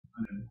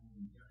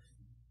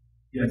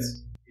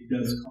Yes, it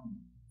does come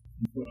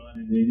in the Quran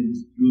and it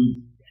is used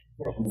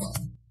for Allah.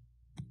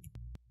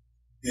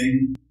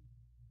 Then,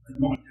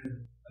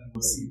 al-Mu'tad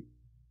al-Wasi.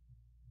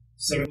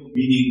 Several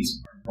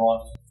meanings are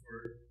brought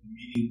for the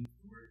meaning of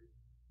the word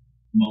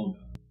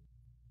Mawla.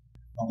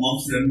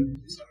 Amongst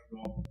them is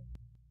al-Rabb.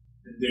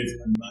 Then there's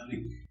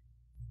al-Malik.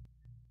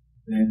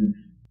 Then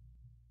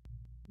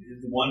it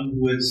is the one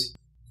who has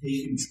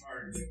taken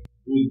charge,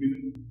 who is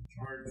given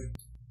charge of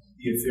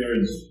the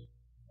affairs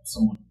of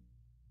someone.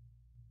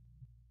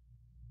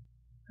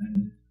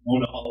 And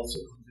Mawla also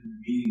comes in the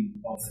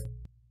meaning of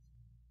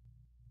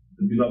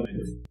the beloved.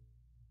 It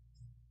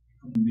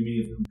comes in the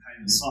meaning of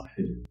companion,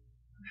 Sahib,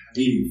 and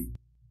Habib,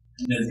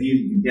 and Nazir,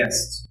 the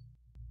guest.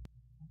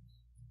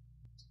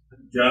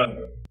 Jar,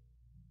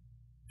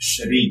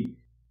 Sharik,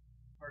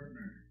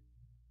 partner,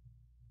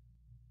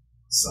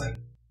 Sahib,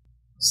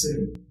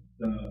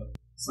 the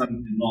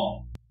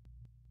son-in-law.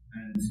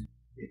 And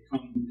it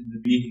comes in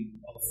the meaning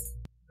of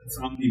the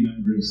family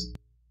members,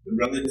 the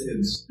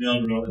relatives,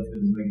 male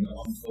relatives like the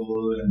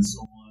uncle and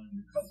so on,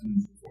 the cousin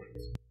and so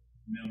forth,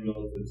 male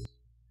relatives.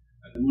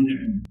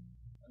 Al-Mun'im,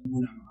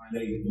 Al-Mun'am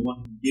alayhi, the one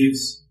who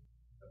gives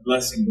a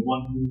blessing, the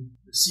one who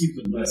receives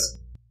a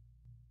blessing.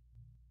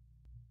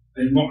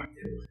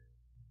 Al-Mu'tad,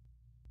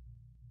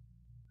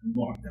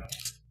 Al-Mu'tad,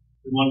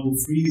 the one who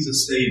frees a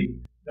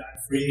slave,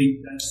 that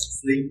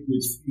slave who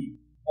is free.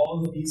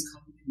 All of these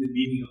come in the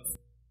meaning of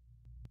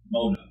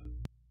Mawla.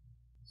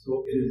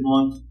 So it is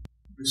not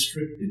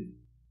restricted.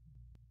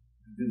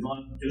 It is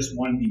not just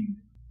one meaning.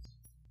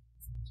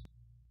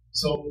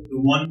 So the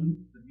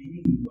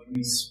meaning when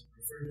we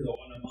refer to the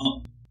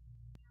ulama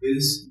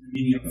is the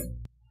meaning of a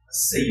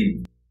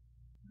sayyid,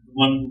 the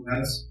one who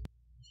has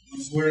who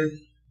is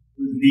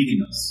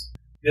leading us.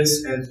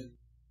 Just as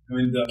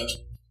in the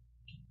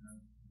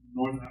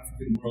North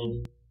African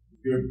world,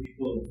 your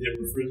people, they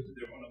refer to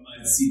their ulama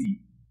as Sidi,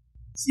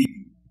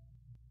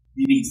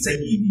 meaning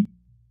Sayyidi,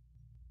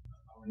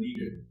 our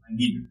leader, my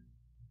leader.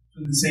 So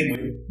in the same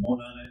way,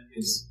 Maulana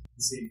is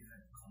the same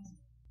kind of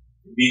concept.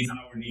 It means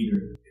our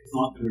leader. It's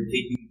not that we're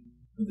taking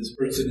that this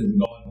person is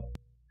God,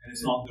 and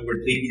it's not that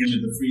we're taking him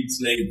as a freed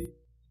slave.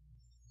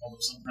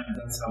 Although sometimes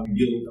that's how we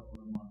deal with the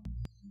ulama.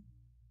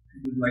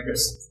 People like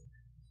us.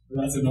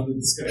 But that's another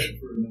discussion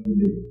for another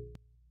day.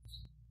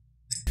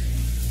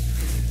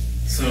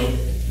 So,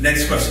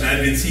 next question.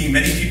 I've been seeing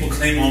many people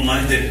claim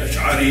online that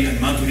Ash'ari and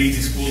Maturidi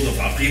schools of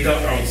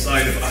Aqidah are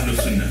outside of Ahlul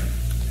Sunnah.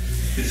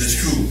 Is this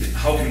true?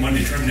 How can one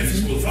determine if a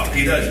school of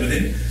Aqidah is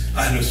within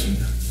Ahlul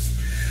Sunnah?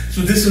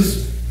 So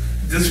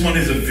this one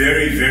is a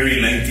very, very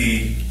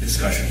lengthy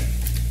discussion.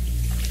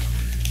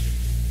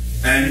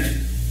 And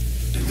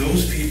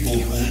those people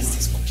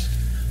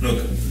who,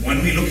 look,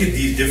 when we look at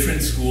these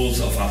different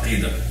schools of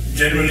Aqidah,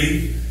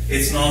 generally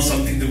it's not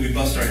something that we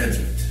bust our heads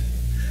with.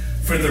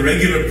 For the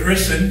regular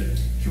person,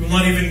 he will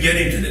not even get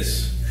into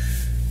this.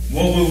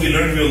 What will we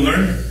learn? We'll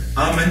learn,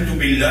 Amantu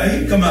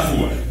billahi kama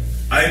huwa.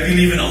 I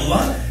believe in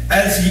Allah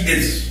as He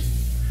is.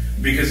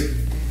 Because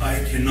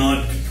I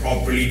cannot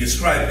properly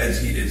describe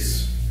as He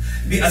is.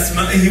 Bi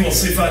asma'ihi wa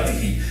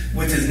sifatihi,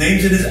 with His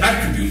names and His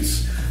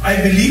attributes. I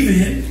believe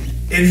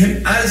in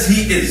Him as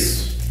He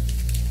is.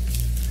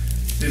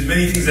 There's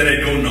many things that I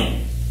don't know.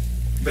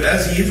 But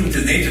as He is with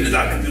His names and His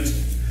attributes,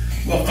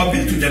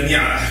 وَقَبِلْتُ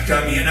جَمِيعَ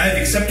أَحْكَامِهِ, and I've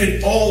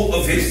accepted all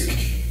of His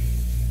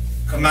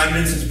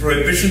commandments, His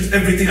prohibitions,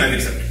 everything I've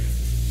accepted.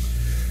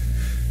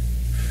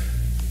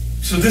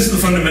 So this is the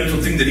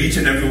fundamental thing that each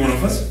and every one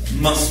of us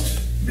must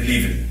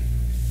believe in.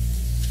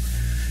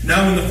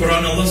 Now in the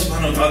Quran, Allah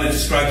subhanahu wa ta'ala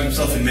describes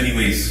Himself in many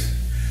ways.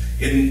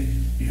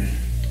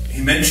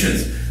 He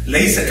mentions,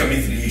 لَيْسَ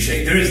كَمِثْلِهِ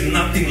شَيْءٍ, there is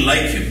nothing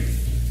like Him.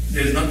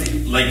 There is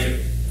nothing like Him.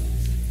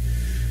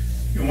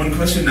 One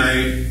question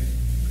I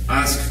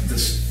ask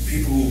this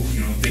people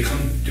who, they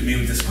come to me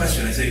with this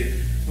question. I say,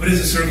 what is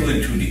a circle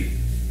in 2D?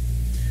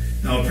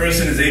 Now a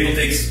person is able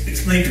to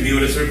explain to me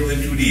what a circle in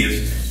 2D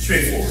is.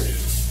 Straightforward.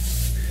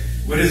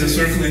 What is a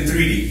circle in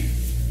 3D?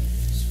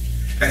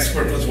 X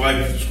squared plus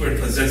Y squared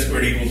plus Z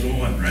squared equals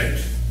 1, right?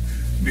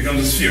 It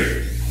becomes a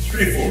sphere.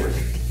 Straightforward.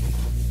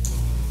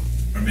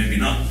 Or maybe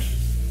not.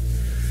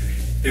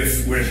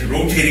 If we're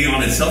rotating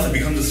on itself, it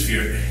becomes a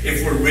sphere.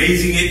 If we're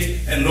raising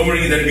it and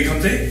lowering it, then it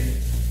becomes a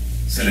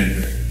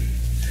cylinder.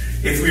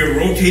 If we are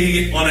rotating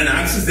it on an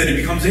axis, then it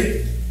becomes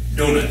a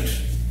donut.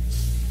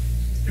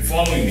 You're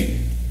following me?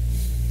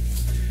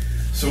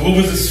 So what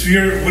was the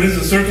sphere? What is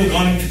the circle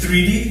gone into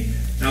 3D?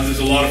 Now there's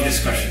a lot of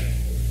discussion.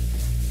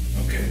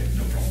 Okay,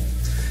 no problem.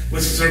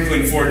 What's the circle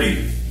in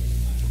 4D?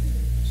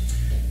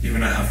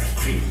 Even I have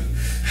no clue.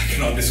 I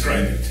cannot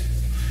describe it.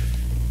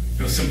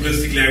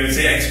 Simplistically, I would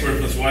say x squared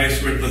plus y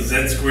squared plus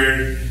z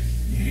squared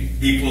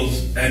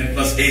equals, and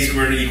plus a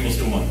squared equals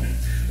to 1.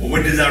 Well,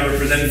 what does that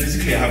represent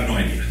physically? I have no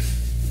idea.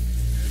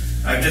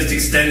 I've just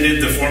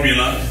extended the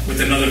formula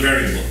with another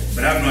variable,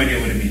 but I have no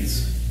idea what it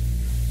means.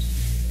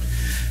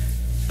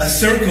 A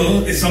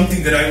circle is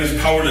something that I was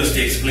powerless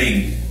to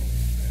explain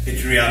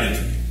its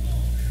reality.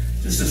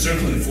 Just a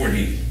circle in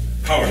 4D,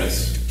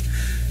 powerless.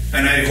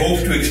 And I hope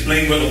to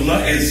explain what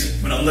Allah is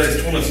when Allah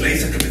has told us,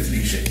 لَيْسَ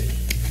كَمِثْلِهِ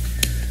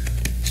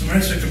شَيْءٍ. So my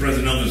respected brothers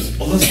and elders,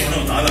 Allah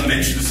subhanahu wa ta'ala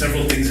mentions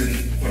several things in the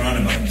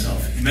Quran about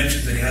himself. He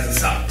mentions that he has a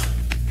saq.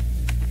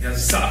 He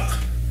has a saq,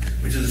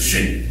 which is a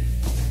shin.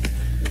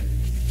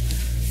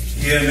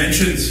 He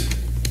mentions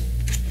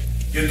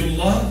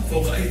Yadullah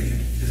fawqa aydihim.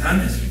 His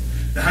hand is,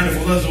 the hand of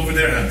Allah is over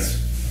their hands.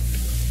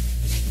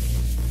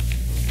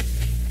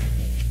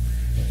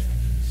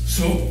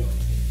 So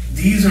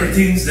these are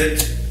things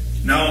that,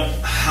 now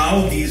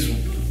how these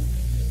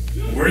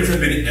words have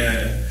been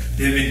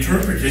they've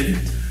interpreted,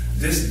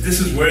 this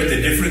is where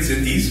the difference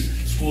in these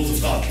schools of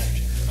thought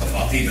of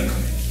Aqidah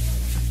come in.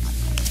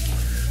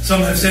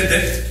 Some have said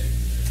that,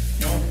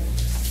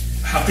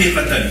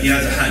 haqiqatan, he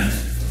has a hand.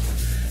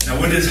 Now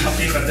what does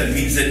haqiqatan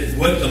means? That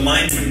what the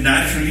mind would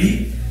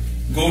naturally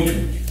go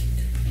to.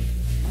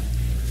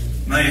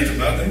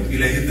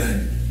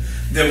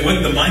 That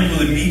what the mind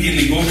will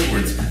immediately go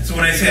towards. So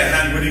when I say a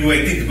hand, what do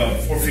I think about?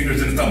 4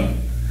 fingers and a thumb.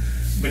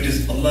 But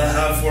does Allah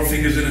have 4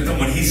 fingers and a thumb?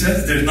 When He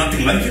says there's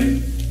nothing like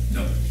Him?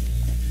 No.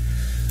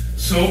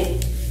 So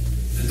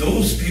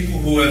those people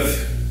who have,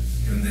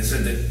 they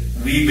said that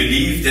we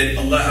believe that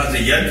Allah has a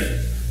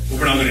yad, but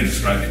we're not going to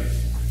describe it.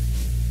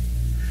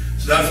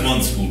 So that's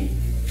one school.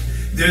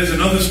 There's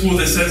another school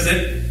that says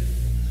that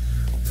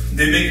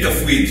they make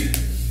tafweed.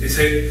 They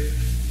say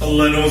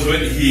Allah knows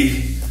what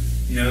He,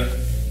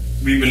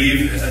 we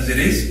believe as it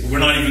is. We're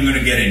not even going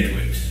to get into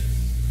it.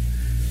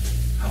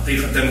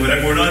 Haqiqatan,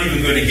 whatever, we're not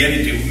even going to get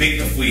into it. We make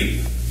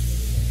tafweed.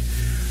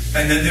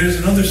 And then there's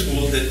another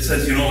school that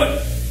says, you know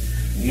what?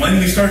 When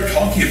we start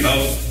talking about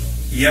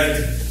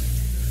yad,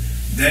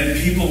 then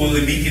people will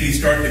immediately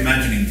start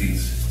imagining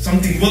things.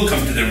 Something will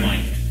come to their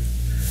mind.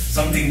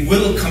 Something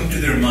will come to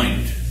their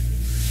mind.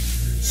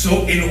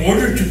 So in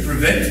order to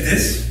prevent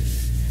this,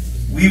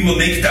 we will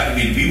make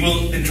ta'wil, we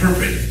will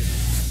interpret.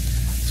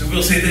 So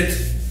we'll say that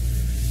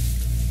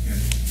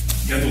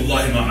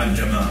Yadullahi ma'al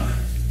jama'ah,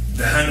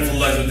 the hand of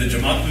Allah is with the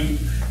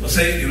jama'ah. We'll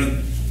say,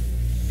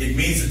 it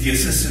means that the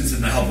assistance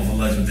and the help of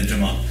Allah is with the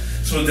jama'ah.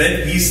 So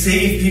that we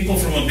save people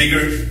from a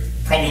bigger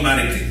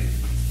problematic thing,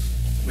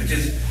 which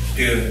is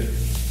to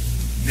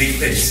make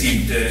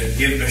tajseem, to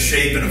give a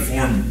shape and a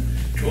form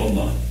to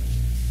Allah.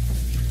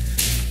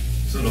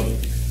 So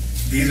look,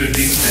 these are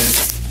things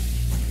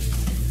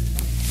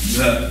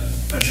that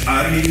the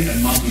Ash'ari and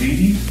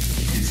Maturidi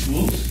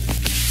schools,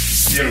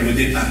 they are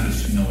within Ahlul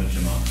Sunnah wal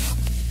Jama'ah.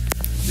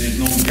 There is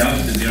no doubt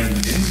that they are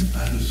within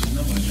Ahlul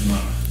Sunnah wal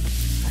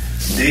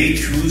Jama'ah. They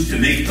choose to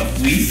make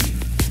tafweed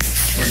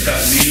or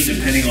ta'wil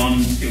depending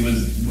on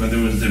whether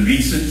it was the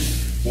recent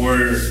or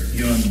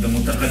the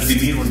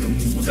mutaqaddimin or the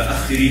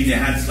mutaakhirin. They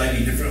had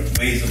slightly different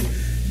ways of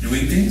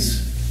doing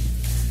things.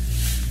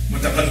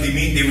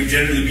 Mutaqaddimin, they would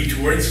generally be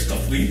towards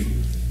tafweed.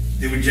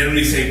 They would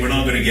generally say, we're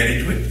not going to get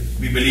into it.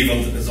 We believe,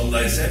 as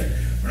Allah has said,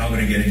 we're not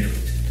going to get into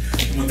it.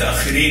 The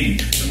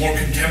mutaakhirin, the more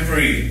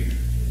contemporary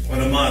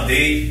ulama,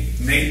 they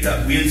made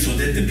ta'wil so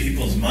that the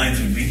people's minds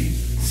would be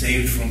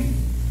saved from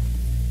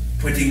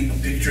putting a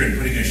picture and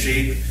putting a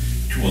shape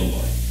to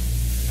Allah.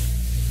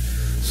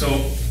 So,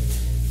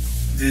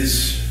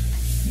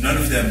 none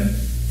of them,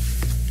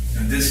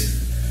 and this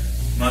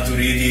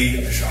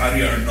Maturidi,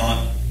 Ash'ari are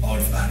not out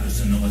of Ahlul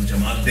Sunnah wal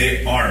Jama'ah.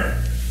 They are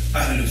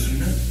Ahlul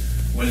Sunnah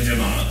wal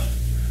Jama'ah.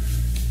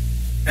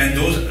 And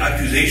those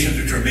accusations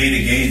which are made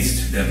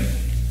against them,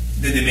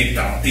 then they make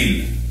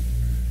ta'til.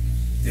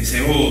 They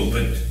say,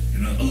 but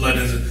Allah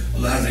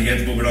has a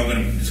yad, but we're not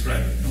going to describe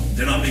it. No,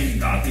 they're not making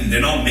ta'til.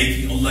 They're not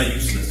making Allah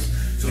useless,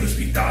 so to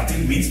speak.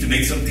 Ta'til means to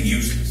make something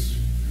useless.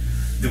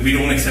 That we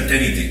don't accept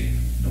anything.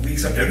 No, we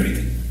accept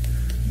everything.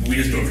 But we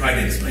just don't try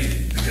to explain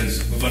it,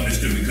 because we've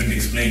understood we couldn't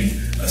explain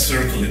a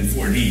circle in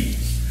 4D.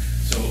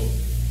 So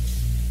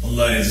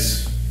Allah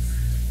is,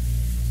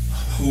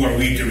 who are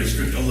we to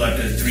restrict Allah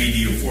to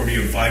 3D or 4D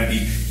or 5D?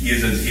 He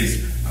is as He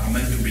is.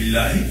 Amantu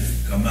billahi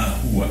kama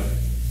huwa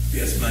bi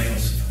asma'i wa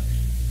sifat.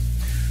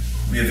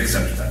 We have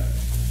accepted that.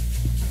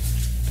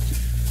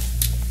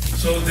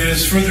 So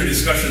there's further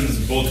discussions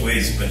both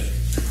ways, but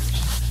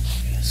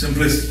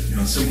simple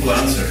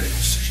answer,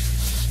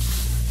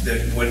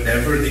 that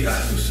whatever the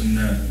Ahlul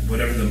Sunnah,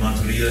 whatever the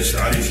Maturidi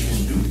Ash'ari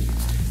schools do,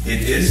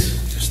 it is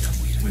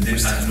within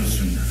Ahlul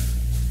Sunnah.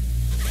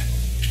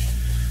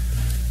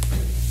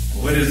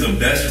 What is the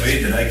best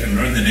way that I can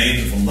learn the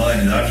names of Allah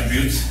and His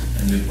attributes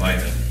and live by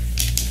them?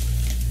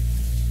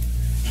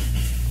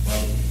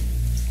 Well,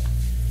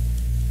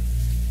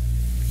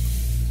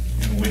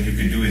 what you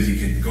could do is you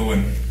could go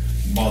and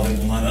bother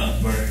Mulana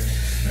Akbar.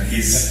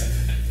 He's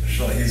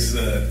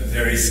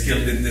very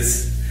skilled in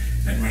this,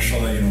 and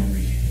mashallah,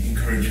 we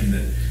encourage him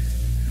that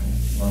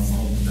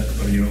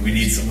we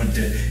need someone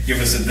to give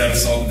us a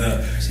dars on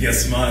the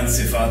Yasma and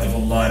Sifat of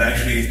Allah. And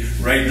actually,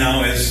 right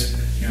now, as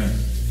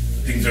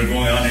things are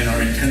going on in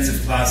our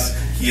intensive class,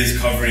 he is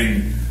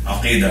covering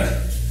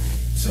Aqidah.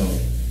 So,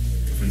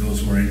 for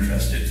those who are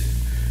interested,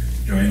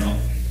 join up.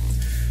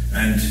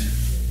 And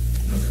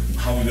look,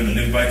 how we're going to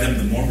live by them,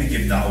 the more we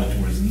give da'wah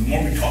towards them, the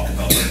more we talk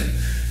about them,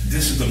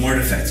 the more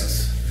it affects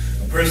us.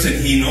 A person,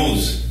 he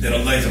knows that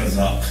Allah is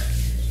Razaq.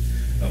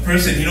 A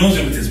person, he knows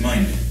it with his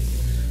mind.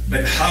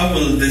 But how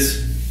will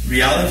this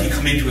reality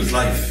come into his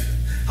life?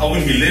 How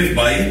will he live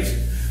by it?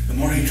 The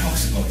more he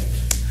talks about it.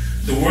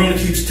 The world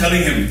keeps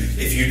telling him,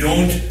 if you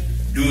don't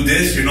do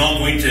this, you're not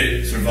going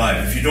to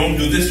survive. If you don't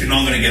do this, you're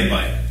not going to get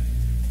by.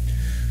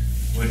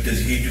 What does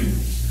he do?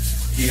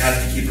 He has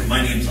to keep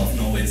reminding himself,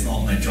 no, it's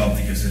not my job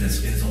that gives the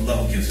rizq. It is Allah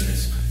who gives the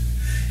rizq.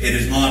 It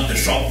is not the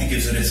shop that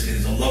gives the rizq. It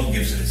is Allah who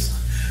gives the rizq.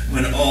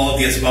 When all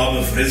the asbab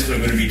of rizq are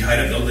going to be tied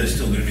up, Allah is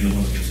still going to be the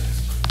one who gives the rizq.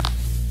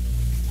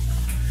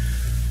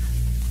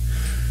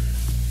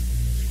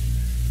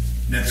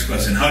 Next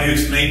question. How do you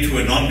explain to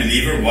a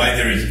non-believer why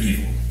there is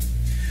evil?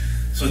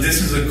 So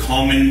this is a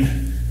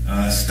common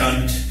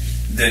stunt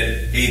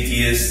that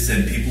atheists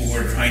and people who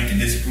are trying to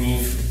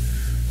disprove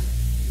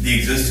the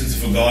existence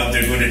of a God,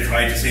 they're going to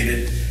try to say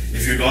that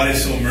if your God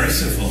is so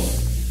merciful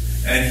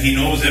and He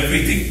knows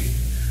everything,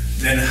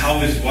 then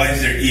why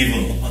is there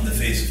evil on the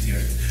face of the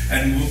earth?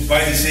 And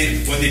why they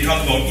say, when they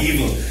talk about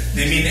evil,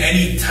 they mean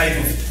any type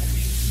of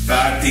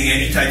bad thing,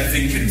 any type of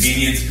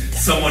inconvenience.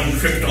 Someone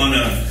tripped on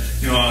a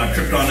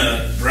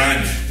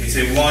branch. They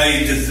say, why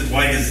is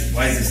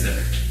this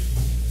there?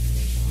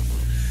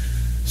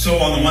 So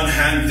on the one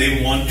hand,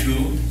 they want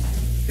to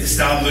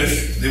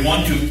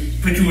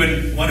put you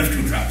in one of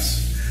two traps.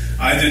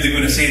 Either they're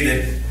going to say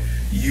that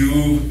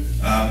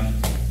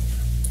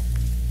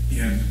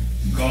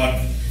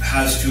God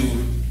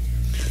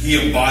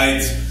He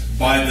abides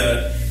by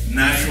the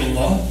natural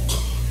law,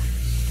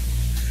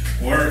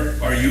 or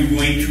are you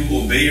going to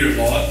obey your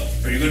law?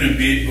 Are you going to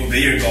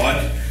obey your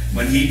God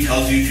when He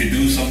tells you to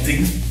do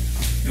something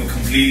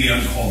completely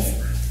uncalled for?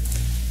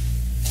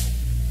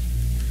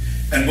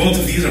 And both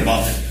of these are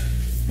batil.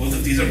 Both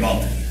of these are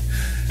batil.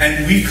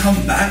 And we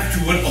come back to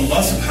what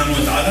Allah subhanahu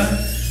wa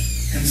ta'ala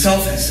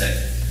Himself has said.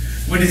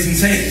 What does He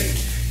say?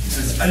 He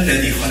says,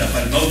 الَّذِي خَلَقَ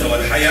الْمَوْتَ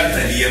وَالْحَيَاةَ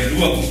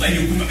لِيَبْلُوَكُمْ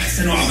أَيُّكُمْ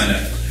أَحْسَنُ عَمَلًا.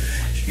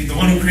 He's the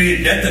one who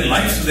created death and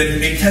life so that He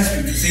may test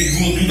you to see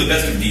who will do the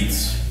best of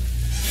deeds.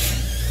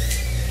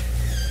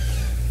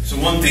 So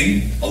one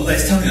thing, Allah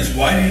is telling us,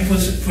 why did He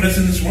put us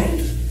in this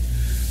world?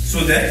 So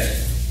that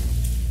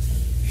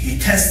He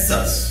tests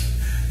us.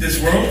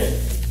 This world,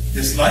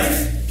 this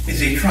life,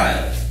 is a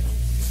trial.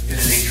 It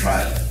is a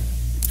trial.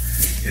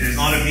 It is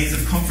not a means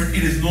of comfort.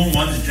 It is no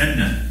one's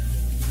Jannah.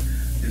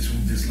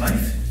 This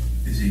life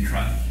is a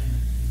trial.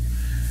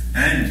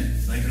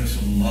 And like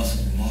Rasulullah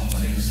sallallahu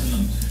alayhi wa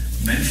sallam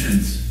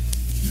mentions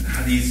in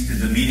hadith to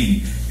the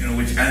meaning,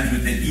 which ends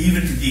with that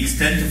even to the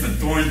extent of a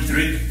thorn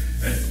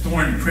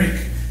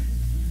prick,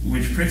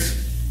 which pricks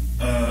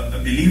a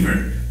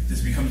believer,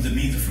 this becomes the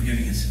means of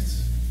forgiving his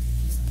sins.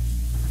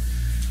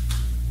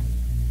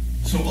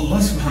 So Allah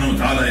subhanahu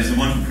wa ta'ala is the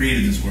one who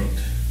created this world.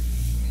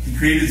 He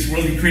created this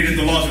world, He created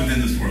the laws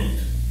within this world.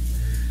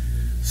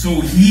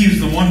 So He is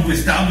the one who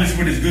established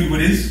what is good,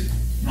 what is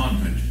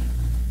not good.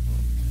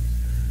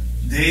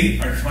 They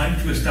are trying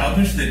to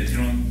establish that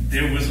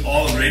there was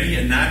already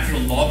a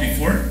natural law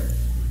before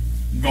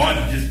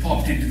God just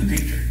popped into the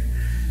picture.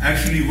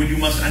 Actually, what you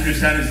must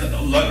understand is that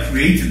Allah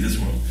created this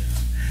world.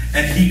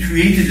 And He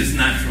created this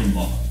natural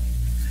law.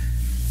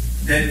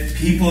 That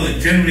people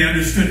generally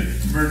understood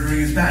murdering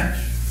is bad.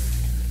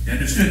 They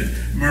understood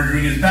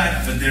murdering is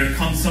bad, but there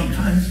comes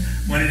sometimes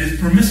when it is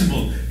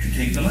permissible to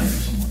take the life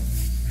of someone.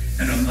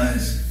 And Allah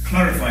has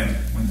clarified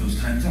when those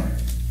times are.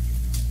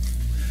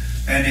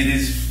 And it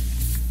is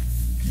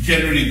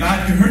generally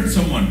bad to hurt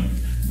someone,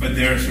 but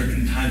there are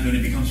certain times when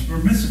it becomes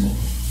permissible.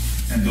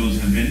 And those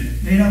have been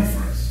laid out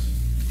for us.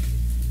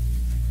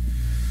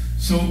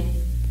 So,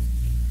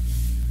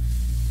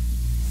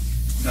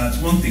 that's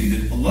one thing,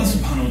 that Allah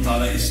subhanahu wa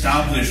ta'ala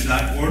established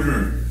that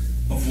order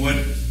of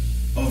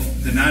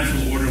the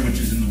natural order which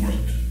is in the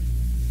world.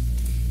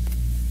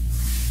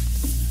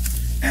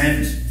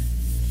 And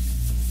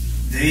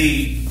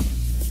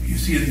you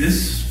see in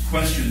this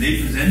question,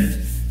 they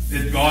present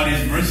that God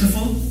is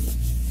merciful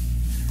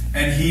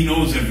and He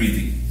knows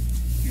everything.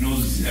 He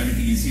knows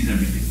everything, He sees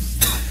everything.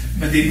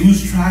 But they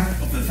lose track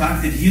of the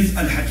fact that He is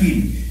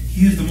Al-Hakim.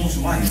 He is the most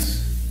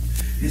wise.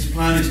 His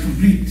plan is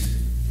complete.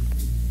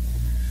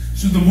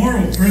 So the more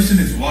a person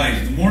is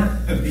wise, the more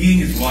a being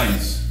is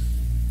wise,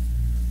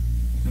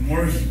 the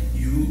more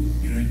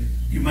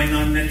you might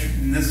not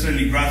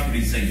necessarily grasp what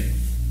He's saying.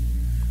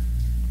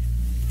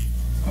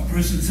 A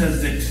person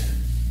says that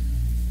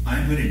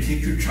I'm going to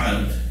take your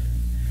child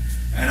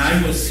and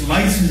I will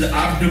slice his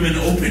abdomen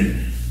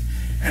open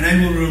and I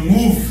will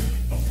remove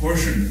a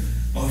portion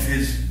of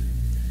his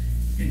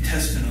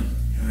intestinal,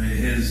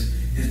 his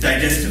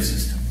digestive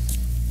system.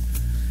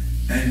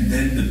 And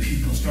then the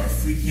people start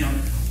freaking out.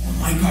 Oh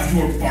my God,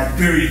 you're a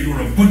barbarian,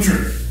 you're a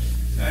butcher.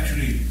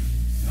 Actually,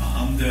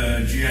 I'm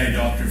the GI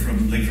doctor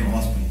from Lakeshore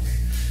Hospital.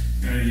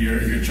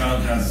 Your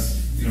child has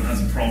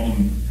a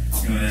problem.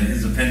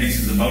 His appendix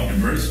is about to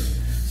burst.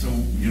 So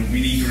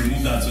we need to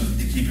remove that so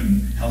to keep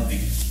him healthy.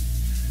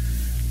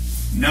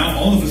 Now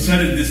all of a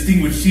sudden, this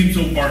thing which seems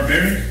so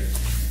barbaric,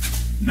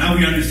 now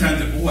we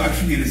understand that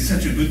actually it is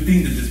such a good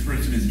thing that this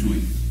person is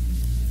doing.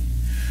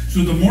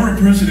 So the more a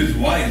person is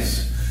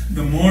wise,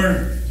 the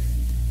more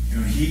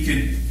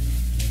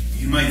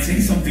he might say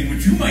something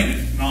which you might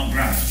not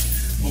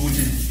grasp, but which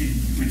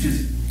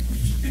is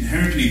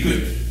inherently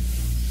good.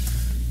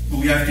 But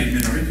we have to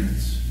admit our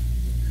ignorance.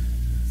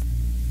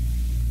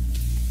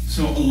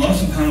 So Allah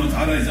subhanahu wa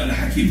ta'ala is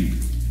al-Hakim.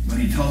 When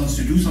He tells us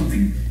to do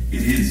something,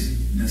 it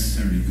is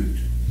necessarily good.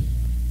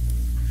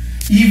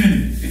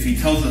 Even if He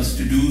tells us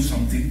to do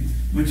something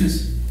which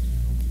is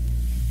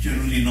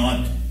generally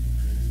not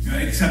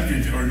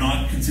accepted or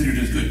not considered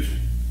as good.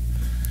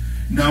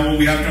 Now what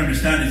we have to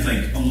understand is,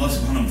 like Allah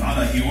subhanahu wa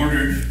ta'ala, He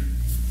ordered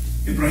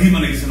Ibrahim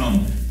alayhi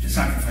salam to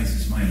sacrifice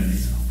Ismail alayhi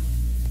salam.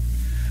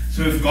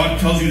 So if God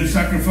tells you to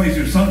sacrifice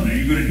your son, are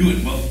you going to do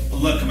it? Well,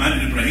 Allah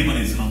commanded Ibrahim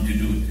alayhi salam to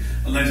do it.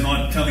 Allah is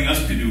not telling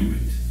us to do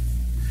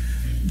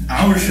it.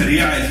 Our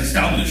Sharia is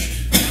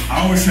established.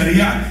 Our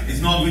Sharia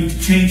is not going to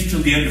change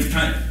till the end of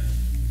time.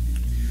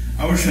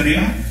 Our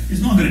Sharia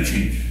is not going to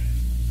change.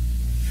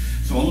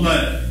 So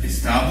Allah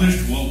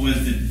established what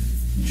was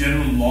the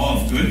general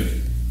law of good.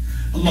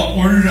 Allah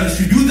ordered us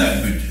to do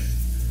that good.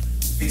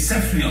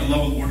 Exceptionally,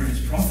 Allah will order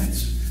His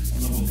prophets.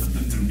 Allah will put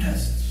them through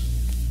tests.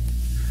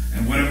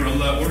 And whatever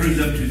Allah orders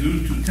them to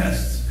do through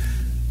tests,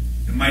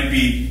 it might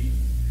be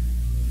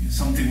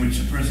something which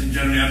a person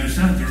generally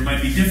understands, or it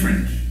might be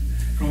different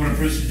from what a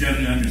person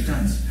generally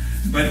understands.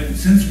 But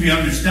since we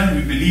understand,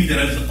 we believe that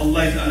as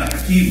Allah is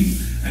Al-Hakim,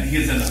 and He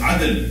is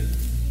Al-Adl,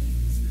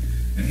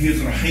 and He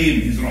is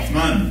Rahim, He is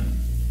Rahman.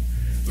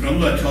 What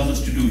Allah tells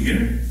us to do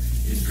here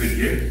is good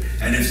here.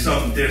 And if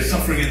there's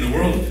suffering in the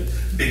world,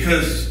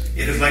 because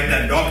it is like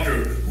that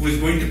doctor who is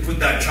going to put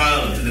that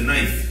child to the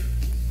knife.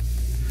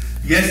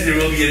 Yes, there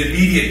will be an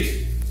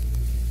immediate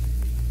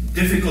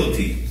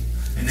difficulty,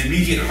 an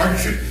immediate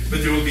hardship,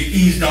 but there will be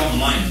ease down the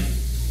line.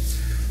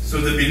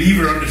 So the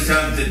believer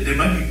understands that there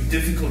might be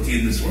difficulty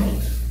in this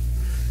world,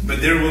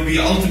 but there will be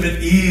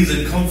ultimate ease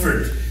and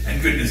comfort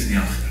and goodness in the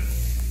Akhirah.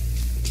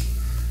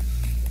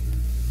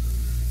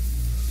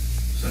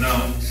 So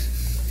now,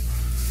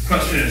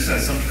 questioner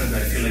says, sometimes I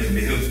feel like a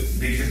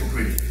big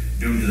hypocrite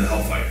doomed to the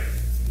hellfire.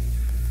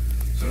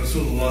 So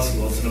Rasulullah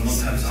one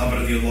time,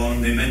 Sahaba radiallahu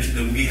anhu, they mentioned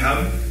that we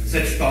have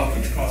such thoughts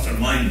which cross our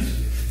minds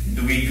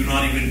that we do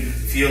not even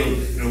feel,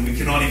 we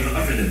cannot even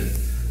utter them.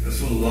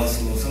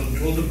 Rasulullah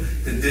told them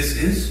that this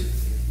is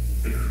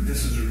the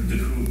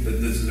truth,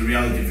 that this is the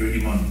reality of your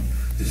iman.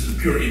 This is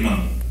pure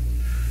iman.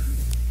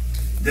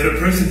 That a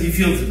person, he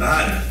feels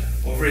bad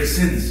over his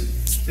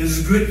sins. This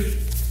is good.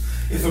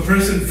 If a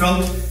person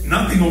felt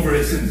nothing over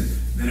his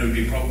sins, then it would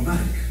be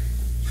problematic.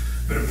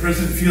 But a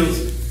person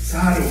feels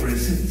sad over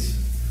his sins,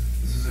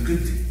 this is a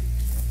good thing.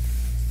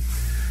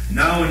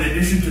 Now, in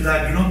addition to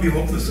that, do not be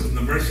hopeless of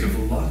the mercy of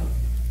Allah,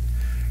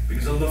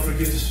 because Allah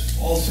forgives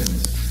all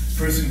sins. A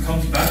person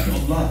comes back to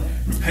Allah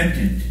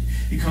repentant.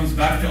 He comes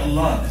back to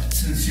Allah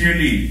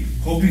sincerely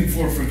hoping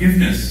for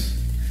forgiveness,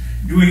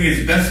 doing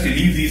his best to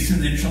leave these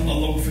sins. Inshallah,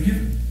 Allah will forgive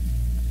him.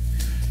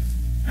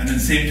 And at the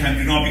same time,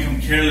 do not become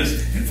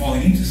careless in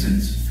falling into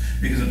sins,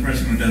 because a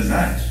person who does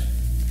that,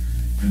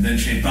 and then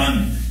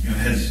shaitan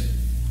has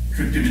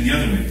tricked him in the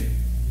other way.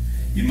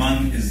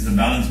 Iman is the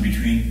balance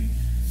between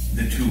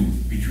the two,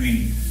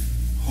 between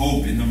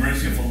hope in the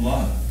mercy of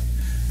Allah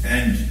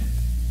and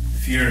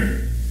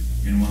fear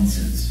in one's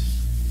sins.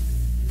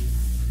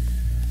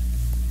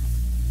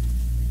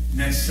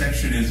 Next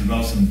section is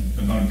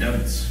about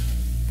doubts.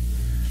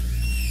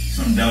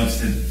 Some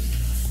doubts that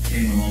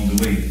came along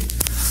the way.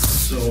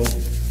 So,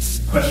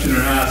 questioner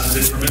asks,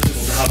 is it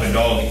permissible to have a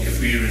dog if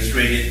we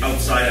restrain it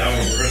outside our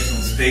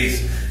personal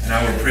space and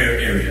our prayer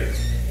area?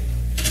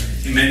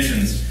 He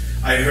mentions,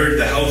 I heard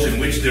the house in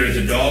which there is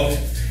a dog,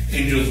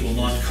 angels will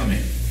not come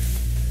in.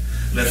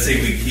 Let's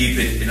say we keep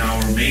it in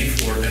our main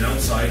floor and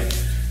outside,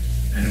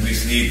 and we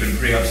sleep and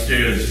pray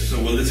upstairs. So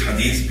will this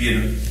hadith be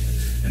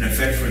an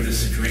effect for this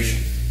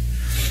situation?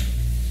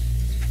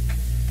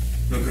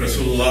 Look,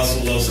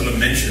 Rasulullah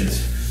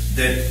mentions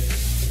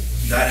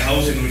that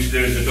house in which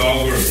there is a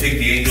dog or a pig,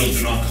 the angels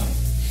do not come.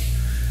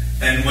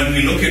 And when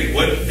we look at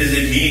what does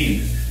it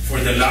mean for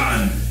the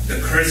la'an, the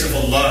curse of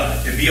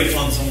Allah, to be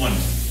upon someone,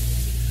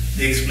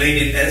 they explain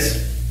it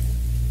as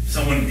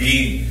someone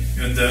being,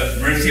 the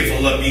mercy of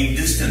Allah being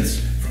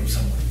distanced from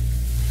someone.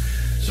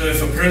 So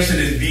if a person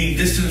is being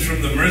distanced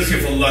from the mercy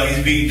of Allah,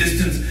 he's being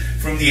distanced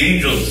from the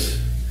angels,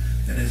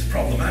 then it's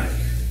problematic.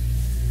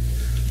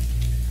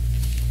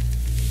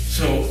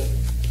 So,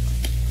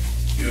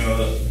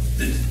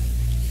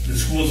 the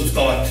schools of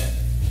thought,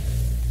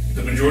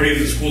 the majority of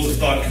the schools of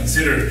thought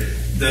consider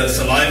the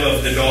saliva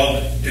of the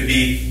dog to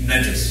be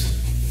najis.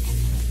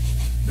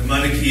 The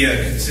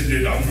Malikiya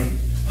considered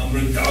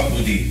amrun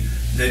ta'abudi,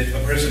 that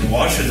a person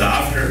washes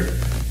after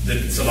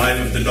the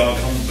saliva of the dog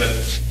comes, but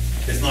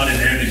it's not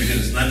inherently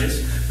because it's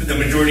najis. But the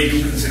majority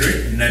do consider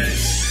it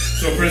najis.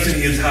 So a person,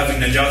 he is having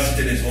najasat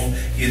in his home,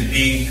 he is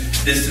being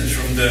distanced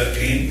from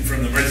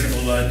the mercy of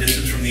Allah,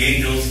 distanced from the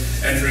angels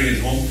entering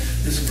his home.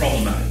 This is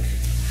problematic.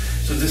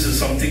 So this is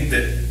something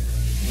that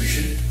we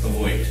should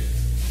avoid.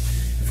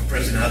 If a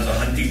person has a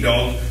hunting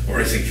dog or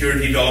a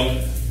security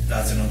dog,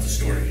 that's another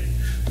story.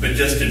 but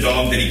just a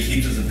dog that he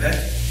keeps as a pet,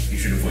 you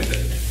should avoid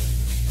that.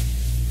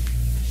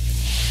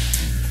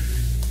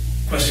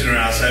 Questioner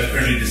asks, I've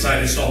currently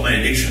decided to stop my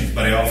addictions,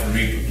 but I often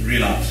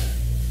relapse.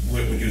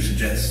 What would you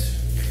suggest?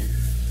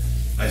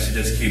 I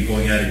suggest keep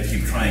going at it,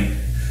 keep trying.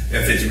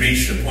 If it's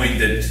reached a point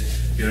that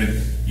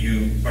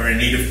you are in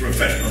need of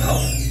professional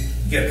help,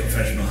 get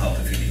professional help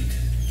if you need.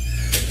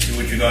 Do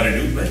what you got to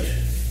do, but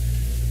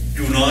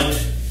do not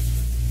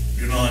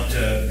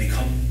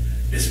become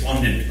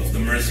despondent of the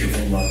mercy of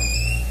Allah.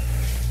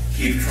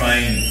 Keep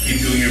trying,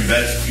 keep doing your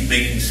best, keep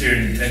making sincere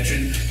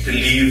intention to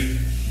leave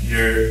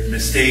your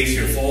mistakes,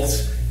 your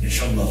faults.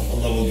 Inshallah,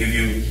 Allah will give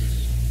you,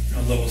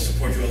 Allah will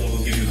support you, Allah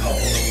will give you help,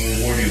 Allah will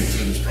reward you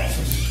through this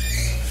process.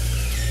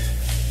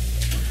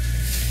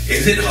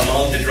 Is it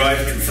halal to drive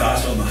too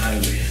fast on the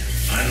highway?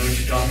 I know what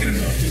you're talking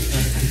about.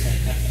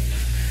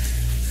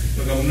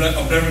 Look,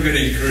 I'm never going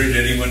to encourage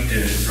anyone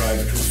to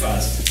drive too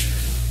fast.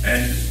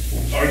 And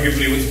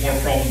arguably what's more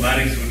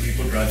problematic is when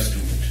people drive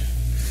stupid.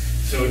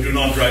 So do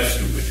not drive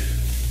stupid.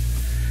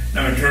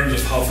 Now in terms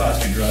of how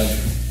fast you drive,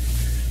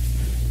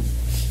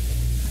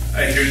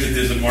 I hear that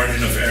there's a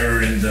margin of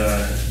error in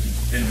the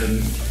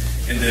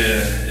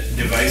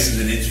devices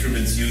and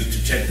instruments used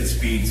to check the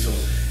speed. So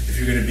if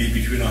you're going to be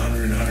between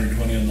 100 and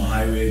 120 on the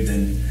highway,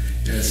 then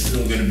it's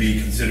still going to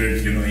be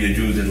considered,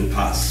 yajuz, it'll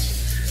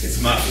pass. It's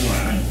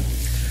ma'fu'an.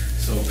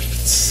 So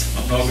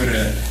I'm not going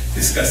to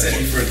discuss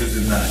any further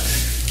than that.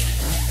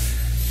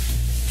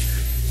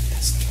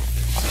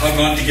 How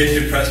not to get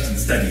depressed in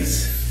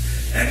studies.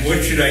 And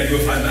what should I do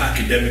if I'm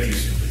academically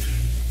stupid?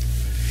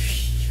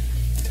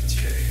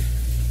 Okay.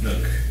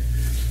 Look.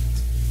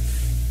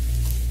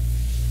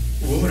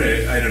 What would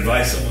I'd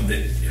advise someone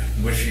that,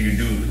 what should you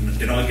do?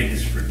 Do not get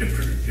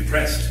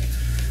depressed.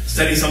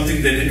 Study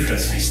something that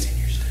interests you.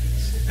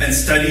 And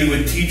study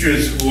with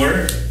teachers who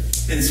are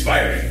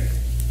inspiring.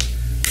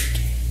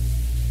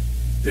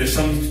 There's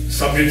some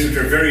subjects which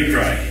are very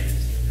dry.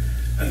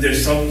 And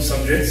there's some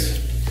subjects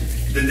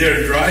that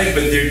they're dry,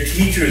 but their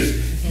teachers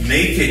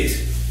make it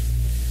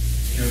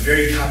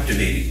very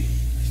captivating.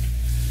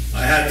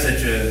 I had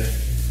such a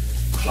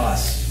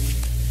class.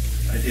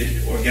 I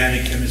did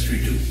organic chemistry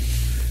too.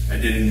 I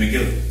did in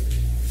McGill.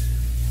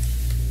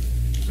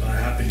 So I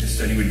happened to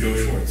study with Joe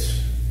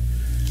Schwartz.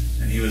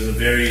 And he was a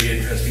very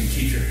interesting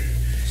teacher.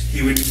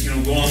 He would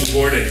go on the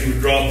board and he would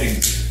draw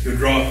things. He would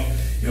draw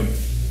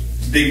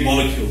big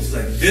molecules.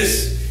 Like,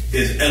 this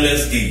is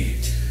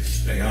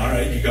LSD. Like, all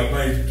right, you got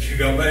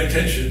my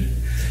attention.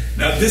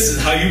 Now this is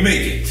how you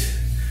make it.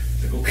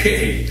 Like,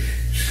 okay,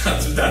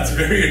 that's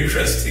very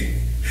interesting.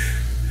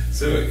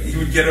 So he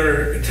would get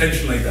our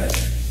attention like that.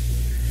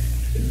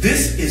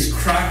 This is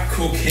crack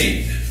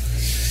cocaine.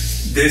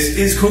 This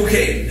is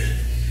cocaine.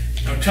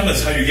 Now tell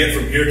us how you get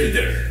from here to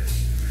there.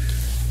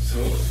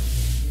 So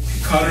he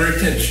caught our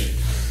attention.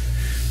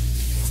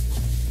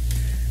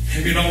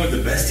 Maybe not with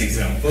the best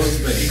examples,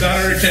 but he got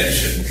our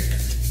attention.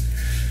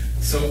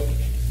 So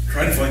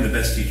try to find the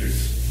best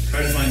teachers.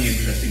 Try to find the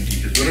interesting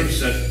teachers. Whatever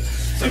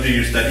subject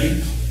you're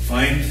studying,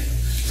 find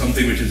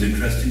something which is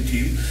interesting to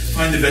you.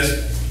 Find the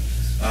best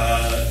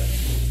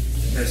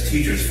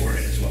teachers for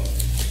it as well.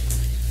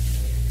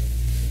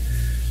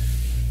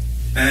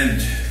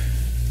 And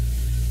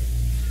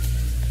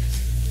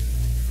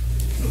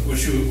look, what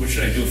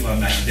should I do if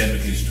I'm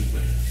academically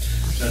stupid?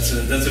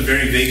 That's a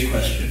very vague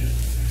question.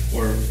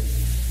 Or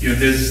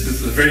this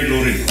is a very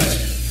loaded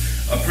question.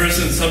 A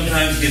person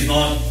sometimes is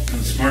not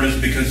the smartest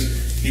because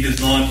he does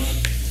not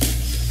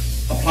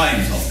apply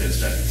himself to his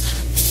studies.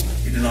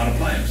 He does not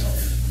apply himself.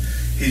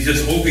 He's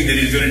just hoping that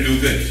he's going to do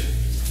good.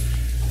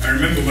 I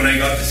remember when I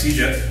got to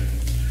CJEP,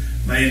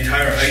 my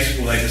entire high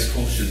school I just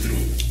coasted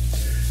through.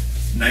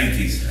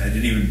 90s. I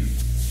didn't even,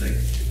 a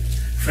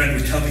friend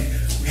would tell me,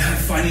 we have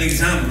a final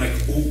exam. I'm like,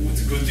 oh,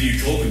 it's good that you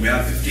told me. We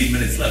have 15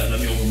 minutes left. Let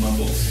me open my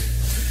books.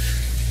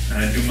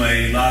 And I do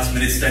my last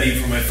minute study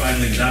for my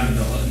final exam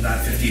in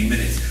that 15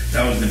 minutes.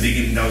 That was the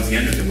beginning, that was the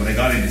end of it. When I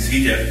got into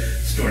CJEP,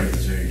 the story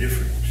was very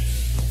different.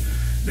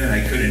 Then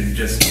I couldn't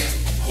just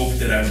hope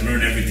that I would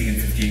learn everything in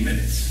 15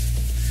 minutes.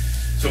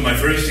 So my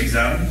first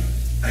exam,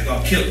 I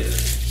got killed,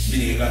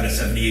 meaning I got a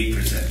 78%.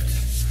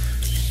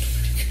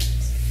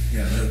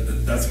 Yeah,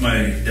 that's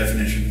my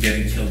definition of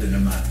getting killed in a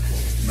math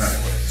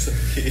course.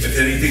 If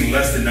anything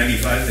less than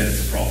 95, then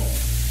it's a problem.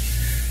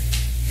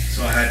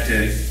 So I had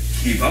to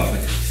keep up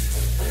with it.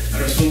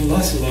 And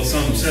Rasulullah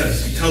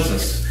says, he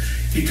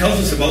tells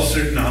us about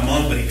certain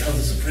amal, but he tells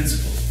us a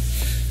principle.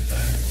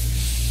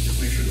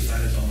 Just make sure the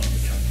fat is on the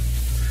camera.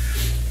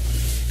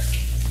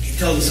 He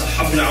tells us,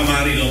 أَحَبُّ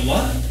الْأَعْمَالِ إِلَى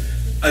اللَّهِ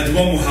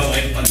أَدْوَمُهَا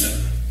وَإِنْ قَلَّ.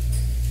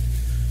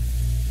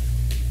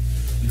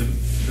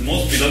 The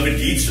most beloved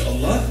deeds to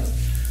Allah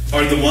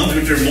are the ones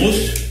which are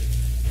most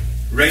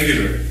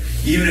regular,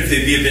 even if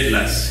they be a bit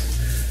less.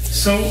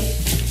 So,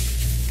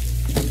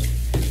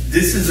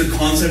 this is a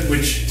concept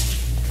which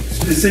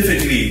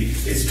specifically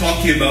is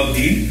talking about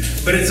deen,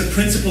 but it's a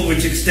principle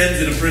which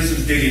extends in a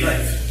person's daily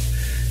life.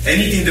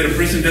 Anything that a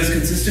person does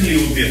consistently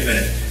will be a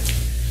benefit.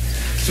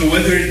 So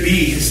whether it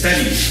be his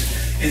studies,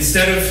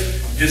 instead of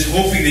just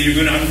hoping that you're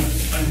going to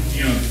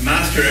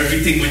master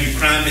everything when you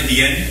cram in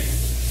the end.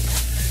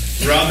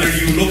 Rather,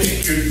 you look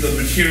at the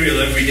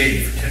material every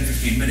day for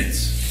 10-15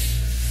 minutes.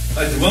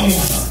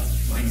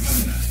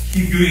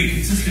 Keep doing it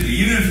consistently,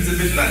 even if it's a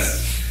bit less.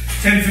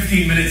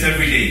 10-15 minutes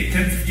every day.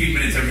 10-15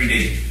 minutes every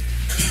day.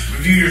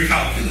 Review your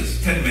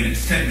calculus. 10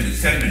 minutes, 10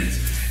 minutes, 10 minutes.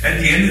 At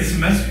the end of the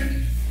semester,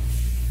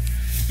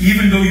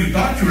 even though you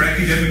thought you were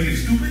academically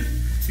stupid,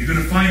 you're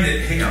going to find that,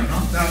 hey, I'm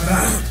not that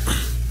bad.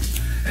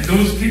 And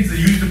those kids that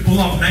used to pull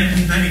off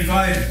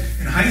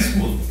 1995 in high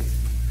school,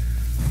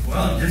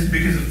 well, just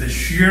because of the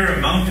sheer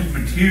amount of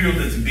material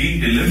that's being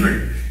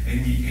delivered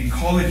in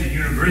college and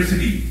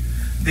university,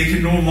 they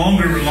can no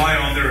longer rely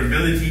on their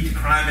ability to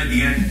cram at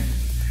the end.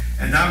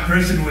 And that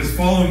person who is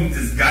following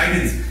this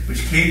guidance,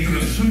 which came through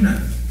the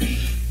Sunnah,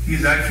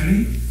 he's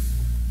actually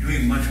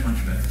doing much,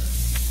 much better.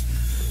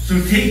 So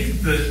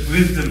take the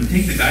wisdom,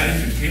 take the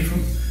guidance which came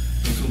from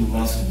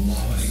Rasulullah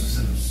sallallahu alaihi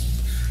wasallam.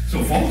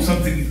 So follow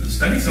something,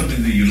 study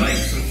something that you like,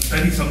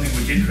 study something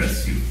which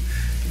interests you.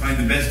 Find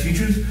the best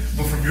teachers,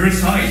 but from your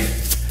side,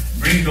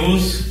 bring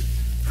those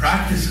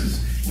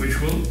practices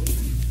which will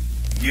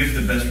give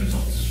the best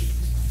results.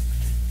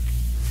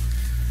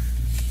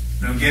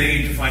 Now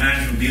getting into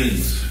financial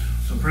dealings.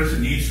 So a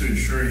person needs to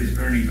ensure his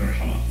earnings are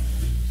halal.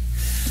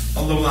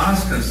 Allah will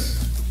ask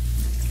us,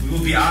 we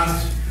will be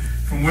asked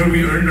from where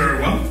we earned our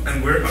wealth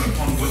and where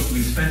upon what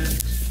we spent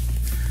it.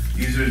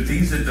 These are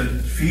things that the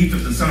feet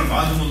of the son of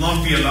Adam will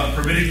not be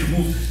permitted to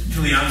move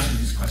until he answers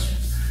these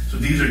questions. So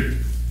these are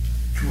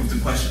two of the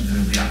questions that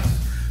will be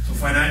asked. So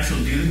financial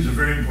dealings are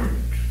very important.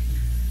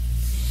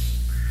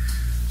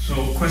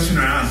 So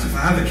questioner asks, if I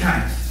have a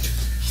cat,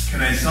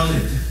 can I sell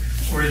it?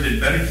 Or is it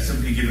better to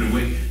simply give it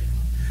away?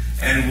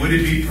 And would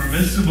it be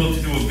permissible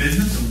to do a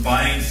business of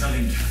buying and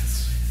selling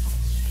cats?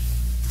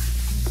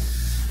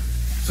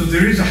 So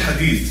there is a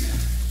hadith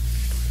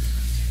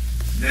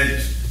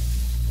that,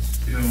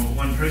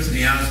 one person,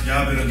 he asked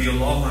Jabir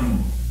radiallahu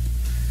anhu,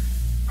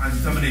 عن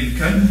ثمن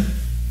الكلب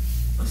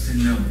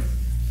والسنور.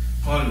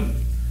 قال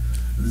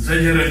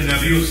زجر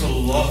النبي صلى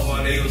الله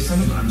عليه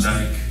وسلم عن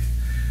ذلك.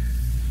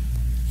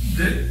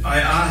 I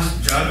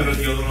asked Jabir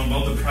radiallahu anhu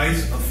about the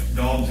price of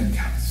dogs and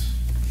cats.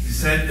 He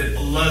said that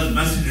Allah's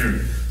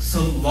Messenger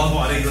sallallahu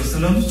alayhi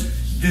wasallam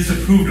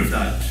disapproved of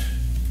that.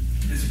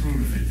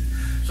 Disapproved of it.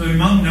 So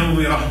Imam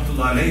Nawawi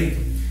rahmatullah alayhi,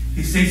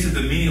 he states that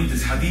the meaning of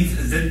this hadith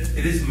is that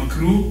it is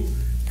makruh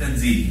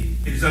tanzih.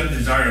 It is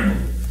undesirable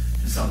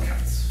to sell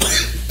cats.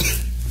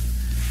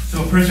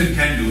 So a person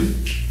can do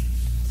it.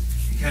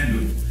 He can do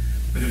it.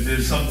 But if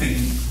there's something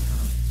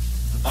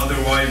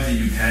otherwise that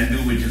you can do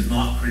which is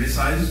not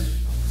criticized,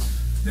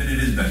 then it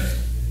is better.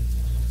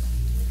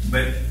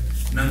 But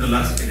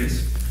nonetheless, it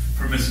is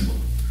permissible.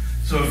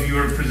 So if you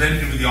are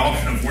presented with the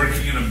option of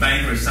working in a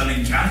bank or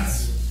selling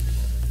cats,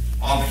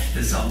 opt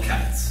to sell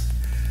cats.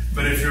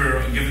 But if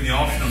you're given the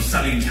option of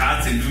selling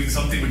cats and doing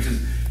something which is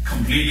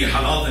completely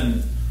halal,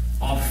 then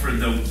opt for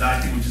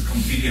that thing which is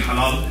completely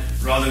halal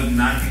rather than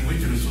that thing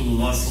which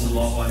Rasulullah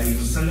sallallahu alayhi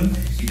wa sallam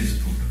he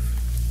disapproved of.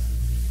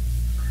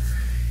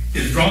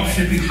 Is drop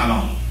shipping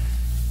halal?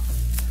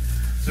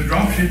 So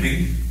drop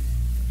shipping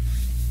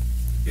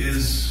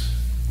is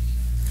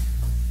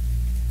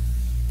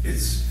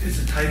it's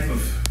a type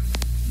of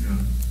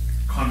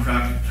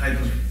contract, type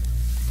of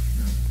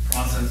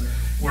process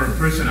where a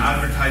person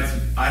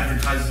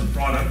advertises a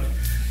product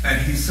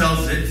and he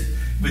sells it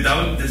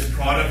without this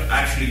product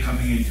actually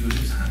coming into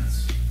his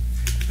hands.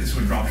 This is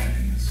what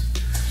dropshipping is.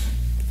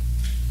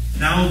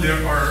 Now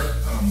there are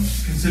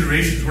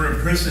considerations where a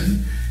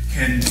person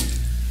can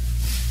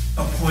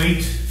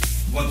appoint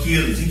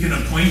wakils, he can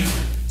appoint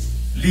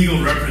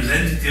legal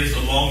representatives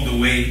along the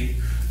way,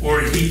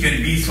 or he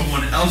can be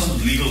someone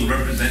else's legal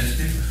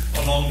representative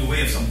along the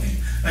way of something.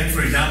 Like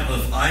for example,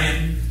 if I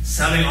am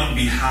selling on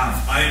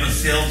behalf, I am a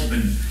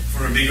salesman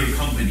for a bigger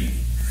company.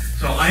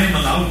 So I am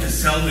allowed to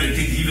sell their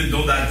things even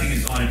though that thing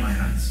is not in my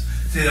hands.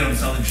 Say that I'm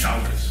selling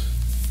showers.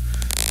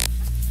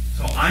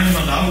 So I am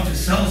allowed to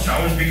sell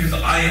showers because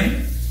I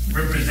am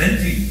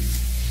representing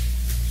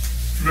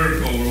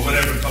Flurco or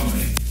whatever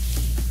company.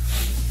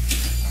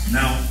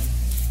 Now,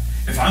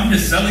 if I'm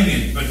just selling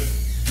it, but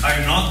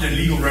I'm not their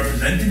legal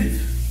representative,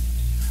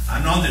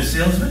 I'm not their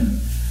salesman,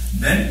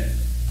 then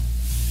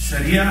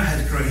Sharia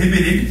has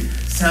prohibited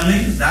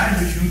selling that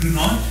which you do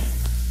not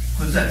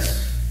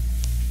possess.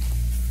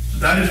 So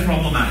that is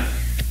problematic.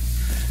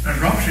 Now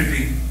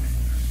dropshipping,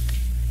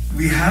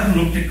 we have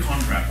looked at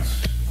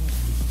contracts.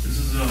 This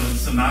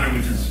is a matter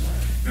which is,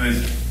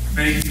 as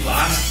many people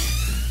ask,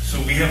 so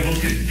we have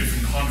looked at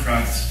different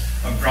contracts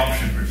of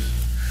dropshippers.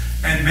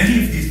 And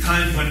many of these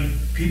times when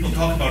people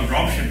talk about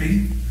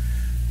dropshipping,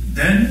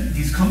 then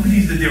these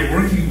companies that they're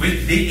working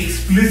with, they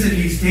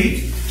explicitly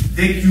state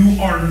that you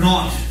are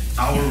not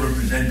our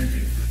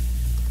representative.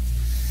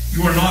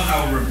 You are not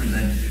our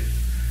representative.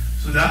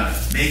 So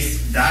that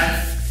makes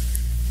that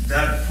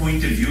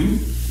point of view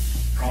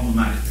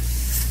problematic.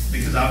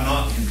 Because I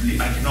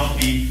cannot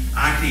be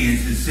acting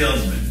as his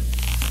salesman.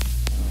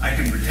 I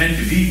can pretend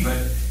to be, but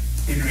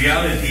in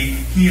reality,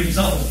 he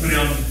himself has put it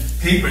on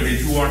paper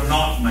that you are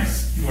not my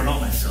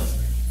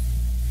salesman.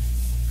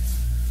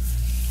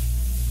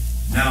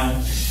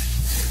 Now,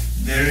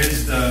 there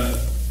is the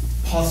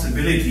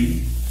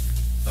possibility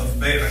of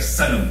bay'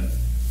 as-salam,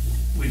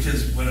 which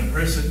is when a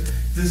person,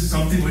 this is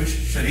something which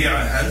Sharia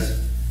has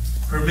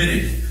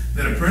permitted,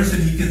 that a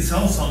person, he can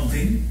sell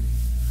something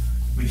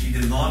which he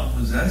does not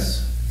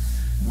possess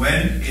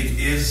when it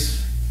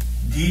is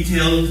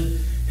detailed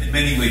in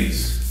many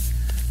ways.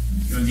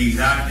 You know, the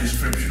exact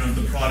description of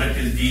the product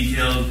is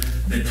detailed,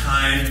 the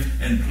time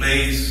and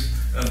place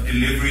of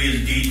delivery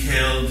is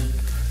detailed,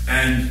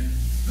 and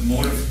the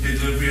mode of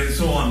delivery and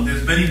so on.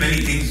 There's many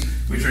things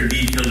which are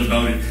detailed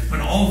about it.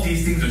 When all of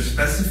these things are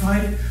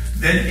specified,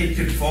 then it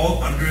could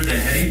fall under the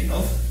heading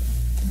of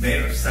bay'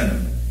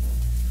 as-salam.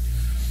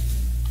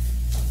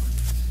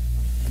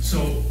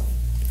 So,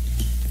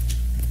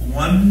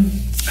 one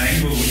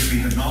angle which we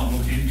have not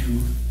looked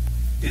into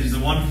is the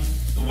one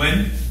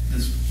when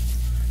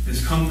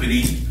this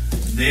company,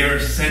 they are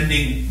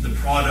sending the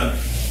product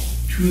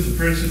to the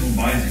person who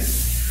buys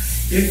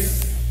it.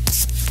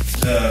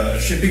 If the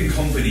shipping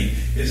company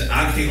is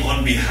acting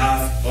on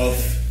behalf of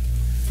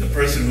the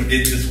person who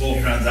did this whole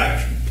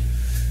transaction,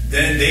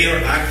 then they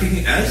are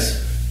acting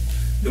as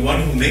the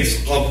one who makes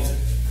qabd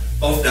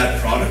of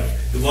that product,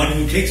 the one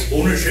who takes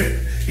ownership,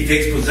 he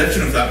takes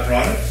possession of that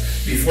product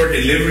before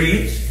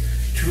delivering it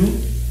to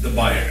the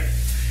buyer.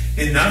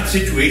 In that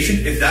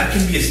situation, if that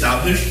can be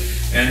established,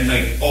 and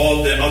like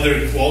all the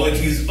other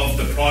qualities of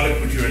the product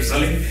which you are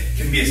selling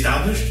can be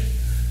established,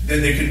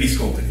 then there can be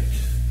scope in it.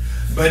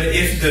 But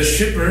if the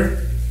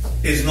shipper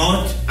is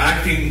not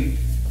acting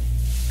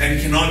and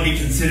cannot be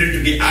considered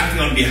to be acting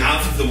on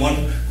behalf of the one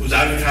who's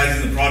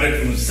advertising the product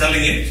and who's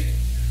selling it,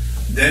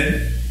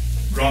 then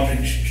drop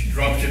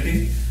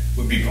shipping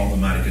would be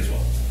problematic as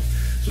well.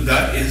 So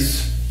that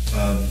is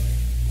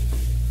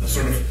a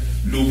sort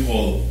of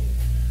loophole,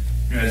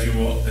 you know, as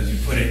you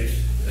put it,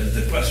 as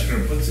the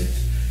questioner puts it,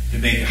 to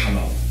make it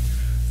halal.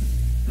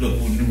 Look,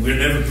 we're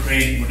never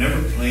playing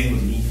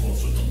with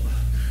loopholes with Allah.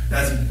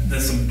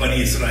 That's some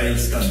Bani Israel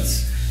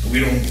stunts. We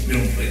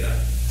don't play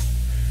that.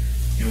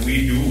 You know,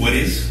 we do what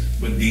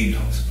Deen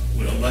talks about,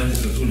 what Allah and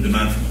His Rasul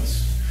demand from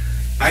us.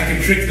 I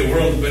can trick the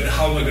world, but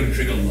how am I going to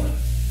trick Allah?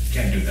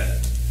 Can't do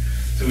that.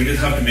 So we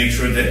just have to make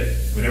sure that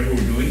whatever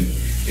we're doing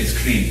is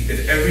clean.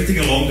 If everything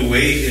along the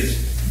way is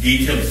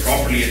detailed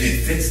properly and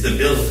it fits the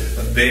bill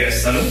of bay'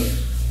 as-salam,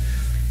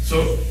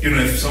 so, you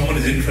know, if someone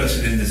is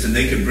interested in this and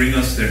they can bring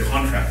us their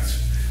contracts,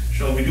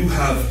 we do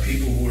have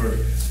people who are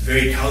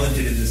very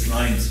talented in this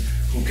lines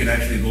who can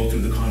actually go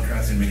through the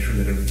contracts and make sure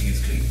that everything is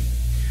clean.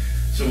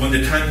 So when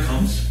the time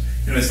comes,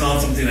 you know, it's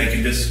not something I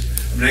can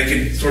I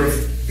can sort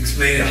of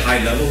explain at a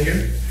high level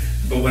here,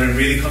 but when it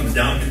really comes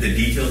down to the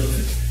details of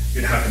it,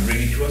 you'd have to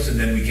bring it to us and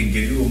then we can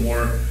give you a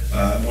more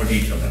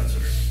detailed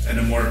answer and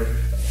a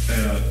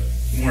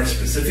more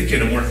specific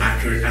and a more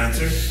accurate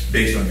answer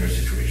based on your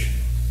situation.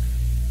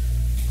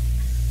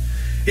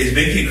 Is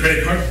making a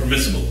credit card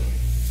permissible?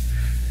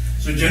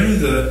 So generally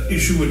the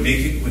issue with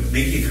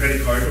making a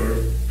credit card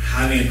or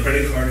having a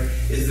credit card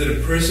is that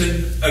a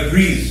person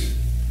agrees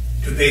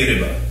to pay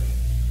riba.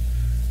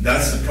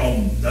 That's the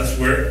problem. That's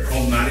where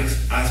problematic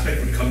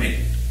aspect would come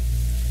in.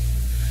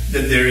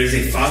 That there is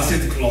a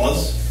fasid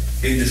clause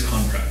in this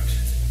contract.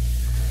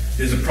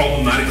 There's a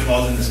problematic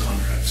clause in this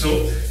contract.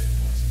 So,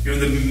 you know,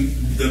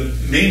 the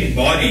main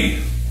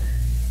body,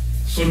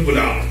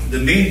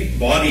 the main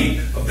body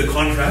of the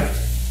contract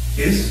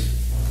is,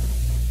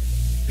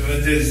 you know,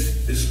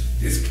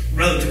 is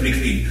relatively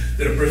clean.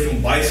 That a person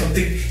will buy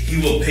something, he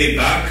will pay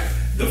back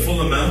the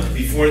full amount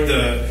before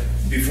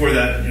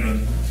that, you know,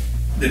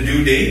 the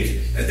due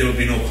date, and there will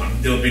be no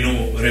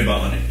riba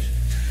on it.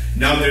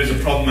 Now there's a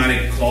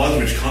problematic clause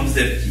which comes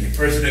that the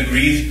person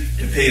agrees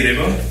to pay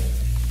riba.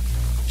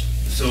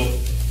 So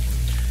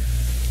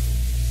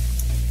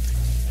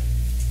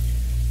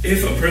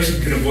if a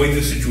person can avoid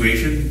this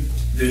situation,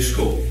 there's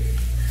scope.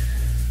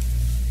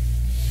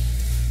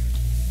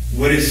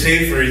 What is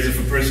safer is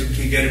if a person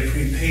can get a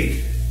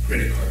prepaid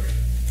credit card.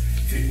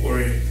 Or,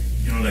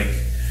 you know, like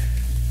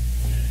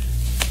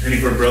many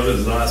of our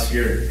brothers last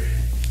year,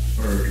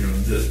 or, you know,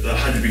 the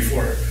Hajj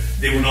before,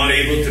 they were not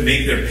able to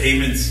make their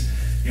payments,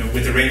 you know,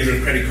 with a regular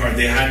credit card.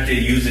 They had to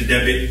use a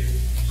debit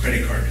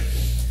credit card,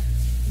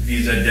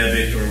 Visa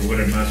debit or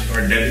whatever,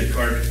 MasterCard debit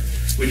card,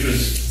 which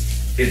was,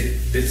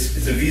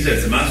 it's a Visa,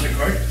 it's a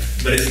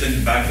MasterCard, but it's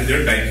linked back to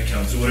their bank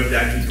account. So whatever they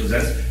actually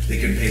possess, they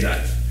can pay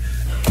that.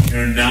 You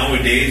know,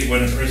 nowadays,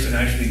 when a person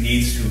actually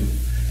needs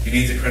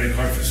a credit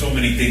card for so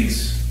many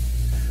things,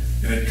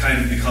 you know, it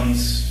kind of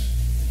becomes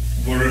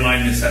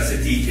borderline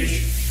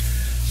necessity-ish.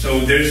 So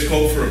there's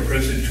scope for a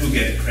person to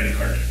get a credit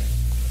card.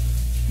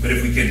 But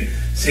if we can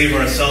save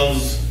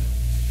ourselves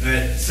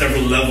at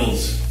several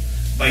levels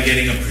by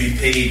getting a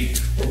prepaid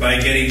or by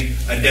getting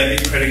a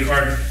debit credit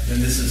card, then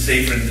this is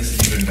safer and this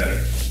is even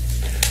better.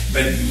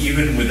 But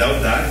even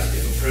without that,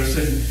 if a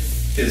person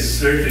is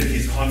certain,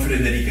 he's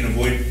confident that he can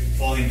avoid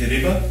falling to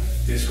riba,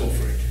 there's scope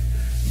for it.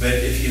 But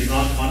if he's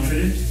not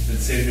confident, then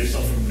save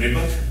yourself from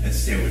riba and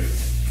stay away from it.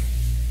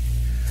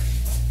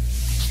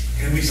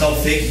 Can we sell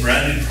fake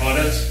branded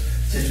products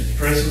such as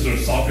purses or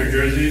soccer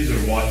jerseys or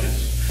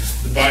watches?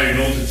 The buyer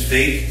knows it's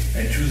fake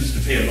and chooses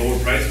to pay a lower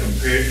price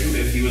compared to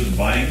if he was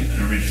buying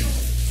an original.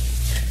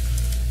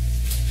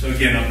 So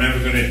again, I'm never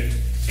going to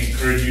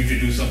encourage you to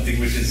do something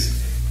which is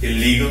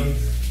illegal.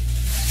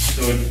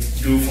 So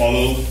do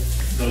follow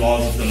the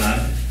laws of the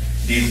land.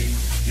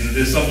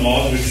 There's some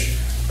laws which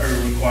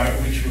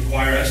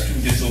require us to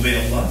disobey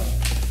Allah.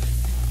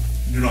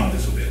 Do not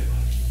disobey Allah.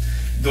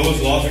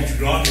 Those laws which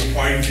do not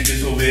require you to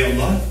disobey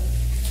Allah,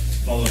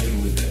 follow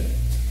through with them.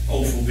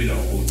 Awfu bil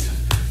uqud.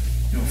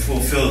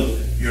 Fulfill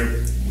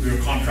your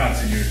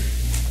contracts and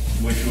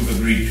what you have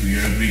agreed to,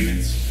 your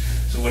agreements.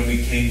 So when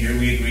we came here,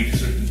 we agreed to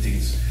certain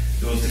things.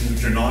 Those things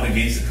which are not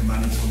against the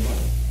commandments of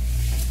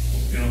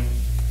Allah.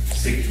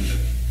 Stick to them.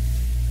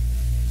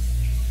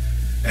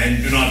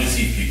 And do not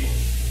deceive people.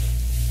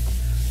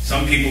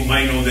 Some people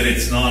might know that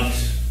it's not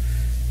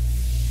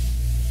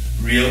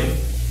real,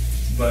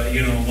 but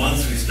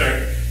once we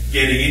start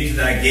getting into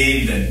that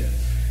game, then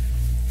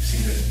see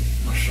that,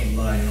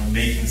 mashallah,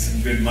 making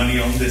some good money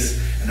on this,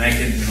 and I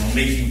can,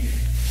 making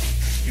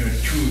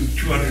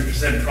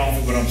 200%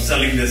 profit when I'm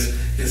selling this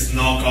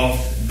knockoff,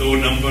 though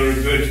number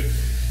good,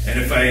 and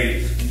if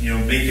I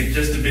make it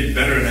just a bit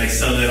better and I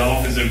sell it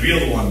off as a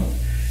real one,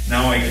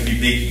 now I can be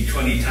making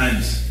 20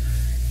 times.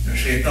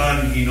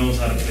 Shaitan, he knows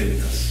how to play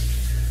with us.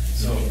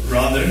 So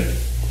rather,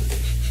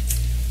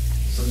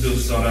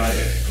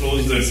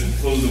 close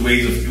the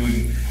ways of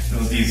doing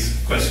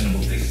these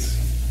questionable things.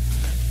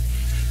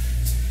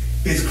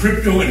 Is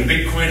crypto and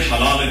Bitcoin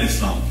halal in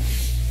Islam?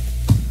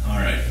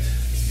 Alright.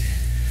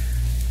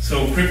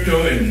 So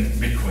crypto and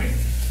Bitcoin.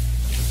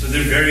 So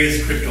there are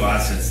various crypto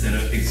assets that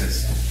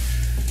exist.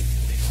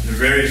 There are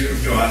various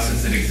crypto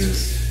assets that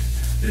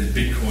exist. There's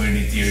Bitcoin,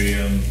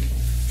 Ethereum,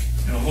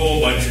 a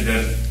whole bunch of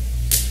them.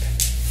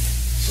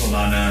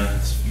 Solana,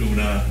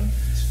 Luna,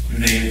 you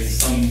name it.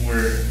 Some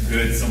were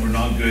good, some were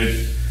not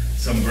good.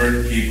 Some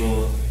burnt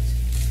people.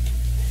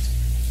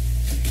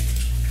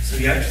 So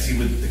you have to see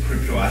what the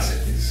crypto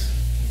asset is.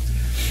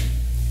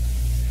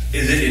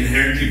 Is it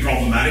inherently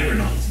problematic or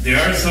not? There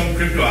are some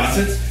crypto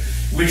assets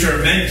which are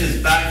meant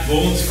as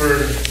backbones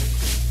for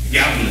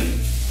gambling.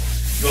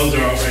 Those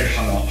are outright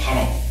haram.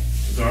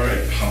 Those are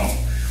outright haram.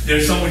 There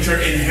are some which are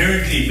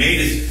inherently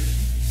made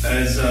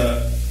as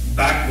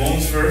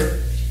backbones for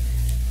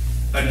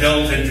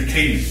adult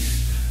entertainment.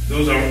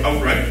 Those are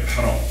outright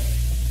haram.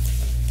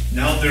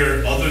 Now there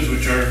are others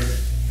which are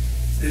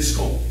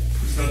scope.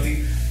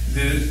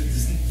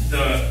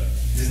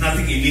 There's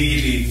nothing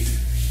immediately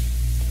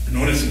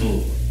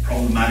noticeable,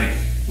 problematic,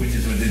 which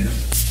is within them.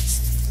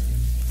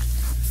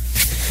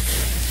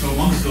 So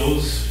amongst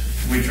those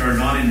which are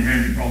not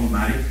inherently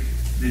problematic,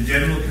 the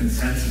general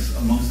consensus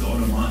amongst the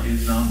ulama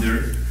is now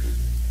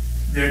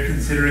they're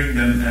considering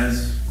them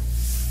as,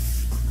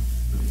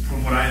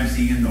 from what I am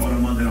seeing in the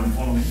ulama that I'm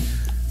following,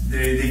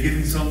 they're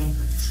giving some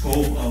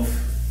scope of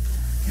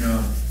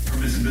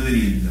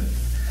permissibility in them.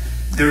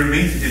 There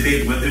remains a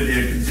debate whether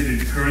they're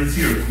considered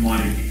currency or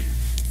commodity.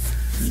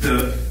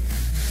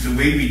 The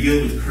way we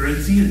deal with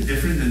currency is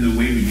different than the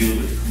way we deal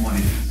with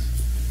commodities.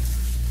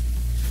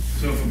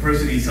 So if a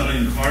person is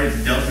selling a car,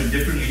 it's dealt with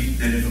differently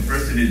than if a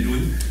person is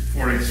doing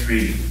forex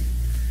trading.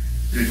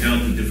 They're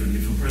dealt with differently.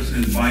 If a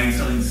person is buying,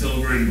 selling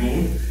silver and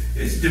gold,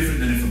 it's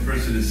different than if a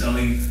person is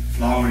selling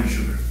flour and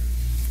sugar.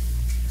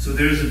 So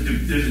there's a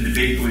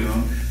debate going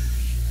on.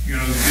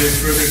 There's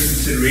further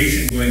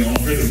consideration going on,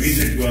 further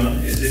research going on.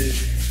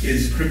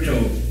 Is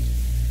crypto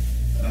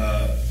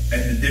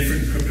and the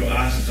different crypto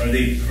assets, are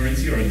they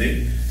currency or are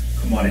they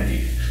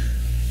commodity?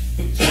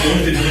 So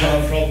those that do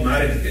have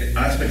problematic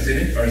aspects in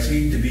it are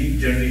seen to be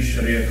generally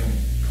Sharia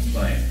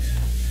compliant.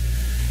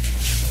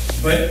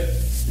 But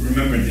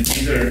remember that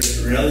these are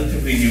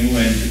relatively new,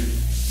 and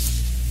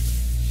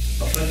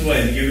a fatwa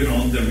is given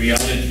on the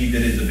reality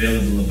that is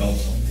available about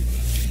something.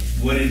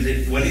 What is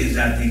it? What is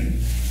that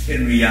thing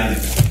in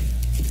reality?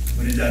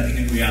 What is that thing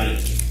in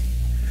reality?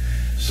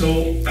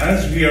 So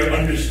as we are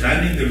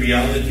understanding the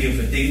reality of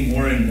a thing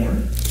more and more,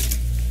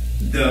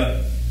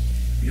 the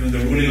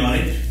ruling on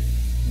it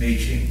may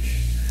change.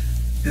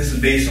 This is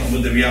based on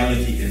what the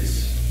reality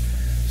is.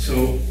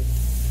 So,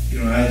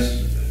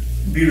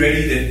 be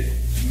ready that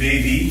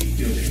maybe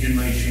the opinion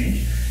might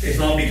change. It's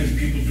not because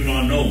people do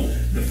not know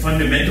the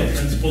fundamental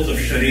principles of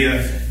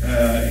Sharia,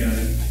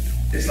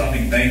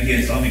 Islamic banking,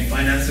 Islamic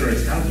finance are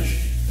established.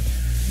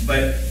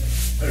 But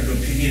an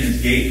opinion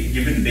is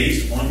given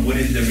based on what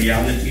is the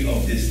reality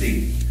of this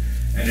thing.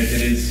 And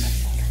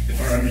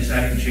if our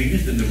understanding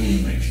changes, then the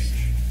ruling might change.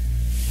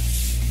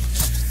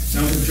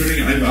 Now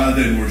concerning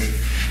Ibadah and worship,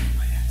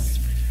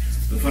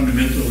 the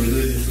fundamental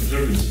religious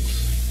observances.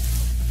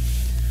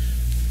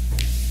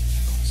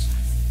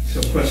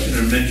 So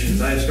questioner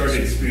mentions, I have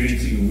started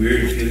experiencing a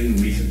weird feeling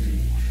recently.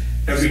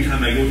 Every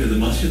time I go to the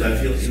masjid, I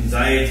feel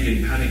anxiety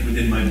and panic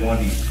within my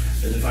body,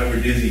 as if I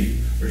were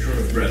dizzy or short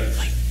of breath.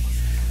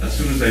 As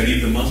soon as I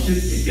leave the masjid,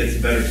 it gets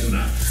better soon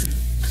after.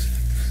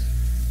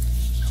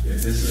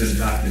 If this is in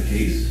fact the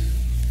case,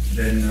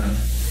 then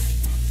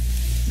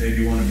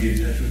maybe you want to be in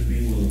touch with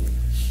me,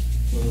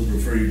 we'll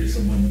refer you to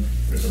someone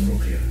for some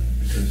ruqyah.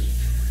 Because,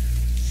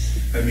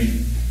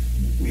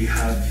 we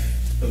have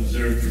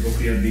observed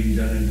ruqya being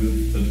done, and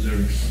we've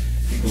observed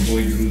people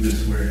going through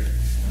this where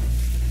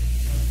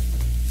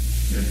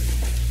the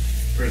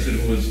person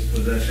who was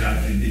possessed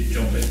actually did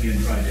jump at me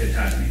and try to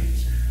attack me.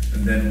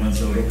 And then once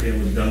the ruqya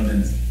was done,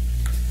 then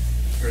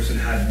the person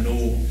had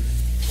no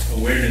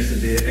awareness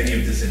that any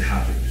of this had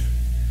happened.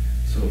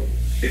 So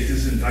if this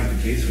is in fact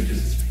the case, which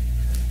is,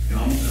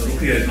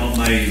 ruqya is not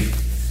my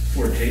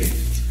forte,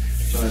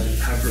 so I'd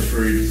have to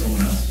refer you to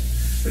someone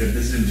else. But if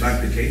this is in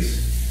fact the case,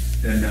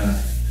 then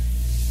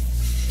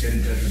get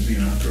in touch with me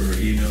after, or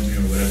email me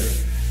or whatever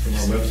from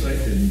our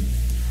website, and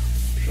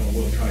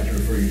we'll try to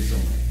refer you to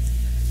someone.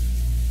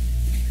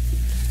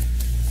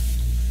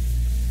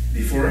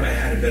 Before, I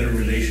had a better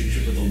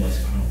relationship with Allah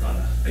subhanahu wa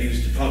ta'ala. I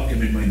used to talk to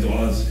Him in my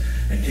du'as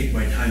and take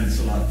my time in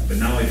salat, but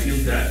now I feel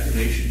that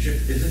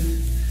relationship isn't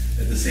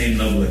at the same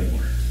level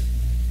anymore.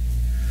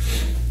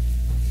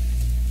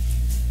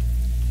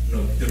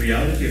 Look, the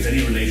reality of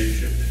any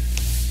relationship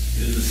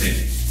is the same.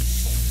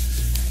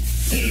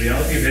 The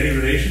reality of any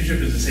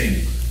relationship is the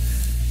same.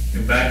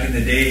 Back in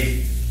the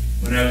day,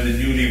 when I was a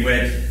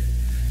newlywed,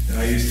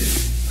 I used to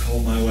call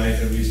my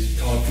wife and we used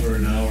to talk for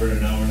an hour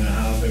and a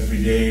half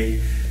every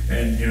day,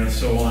 and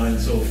so on and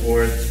so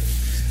forth.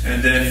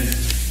 And then,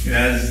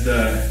 as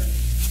the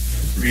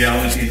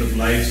realities of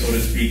life, so to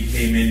speak,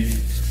 came in,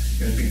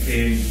 it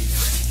became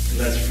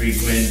less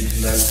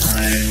frequent, less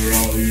time. We're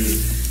all,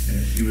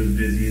 she was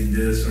busy in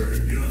this, or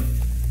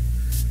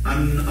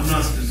I'm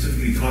not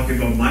specifically talking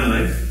about my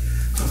life.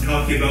 I'm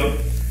talking about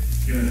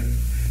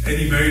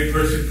any married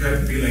person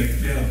could be like,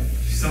 yeah,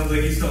 he sounds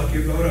like he's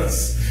talking about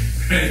us,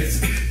 right?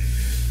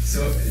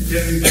 So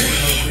generally, that's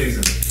how it plays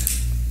out.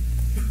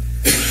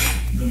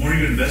 The more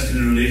you invest in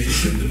a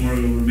relationship, the more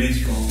it will remain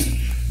strong.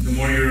 The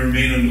more you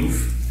remain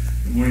aloof,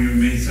 the more you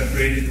remain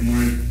separated, the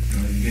more you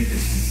get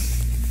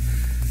distance.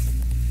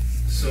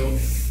 So,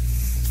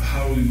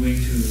 how are we going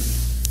to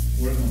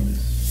work on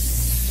this?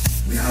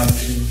 We have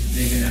to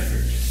make an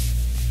effort.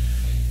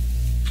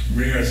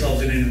 Bring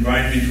ourselves in an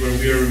environment where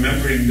we are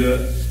remembering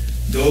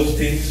those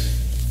things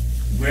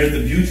where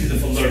the beauties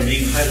of Allah are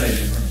being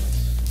highlighted for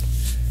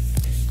us.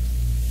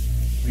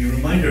 We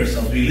remind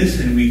ourselves, we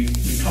listen, we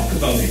talk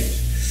about it.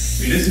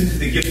 We listen to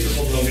the gifts of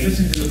Allah, we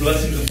listen to the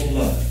blessings of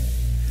Allah.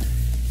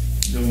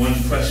 The one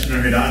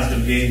questioner had asked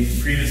again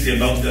previously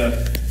about the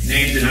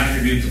names and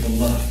attributes of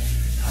Allah.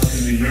 How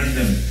can we learn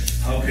them?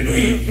 How can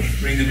we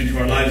bring them into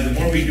our lives? The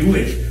more we do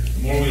it,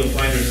 the more we'll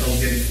find ourselves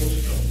getting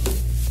closer to Allah.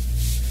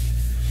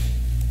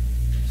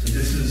 So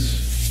this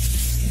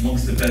is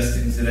amongst the best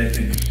things that I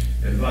can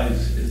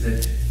advise, is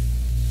that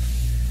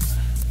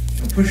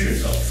push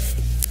yourself.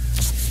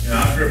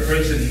 After a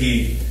person,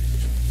 he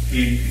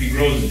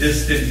grows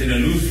distant and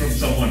aloof from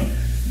someone,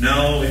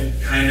 now it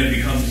kind of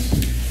becomes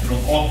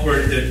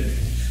awkward that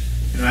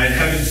I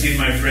haven't seen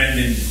my friend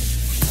in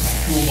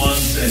 2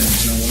 months, and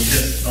we've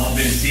just not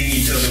been seeing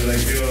each other,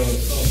 like, yo,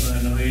 what's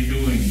up, man, how you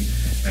doing?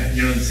 And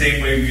the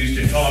same way we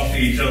used to talk to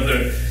each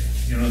other,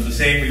 the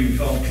same way we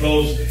felt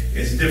close,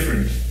 it's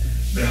different.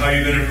 But how are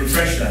you going to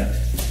refresh that?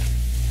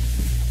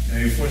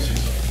 You force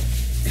yourself.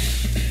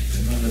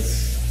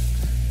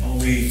 Why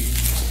don't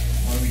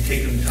we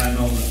take some time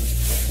out?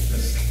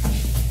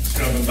 Let's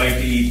grab a bite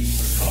to eat.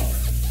 Let's talk.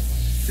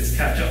 Just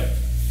catch up.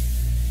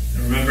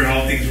 And remember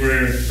how things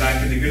were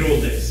back in the good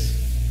old days.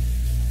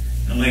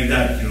 And like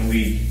that,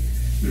 we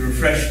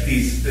refresh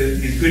these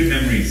good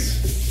memories.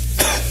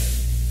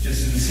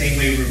 Just in the same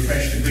way we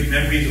refresh the good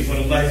memories of what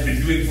Allah has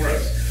been doing for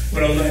us,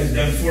 what Allah has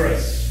done for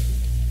us,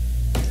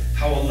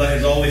 how Allah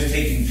has always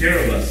taken care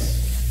of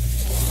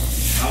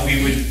us, how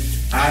we would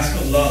ask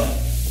Allah.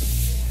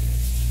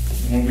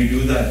 The more we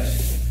do that,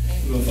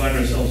 we will find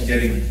ourselves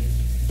getting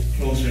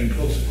closer and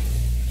closer.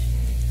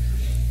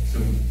 So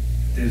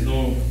there's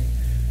no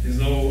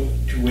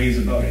two ways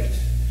about it.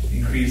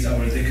 Increase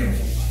our dhikr of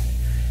Allah.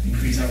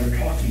 Increase our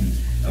talking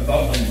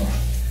about Allah.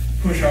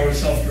 Push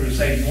ourselves to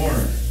recite more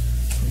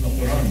from the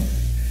Quran.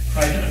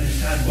 Try to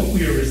understand what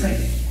we are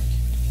reciting.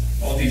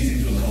 All these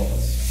things will help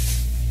us.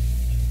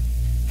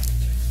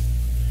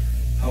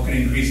 How can I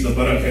increase the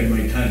barakah in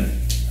my time?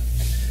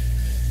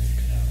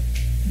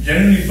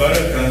 Generally,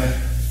 barakah,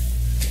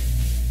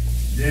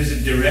 there's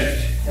a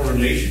direct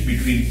correlation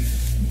between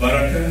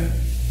barakah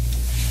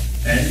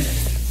and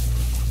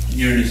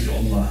nearness to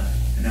Allah,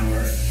 and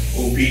our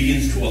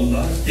obedience to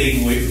Allah,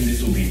 staying away from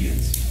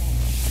disobedience.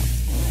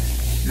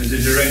 There's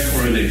a direct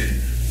correlation.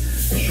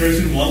 A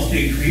person wants to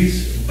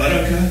increase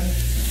barakah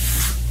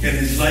in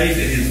his life,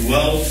 in his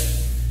wealth,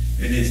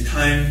 in his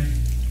time.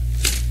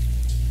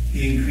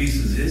 He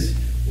increases his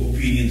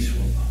obedience to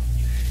Allah.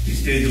 He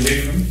stays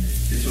away from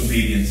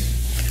disobedience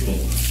to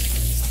Allah.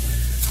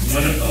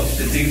 One of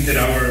the things that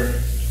our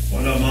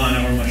ulama and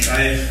our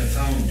mashayikh have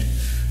found,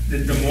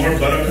 that the more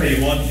barakah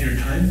you want in your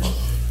time,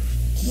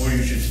 the more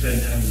you should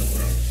spend time in the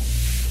Quran.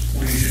 The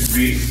more you should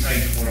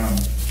recite Quran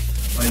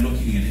by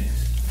looking in it.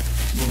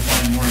 You'll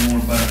find more and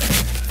more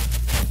barakah.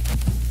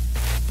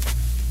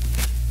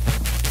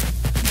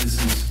 This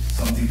is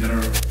something that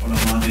our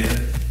ulama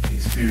have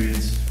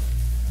experienced,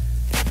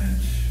 and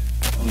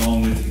along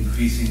with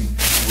increasing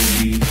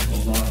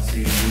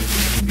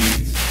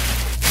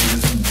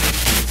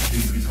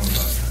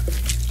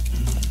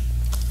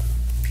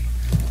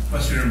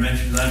questioner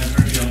mentioned that I'm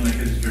currently on my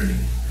his journey.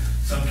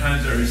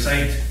 Sometimes I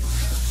recite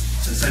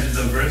the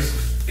sajda verse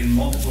in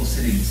multiple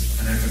sittings,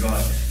 and I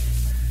forgot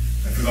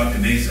to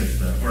make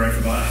sajda, or I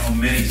forgot how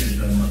many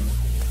sajda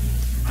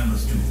I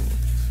must do.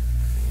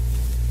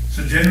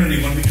 So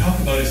generally, when we talk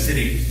about a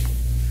sitting,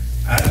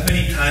 as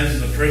many times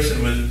as a person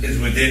is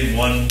within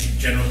one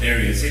general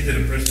area. Say that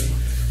a person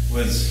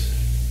was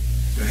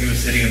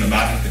sitting in the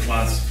back of the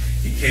class.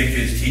 He came to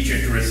his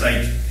teacher to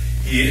recite.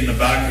 In the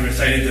back, he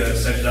recited the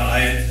sajda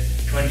ayat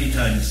 20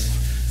 times.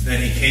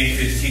 Then he came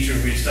to his teacher,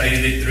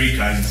 recited it 3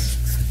 times,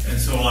 and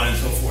so on and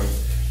so forth.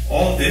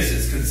 All this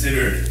is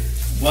considered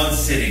one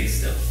sitting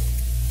still.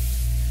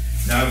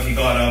 Now, if he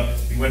got up,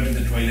 he went to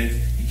the toilet,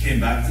 he came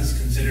back, this is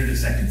considered a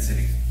second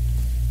sitting.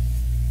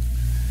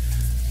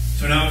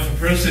 So now, if a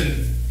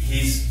person,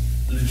 he's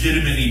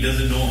legitimately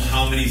doesn't know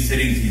how many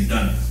sittings he's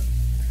done,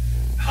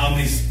 how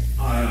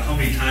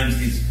many times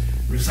he's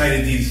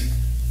recited these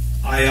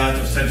ayat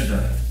of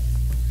sajda,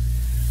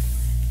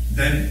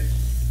 then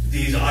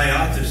these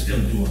ayat are still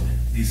due on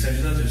it. These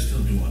sajdas are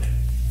still due on it.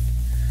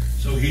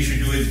 So he should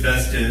do his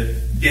best to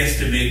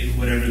guesstimate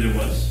whatever there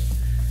was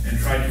and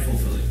try to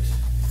fulfill it.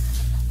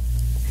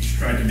 He should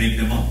try to make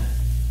them up,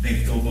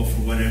 make tawbah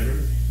for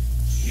whatever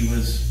he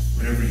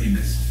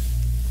missed.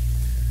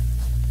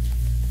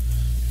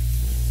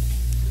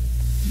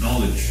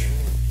 Knowledge.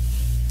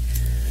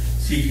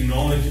 Seeking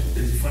knowledge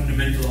is a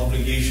fundamental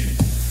obligation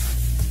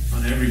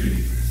on every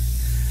believer.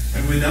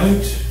 And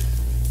without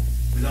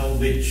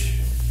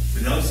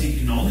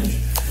seeking knowledge,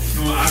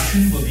 no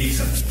action will be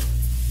acceptable.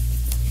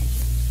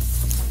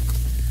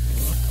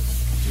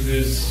 So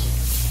there's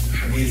a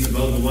hadith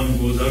about the one who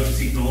goes out to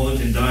seek knowledge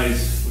and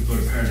dies will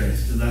go to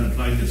paradise. Does that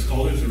apply to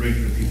scholars or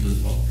regular people as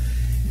well?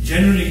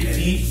 Generally,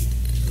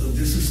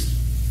 this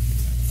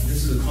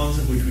is a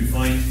concept which we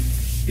find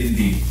in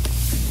Deen.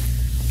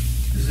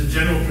 This is a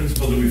general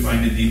principle that we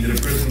find in Deen, that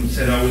a person would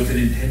set out with an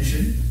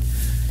intention,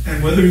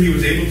 and whether he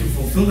was able to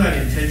fulfill that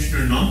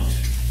intention or not,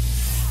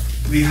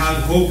 we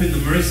have hope in the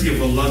mercy of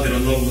Allah that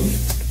Allah will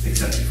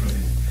accept it from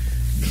him.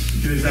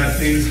 There's that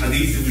famous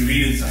hadith that we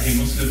read in Sahih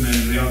Muslim and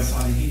Riyadh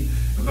Salihin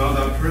about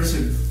that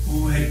person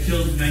who had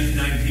killed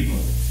 99 people.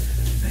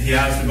 And he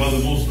asked about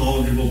the most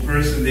knowledgeable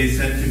person. They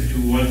sent him to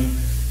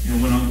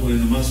one uncle in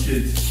the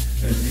masjid,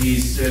 and he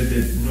said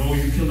that, no,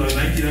 you killed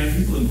 99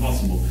 people,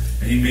 impossible.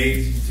 And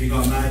he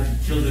got mad, he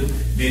killed it,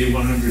 made it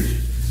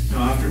 100.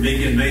 Now after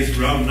making a nice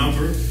round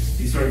number,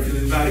 he started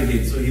feeling bad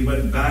again. So he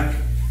went back,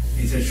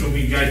 he said,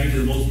 guide me to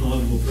the most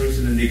knowledgeable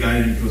person, and they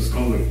guided him to a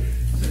scholar.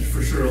 He said,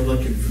 for sure Allah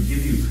can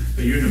forgive you,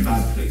 but you're in a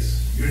bad place.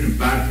 You're in a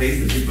bad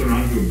place, the people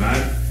around you are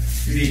bad.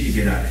 You need to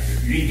get out of here.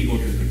 You need to go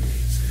to a good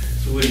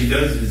place. So what he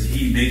does is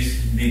he makes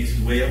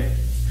his way up.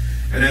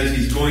 And as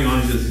he's going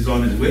on, he's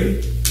on his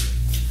way.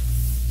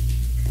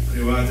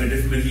 They're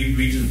different, but he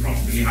reaches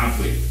approximately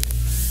halfway.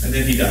 And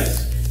then he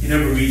dies. He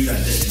never reached that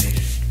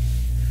destination.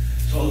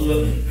 So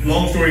Allah,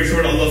 long story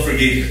short, Allah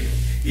forgave him,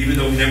 even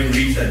though he never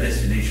reached that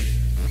destination.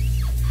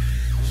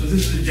 So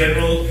this is a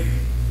general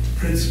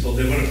principle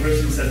that when a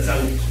person sets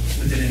out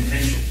with an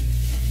intention,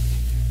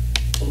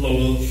 Allah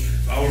will,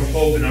 our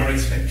hope and our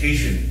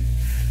expectation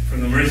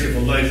from the mercy of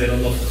Allah is that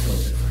Allah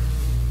fulfills it.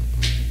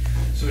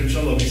 So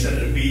inshallah, we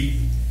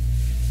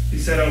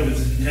set out with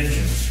this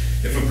intention.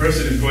 If a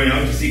person is going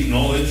out to seek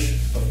knowledge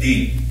of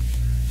Deen,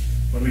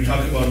 when we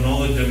talk about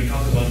knowledge, then we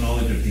talk about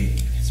knowledge of Deen.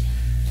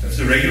 If it's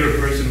a regular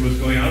person who is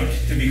going out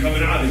to become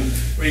an alim,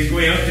 or he's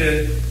going out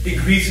to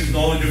increase his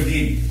knowledge of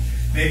Deen,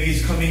 maybe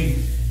he's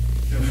coming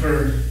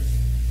for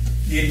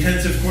the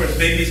intensive course,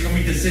 maybe he's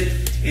coming to sit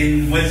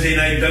in Wednesday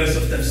night dars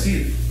of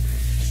tafsir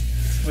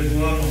with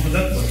Mullah Muhammad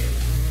Akbar,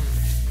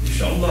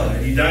 inshallah,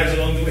 and he dies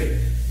along the way.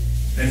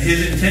 And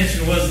his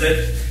intention was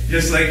that,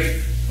 just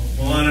like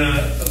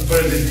Mullah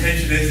Akbar's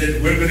intention is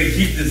that we're going to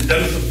keep this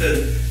dars of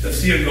the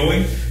tafsir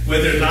going,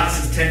 whether it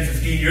lasts 10,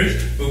 15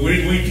 years, but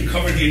we're going to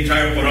cover the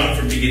entire Quran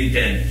from beginning to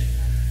end.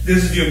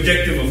 This is the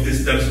objective of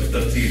this dars of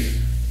tafsir.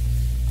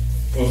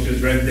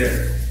 Posters right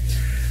there.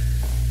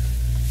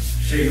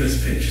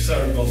 Shameless pitch,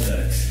 sorry about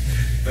that.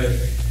 But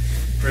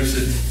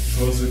person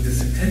goes with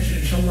this intention,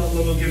 inshallah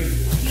Allah will give,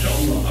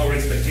 inshallah, our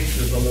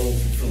expectation is Allah will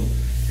fulfill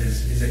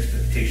his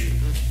expectation.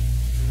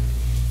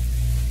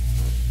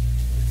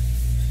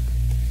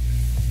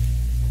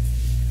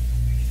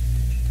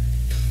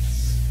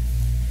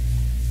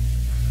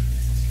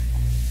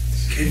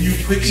 Can you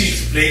quickly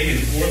explain in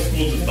 4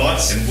 schools of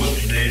thought and what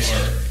they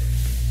are?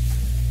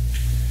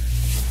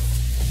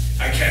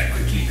 I can't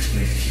quickly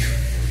explain it here.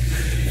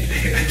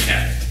 I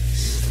can't.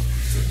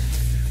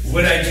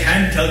 What I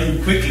can tell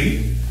you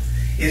quickly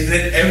is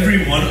that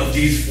every one of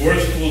these 4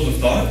 schools of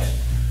thought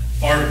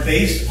are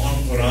based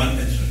on Quran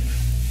and Sunnah.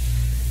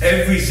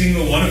 Every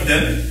single one of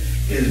them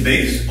is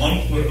based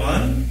on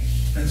Quran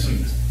and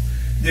Sunnah.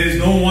 There is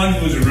no one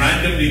who is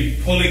randomly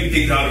pulling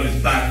things out of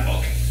his back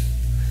pocket.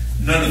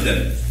 None of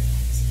them.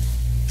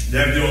 They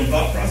have their own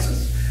thought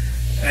process.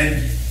 And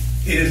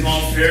it is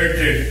not fair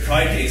to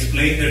try to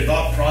explain their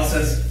thought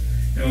process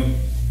in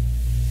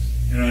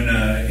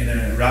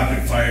a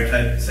rapid fire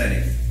type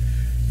setting.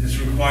 This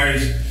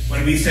requires,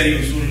 when we study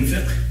usul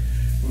al-fiqh,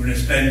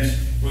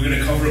 we're going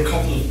to cover a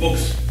couple of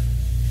books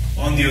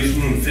on the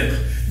usul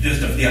al-fiqh,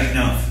 just of the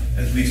ahnaf,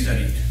 as we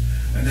studied.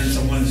 And then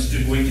someone's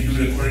going to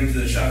do it according to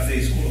the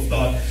Shafi'i school of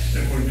thought,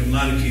 according to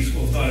Maliki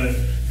school of thought, and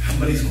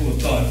Hanbali school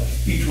of thought.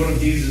 Each one of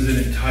these is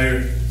an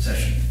entire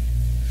session.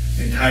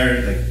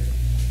 Entire,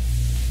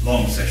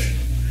 long session.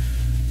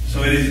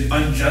 So it is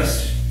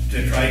unjust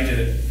to try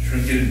to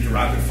shrink it into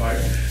rapid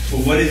fire.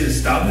 But what is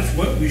established,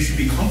 what we should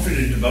be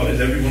confident about, is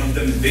every one of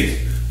them is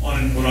based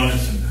on Quran and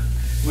Sunnah.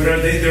 What are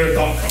they? They're a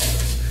thought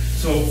process.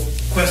 So,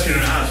 question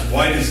asked,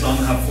 why does Islam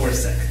have 4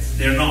 sects?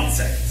 They're not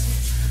sects.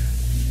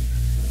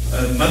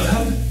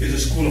 Madhab is a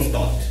school of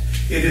thought.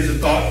 It is a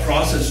thought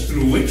process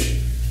through which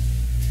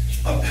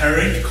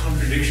apparent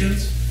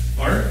contradictions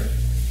are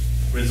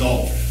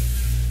resolved.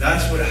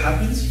 That's what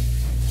happens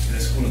in a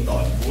school of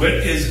thought. What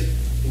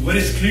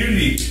is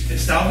clearly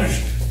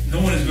established,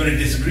 no one is going to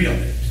disagree on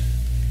it.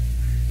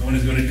 No one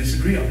is going to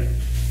disagree on it.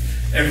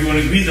 Everyone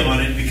agrees on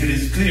it because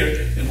it's clear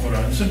in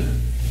Quran and Sunnah.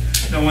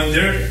 Now, when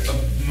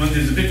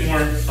there's a bit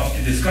more up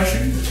to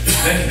discussion,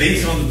 then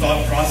based on the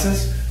thought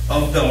process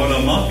of the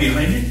ulama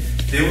behind it,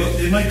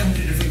 they might come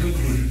to different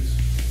conclusions.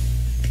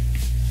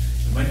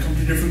 They might come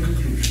to different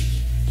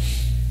conclusions.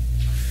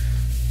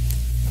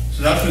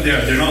 So that's what they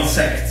are. They're not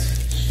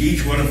sects.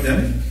 Each one of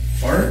them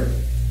are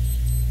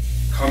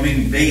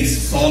coming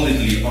based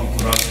solidly on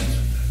Quran and Sunnah.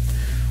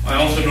 I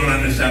also don't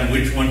understand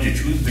which one to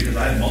choose because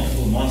I have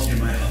multiple mosques in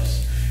my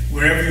house.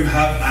 Wherever you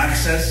have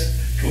access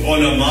to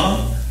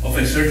ulama of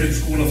a certain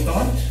school of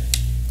thought,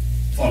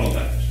 follow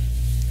that.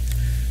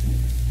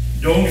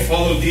 Don't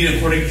follow deen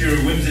according to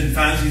your whims and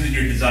fancies and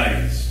your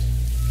desires.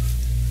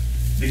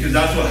 Because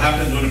that's what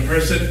happens when a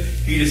person,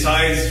 he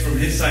decides from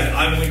his side,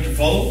 I'm going to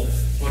follow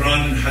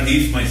Quran and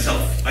Hadith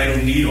myself. I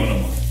don't need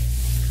ulama.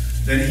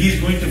 Then he's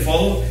going to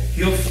follow,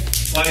 he'll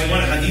find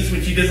one Hadith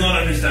which he does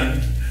not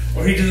understand,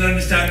 or he doesn't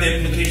understand the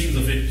implications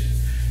of it.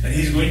 And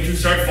he's going to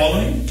start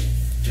following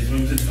his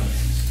whims and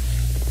fancies.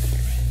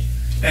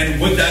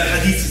 And what that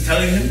Hadith is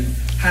telling him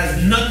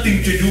has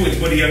nothing to do with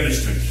what he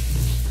understood.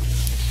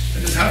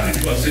 And this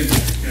happened to us.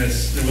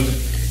 There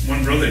was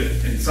one brother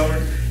in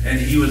summer, and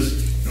he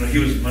was,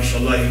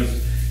 mashallah, he was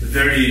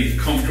very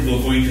comfortable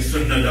going to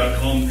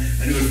sunnah.com,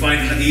 and he would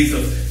find hadith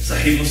of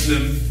Sahih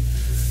Muslim,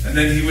 and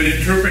then he would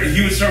interpret,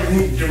 he would start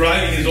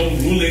deriving his own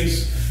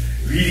rulings,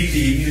 reading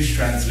the English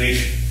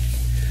translation.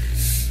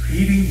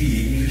 Reading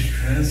the English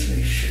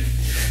translation.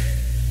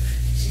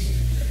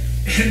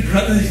 And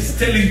brother is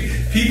telling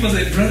people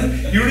that, brother,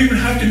 you don't even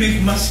have to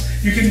make mas.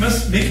 You can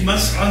make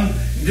mas on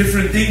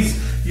different things.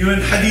 You know,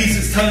 in hadith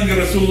is telling you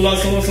Rasulullah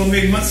sallallahu alaihi wasallam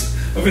made mas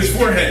of his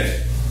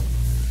forehead.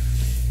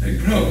 Like,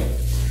 bro,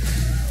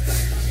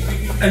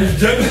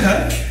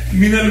 al-jabha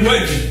min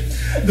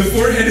al-wajh. The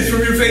forehead is from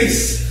your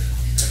face.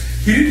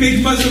 He didn't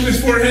make mas of his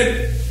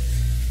forehead.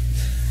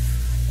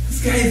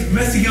 This guy is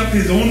messing up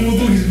his own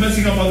wudu. He's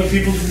messing up other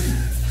people's wudu.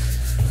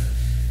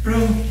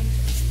 Bro,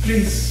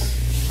 please.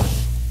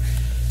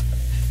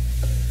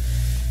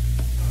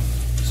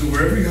 So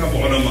wherever you have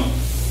ulama,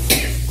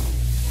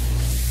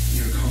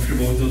 you're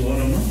comfortable with those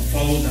ulama,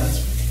 follow that.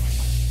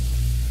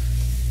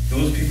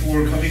 Those people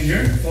who are coming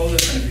here, follow the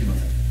Hanafi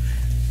madhab.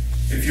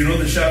 If you know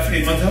the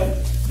Shafi'i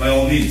madhab, by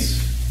all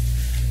means.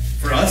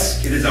 For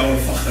us, it is our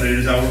fakhr, it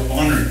is our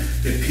honor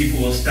that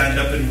people will stand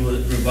up and will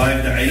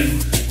revive the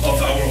ilm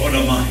of our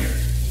ulama here.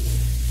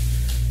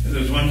 There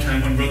was one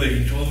time one brother,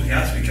 he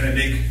asked me, can I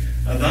make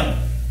adhan? I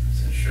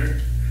said, sure.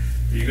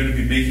 You're going to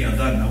be making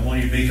adhan. I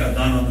want you to make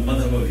adhan on the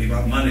madhab of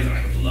Imam Malik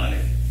rahmatullah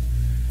alayhi.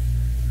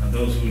 Now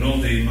those who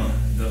know the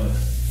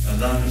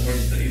adhan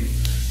according to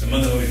the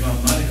madhab of Imam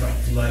Malik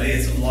rahmatullah alayhi,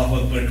 it's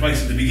Allahu Akbar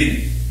twice at the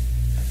beginning.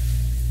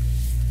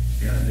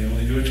 Yeah, they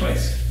only do it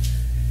twice.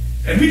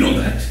 And we know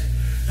that.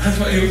 That's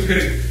why he was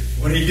going to,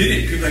 when he did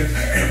it, people were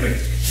like,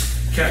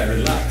 can't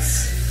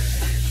relax.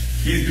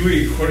 He's doing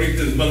it according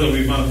to the madhab of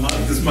Imam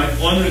Malik. This is my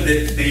honor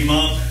that the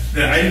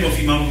ilm of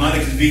Imam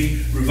Malik is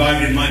being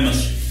revived in my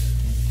masjid.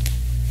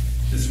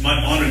 This is my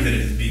honor that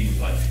it is being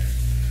revived here.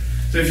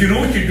 So if you know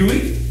what you're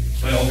doing,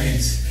 by all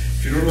means.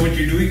 If you don't know what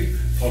you're doing,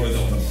 follow the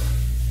ulama.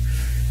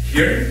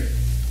 Here,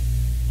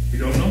 you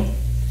don't know,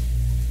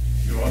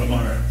 your ulama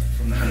are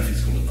from the Hanafi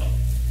school of thought.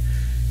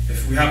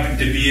 If we happen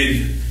to be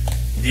in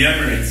the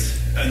Emirates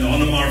and the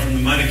ulama are from the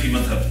Maliki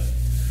madhab,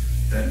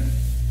 then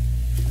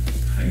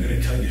I'm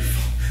going to tell you,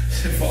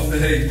 follow the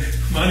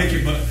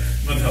Maliki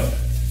madhab.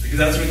 Because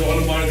that's where the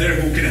ulama are there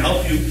who can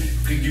help you,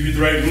 who can give you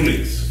the right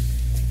rulings.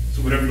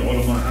 So whatever the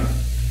ulama have,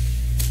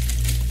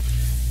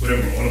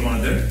 whatever ulama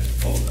are there,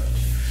 follow that.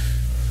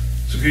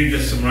 So can you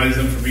just summarize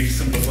them for me to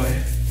simplify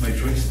my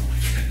choice? No, I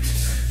can't.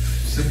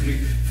 Simply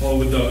follow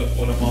with the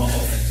ulama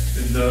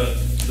of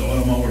the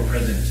ulama who are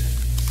present.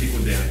 Take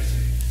what they have to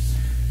say.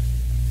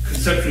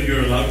 Conceptually,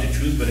 you're allowed to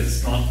choose, but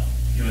it's not,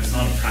 it's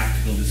not a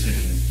practical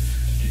decision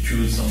to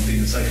choose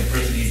something. It's like a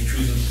person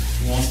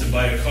who wants to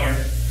buy a car,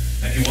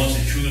 and he wants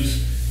to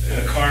choose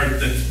a car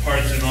that's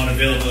parts are not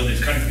available in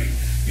his country.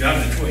 You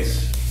have the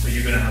choice, but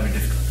you're going to have a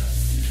difficult time.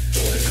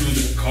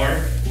 Choose a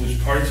car whose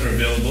parts are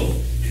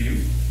available to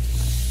you,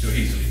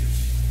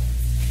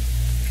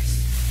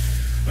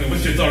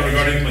 what's your thought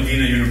regarding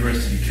Medina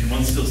University? Can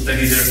one still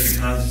study there if you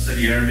can't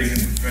study Arabic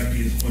and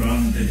practice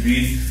Quran and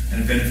Tajweed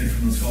and benefit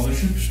from the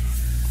scholarship?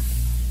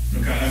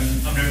 Look,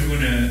 I'm never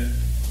going to,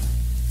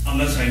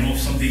 unless I know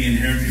something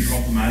inherently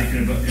problematic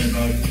about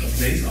a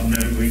place, I'm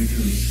never going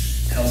to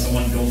tell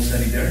someone don't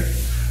study there.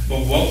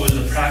 But what was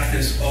the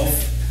practice of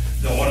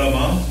the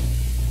ulama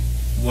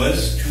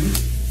was to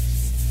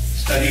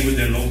study with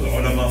their local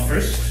ulama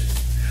first,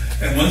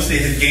 and once they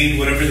had gained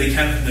whatever they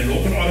can from their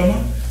local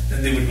ulama,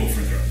 then they would go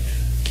further out.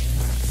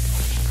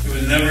 It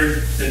was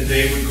never that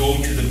they would go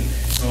to the,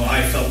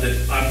 I felt that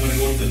I'm going to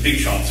go to the big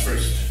shots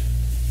first.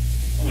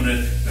 I'm going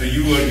to,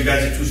 you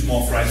guys are too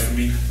small fries for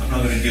me, I'm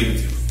not going to deal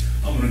with you.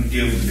 I'm going to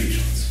deal with the big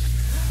shots.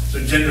 So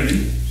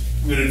generally,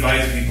 we would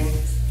advise people,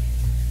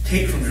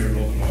 take from your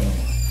local ulama.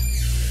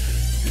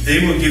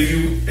 They will give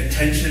you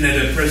attention at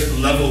a personal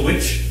level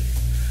which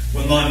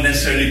will not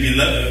necessarily be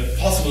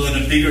possible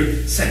in a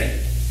bigger setting.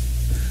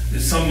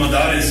 There's some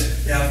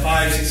madaris, they have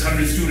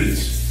 500-600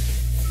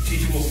 students.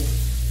 Teacher will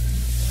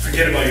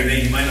forget about your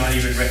name, you might not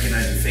even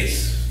recognize your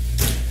face.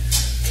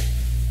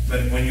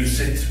 But when you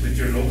sit with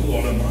your local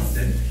ulama,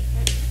 then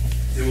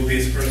there will be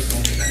his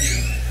personal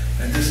connection.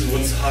 And this is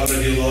what Sahaba,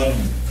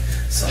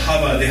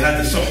 they had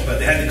the suhbah,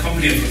 they had the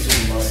company of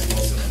Rasulullah.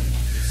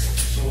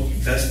 So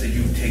best that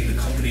you take the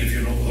company of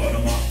your local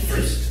ulama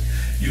first.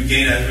 You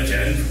gain as much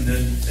ilm from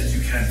them as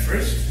you can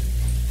first,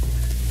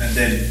 and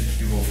then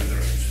you go further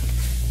out.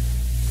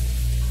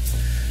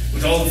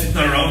 With all the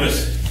fitna around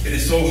us, it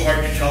is so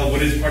hard to tell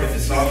what is part of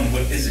Islam and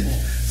what isn't,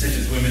 such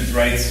as women's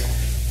rights,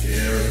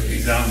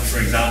 for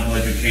example,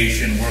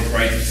 education, work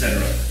rights,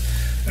 etc.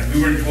 And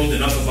we weren't told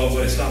enough about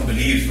what Islam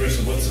believes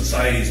versus what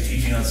society is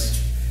teaching us.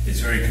 It's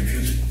very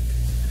confusing.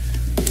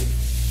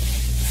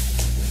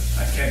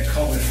 I can't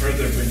comment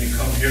further when you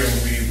come here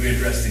when we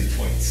address these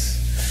points.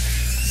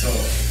 So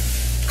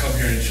come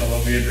here,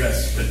 inshallah, we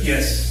address. But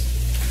yes,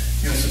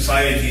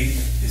 society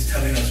is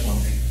telling us one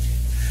thing.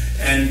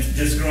 And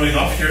just growing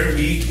up here,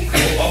 we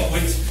grow up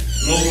with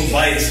local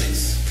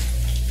biases.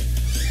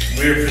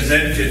 We're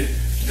presented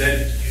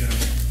that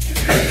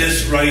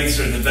this rights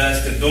are the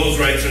best, and those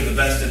rights are the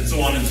best, and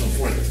so on and so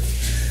forth.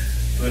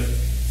 But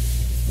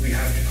we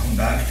have to come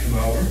back to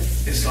our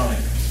Islamic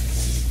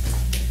principles.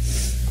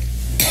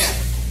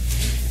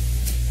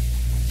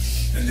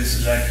 And this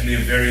is actually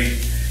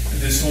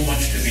there's so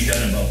much to be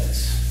done about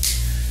this.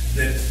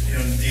 That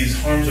these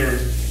harms are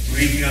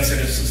reaching us at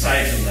a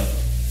societal level.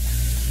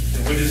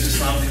 And what does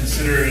Islam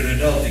consider an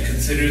adult? It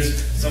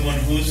considers someone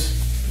who's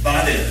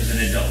baligh as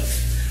an adult,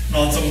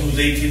 not someone who's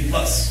 18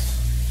 plus.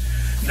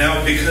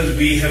 Now, because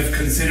we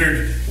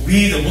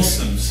the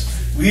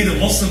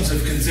Muslims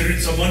have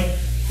considered someone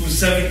who's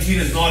 17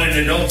 is not an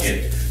adult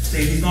yet.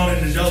 Say he's not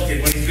an adult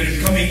yet. When he's going to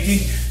become 18,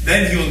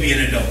 then he will be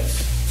an adult.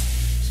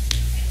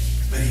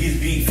 But he's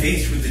being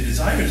faced with the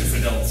desires of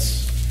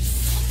adults.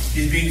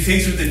 He's being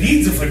faced with the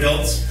needs of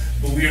adults,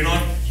 but we are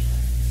not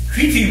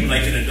treating him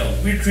like an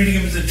adult. We're treating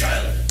him as a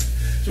child.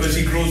 So as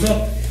he grows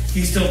up,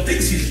 he still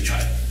thinks he's a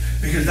child,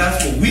 because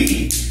that's what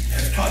we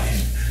have taught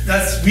him.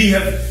 We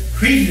have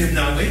treated him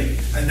that way,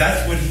 and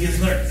that's what he has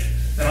learned,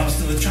 that I'm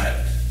still a child.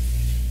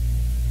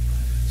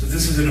 So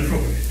this is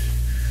inappropriate.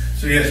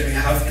 So yes, we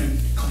have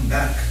to come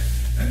back,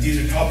 and these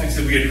are topics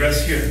that we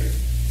address here.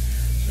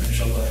 So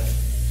inshallah,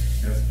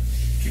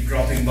 keep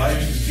dropping by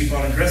and keep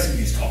on addressing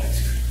these topics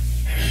here.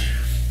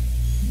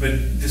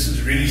 But this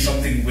is really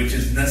something which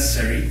is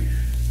necessary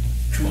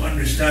to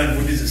understand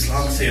what does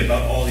Islam say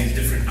about all these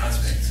different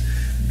aspects,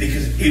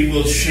 because it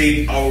will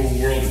shape our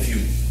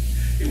worldview.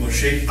 It will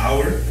shape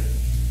our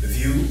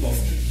view of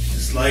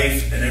this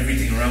life and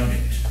everything around it.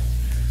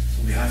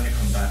 So we have to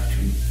come back to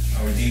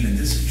our deen, and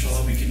this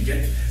inshallah we can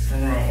get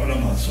from our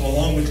ulama. So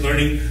along with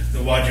learning the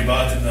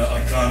wajibat and the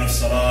arkan of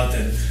salat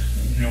and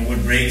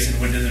what breaks and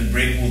what doesn't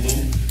break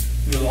wudu,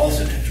 we will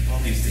also touch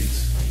upon these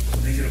things. So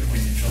make it a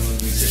point inshallah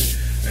we sit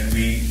and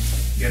we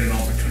get an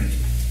opportunity.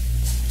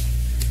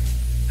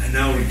 And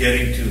now we're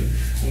getting to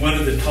one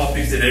of the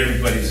topics that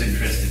everybody's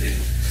interested in,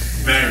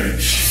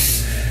 marriage.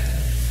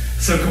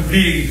 So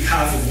completing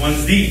half of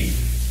one's deen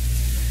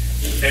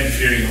and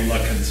fearing Allah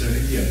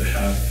concerning the other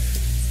half.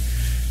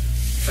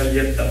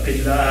 فَلْيَتَّقِ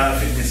اللَّهَ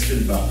فِي النِّصْفِ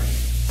الْبَاقِ.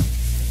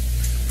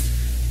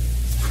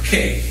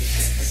 Okay.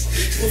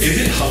 Is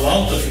it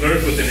halal to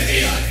flirt with an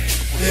AI?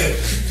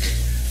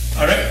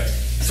 Alright.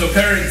 So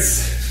parents,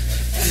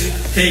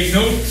 take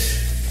note.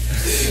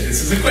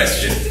 This is a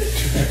question.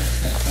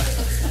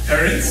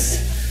 Parents,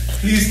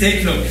 please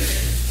take note.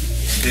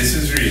 This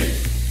is real.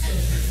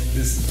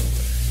 This is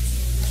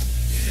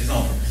it's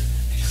not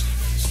permissible.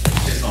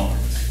 It's not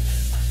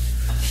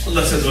permissible.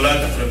 Allah says, وَلَا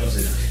تَقْرَبُوا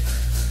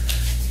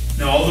الزِّنَا.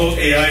 Now, although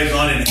AI is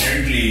not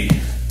inherently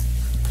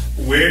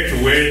where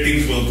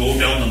things will go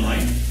down the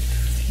line,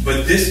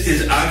 but this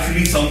is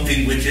actually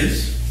something which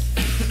is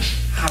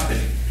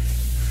happening.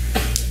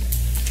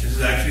 This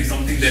is actually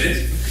something that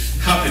is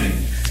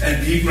happening.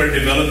 And people are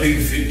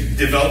developing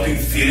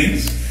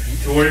feelings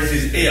towards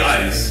these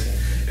AIs.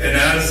 And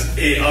as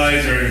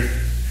AIs are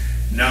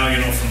now,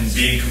 from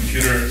being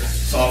computer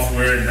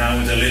software, now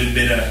with a little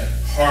bit of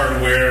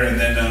hardware and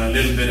then a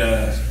little bit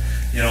of,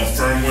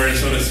 firmware,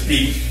 so to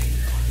speak.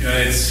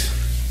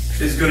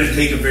 It's going to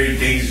take a very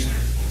dazed.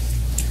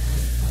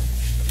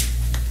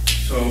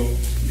 So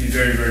be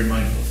very, very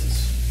mindful of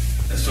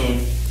this. And so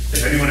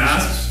if anyone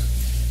asks,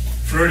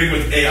 flirting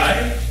with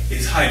AI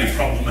is highly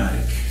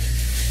problematic.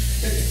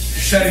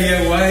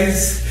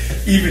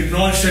 Sharia-wise, even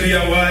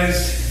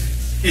non-Sharia-wise,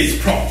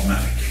 it's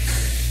problematic.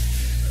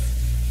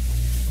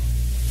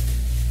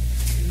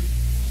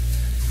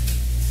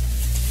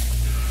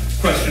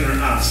 Questioner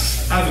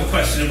asks, I have a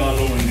question about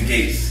lowering the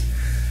gaze.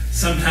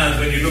 Sometimes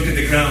when you look at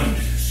the ground,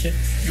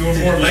 you're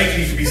more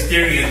likely to be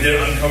staring at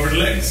their uncovered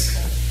legs.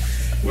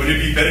 Would it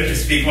be better to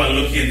speak while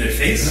looking at their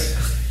face?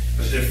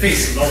 But their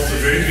face is also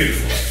very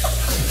beautiful.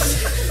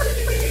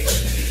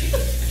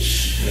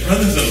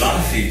 Brothers are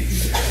laughing,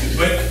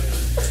 but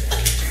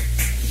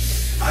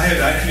I have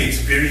actually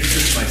experienced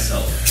this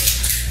myself.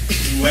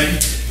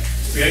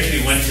 We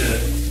actually went to,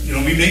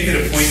 we make it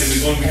a point that we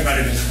go and we try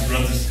to visit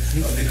brothers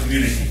of the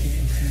community.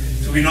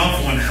 So we knocked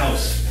on one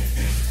house,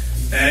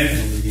 and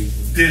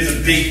there's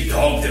a big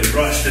dog that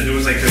rushed, and there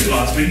was like a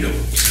glass window.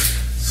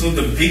 So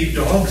the big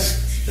dogs,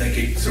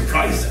 it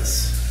surprised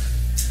us.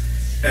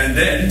 And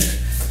then,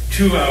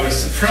 to our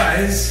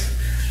surprise,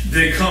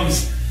 there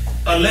comes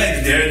a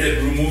leg there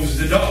that removes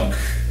the dog.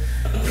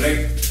 We're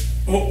like,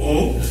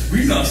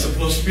 we're not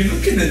supposed to be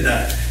looking at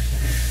that.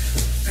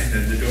 And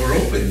then the door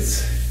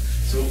opens.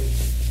 So,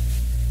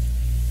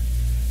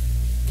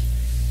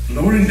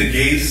 lowering the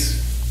gaze,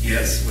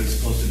 yes, we're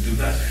supposed to do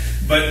that.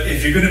 But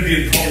if you're going to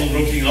be a problem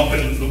looking up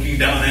and looking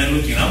down and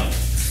looking up,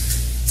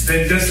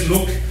 then just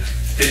look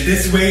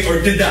this way or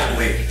that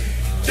way.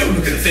 Don't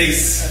look at the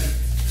face.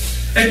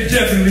 And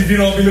definitely do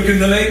not be looking at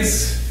the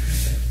legs.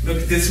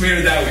 Look this way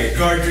or that way.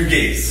 Guard your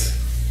gaze.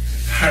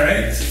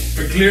 Alright?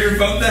 We're clear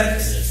about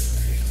that?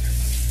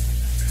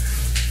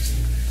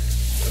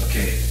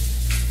 Okay.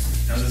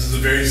 Now this is a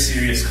very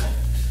serious comment.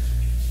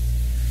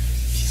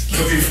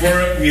 So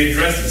before we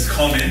address this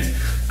comment,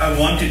 I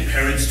wanted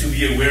parents to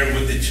be aware of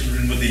what the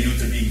children, what the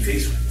youth are being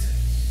faced with.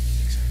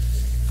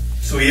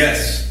 So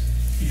yes,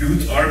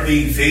 youth are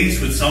being faced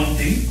with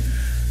something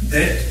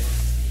that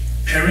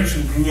parents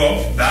who grew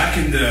up back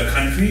in the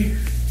country,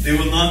 they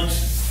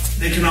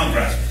cannot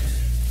grasp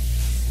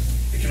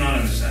it. They cannot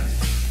understand it.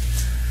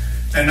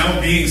 And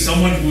now being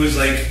someone who is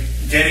like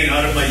getting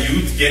out of my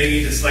youth, getting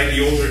into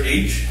slightly older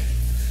age,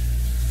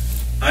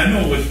 I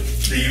know what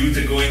the youth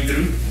are going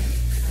through.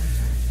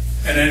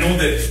 And I know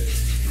that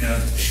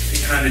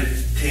it kind of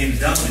tames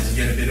down as you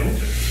get a bit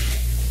older.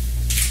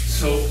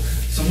 So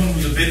someone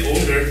who's a bit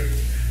older,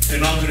 they're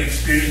not going to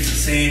experience the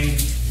same,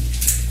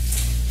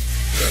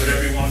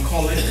 whatever you want to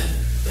call it,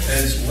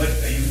 as what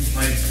a youth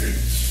might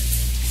experience.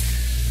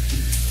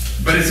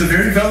 But it's a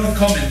very valid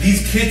comment.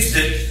 These kids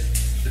that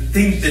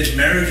think that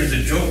marriage is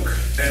a joke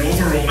and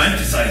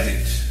over-romanticize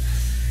it,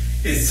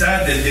 it's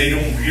sad that they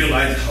don't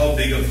realize how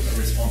big of a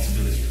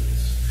responsibility it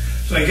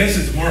is. So I guess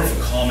it's more of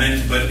a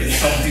comment, but it's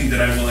something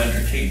that I will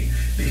entertain,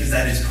 because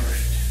that is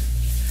correct.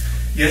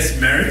 Yes,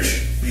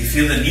 marriage, we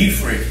feel the need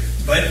for it,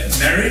 but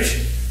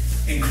marriage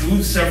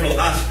includes several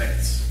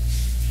aspects.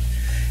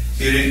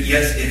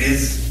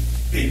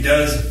 It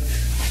does.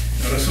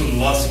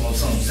 Rasulullah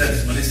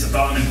says, "Man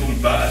istata'a minkum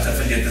al-ba'ata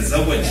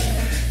falyatazawwaj,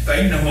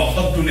 fa'innahu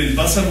aghaddu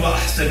lil-basar wa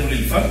ahsanu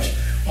lil-farj,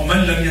 wa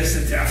man lam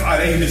yastati'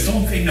 fa'alayhi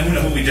bis-sawm fa'innahu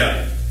lahu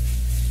wija."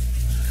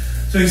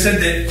 So he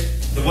said that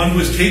the one who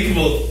is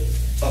capable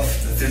of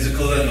the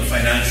physical and the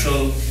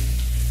financial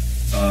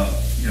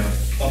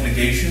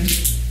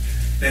obligations,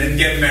 let him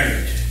get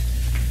married,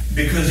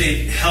 because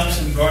it helps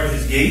him guard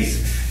his gaze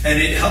and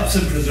it helps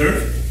him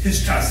preserve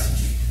his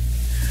chastity.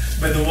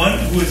 But the one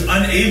who is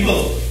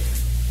unable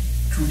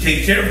to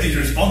take care of these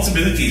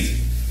responsibilities,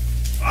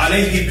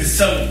 alayhi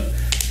bis-sawm,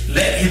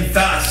 let him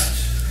fast,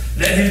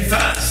 let him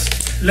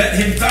fast, let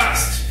him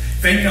fast,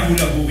 فَإِنَّهُ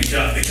لَهُ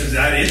وِجَاء, because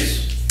that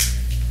is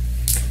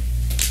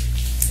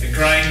a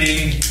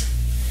grinding,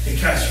 a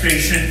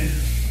castration,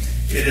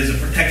 it is a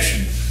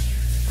protection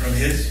from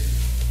his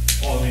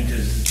falling into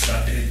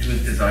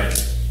his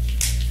desires.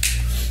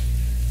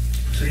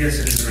 So yes,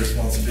 it is a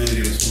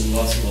responsibility.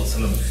 Rasulullah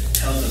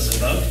tells us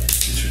about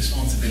this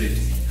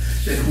responsibility.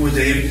 That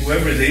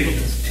whoever is able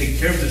to take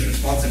care of this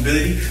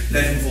responsibility,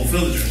 let him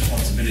fulfill this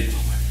responsibility.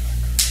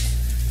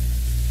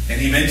 And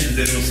he mentions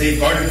that it will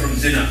safeguard him from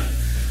zina.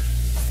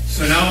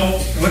 So now,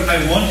 what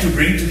I want to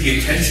bring to the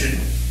attention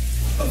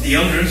of the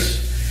elders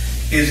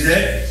is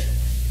that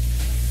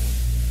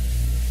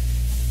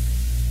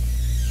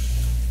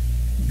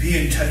be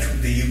in touch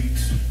with the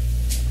youth.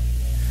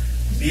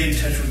 Be in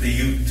touch with the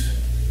youth.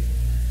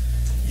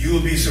 You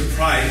will be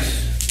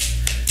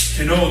surprised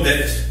to know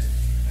that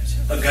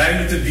a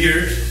guy with a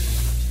beard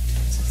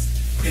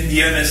in the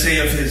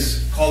MSA of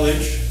his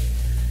college,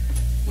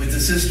 with a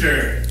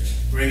sister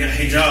wearing a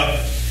hijab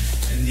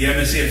in the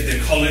MSA of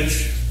their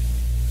college,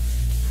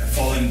 have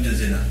fallen into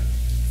zina.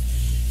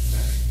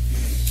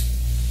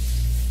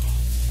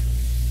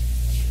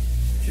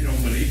 If you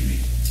don't believe me,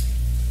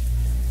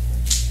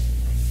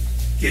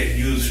 get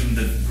news from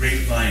the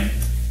grapevine.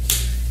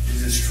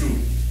 Is this true?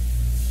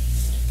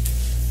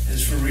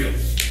 is for real.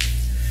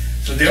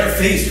 So they are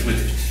faced with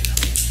it.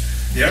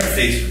 They are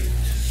faced with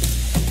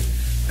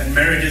it. And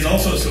marriage is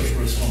also a social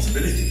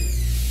responsibility.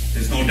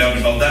 There's no doubt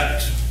about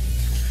that.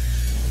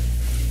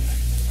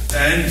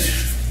 And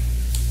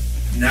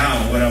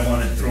now what I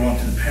want to throw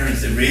onto the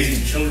parents, that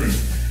raising children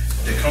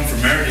that come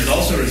from marriage is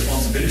also a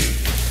responsibility.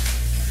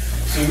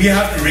 So we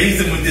have to raise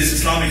them with this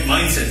Islamic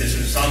mindset, this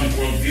Islamic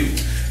worldview.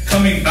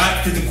 Coming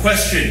back to the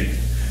question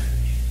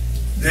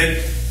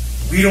that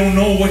we don't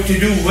know what to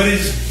do. What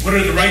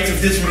are the rights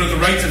of this? What are the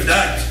rights of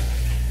that?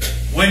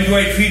 When do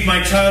I treat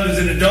my child as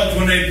an adult?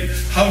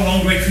 How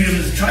long do I treat him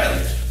as a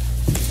child?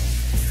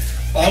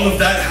 All of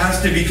that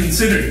has to be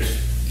considered.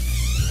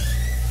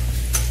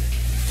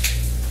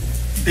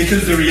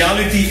 Because the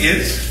reality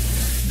is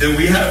that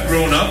we have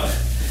grown up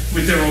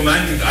with the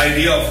romantic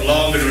idea of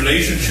love and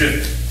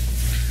relationship.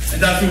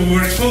 And that's what we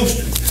were exposed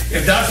to.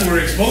 If that's what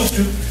we're exposed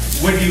to,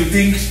 what do you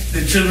think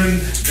the children,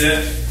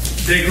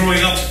 they're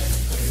growing up,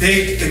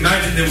 they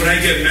imagine that when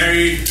I get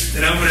married,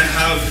 that I'm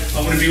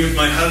going to be with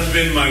my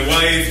husband, my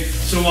wife,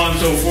 so on and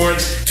so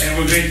forth, and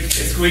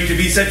it's going to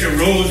be such a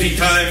rosy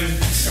time,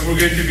 and we're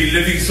going to be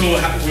living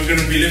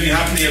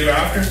happily ever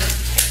after.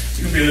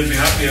 You're going to be living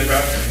happily ever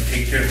after and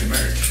take care of the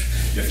marriage.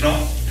 If not,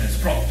 then it's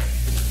a problem.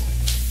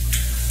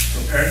 So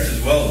parents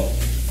as well,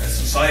 as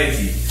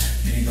society,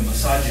 meaning the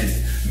masajid,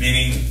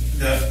 meaning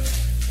the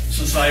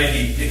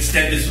society, the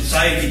extended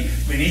society,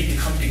 we need to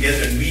come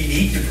together and we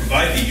need to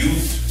provide the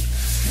youth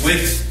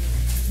with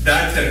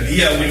that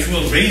tarbiyah which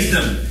will raise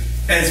them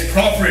as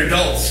proper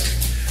adults,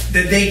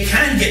 that they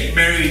can get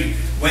married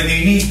when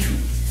they need to,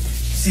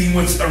 seeing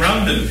what's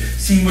around them,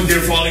 seeing what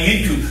they're falling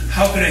into.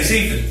 How can I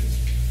save them?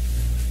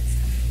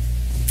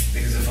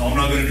 Because if I'm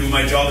not going to do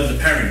my job as a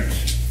parent,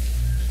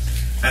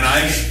 and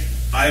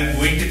I'm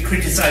going to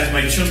criticize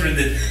my children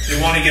that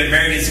they want to get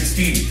married at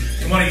 16,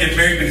 they want to get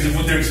married because of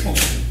what they're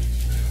exposed to.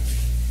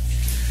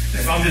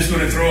 If I'm just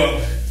going to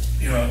throw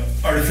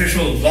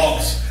artificial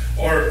blocks,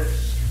 or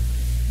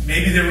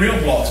maybe they're real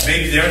blocks,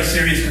 maybe they are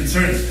serious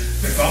concerns,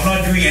 but if I'm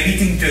not doing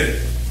anything to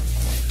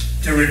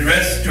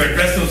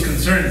address those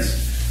concerns,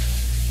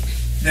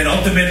 then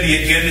ultimately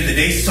at the end of the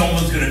day,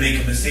 someone's going to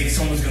make a mistake,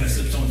 someone's going to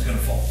slip, someone's going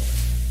to fall.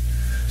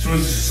 So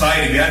as a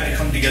society, we have to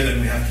come together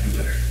and we have to do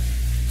better.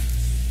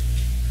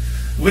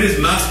 What is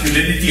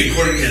masculinity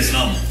according to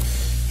Islam?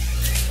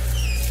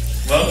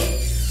 Well,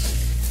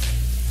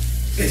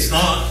 it's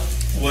not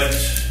what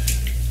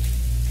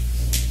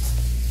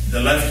the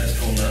left has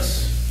told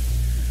us,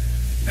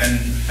 and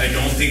I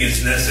don't think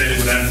it's necessarily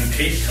what Andrew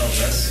Tate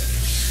tells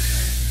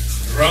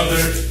us.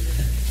 Rather,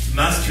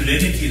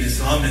 masculinity in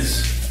Islam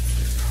is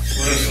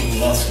what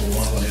Rasulullah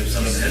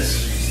has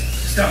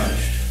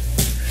established.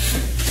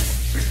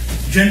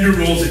 Gender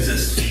roles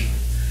exist.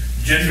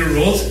 Gender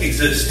roles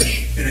exist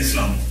in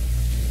Islam.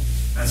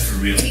 That's for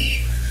real.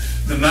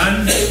 The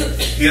man,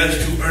 he has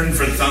to earn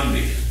for the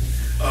family.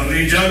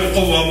 الرجال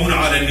قوامون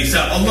على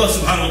النساء. Allah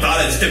subhanahu wa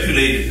ta'ala has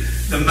stipulated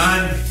the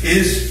man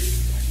is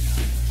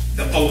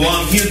the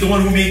qawwam. He is the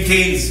one who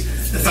maintains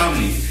the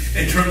family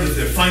in terms of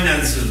their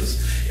finances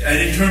and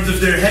in terms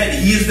of their head.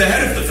 He is the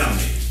head of the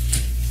family.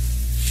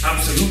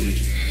 Absolutely.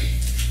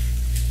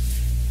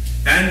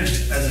 And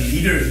as a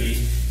leader, he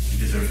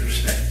deserves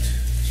respect.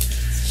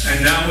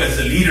 And now as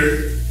a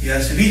leader, he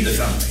has to lead the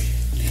family.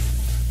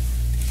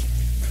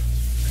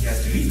 He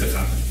has to lead the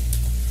family.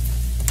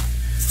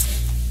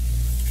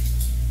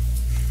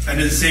 And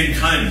at the same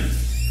time,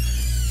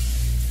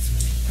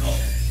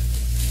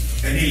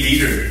 any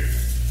leader,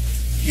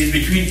 he is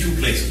between two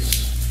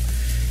places.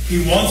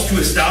 He wants to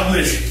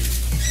establish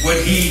what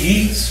he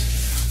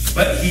needs,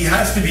 but he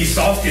has to be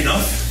soft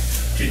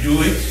enough to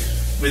do it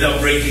without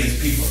breaking his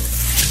people.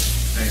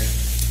 Right?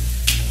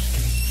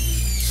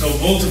 So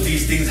both of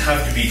these things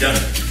have to be done.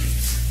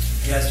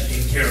 He has to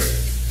take care of it.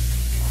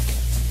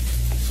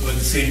 So at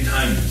the same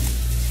time,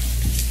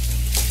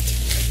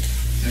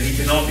 he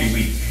cannot be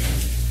weak.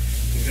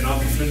 He cannot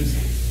be flimsy.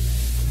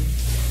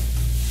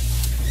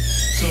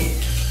 So,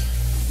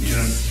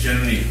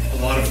 generally, a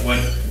lot of what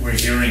we're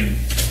hearing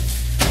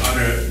on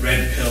a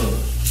red pill,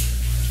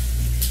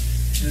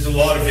 there's a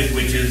lot of it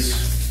which is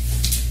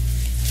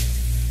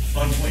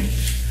on point.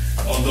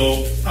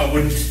 Although I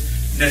wouldn't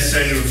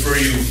necessarily refer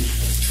you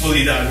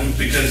fully that route,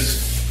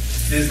 because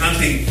there's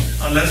nothing,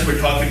 unless we're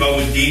talking about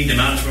what Deen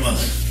demands from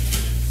us.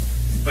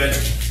 But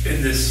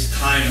in this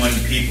time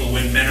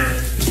when men are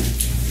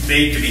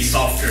made to be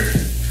softer,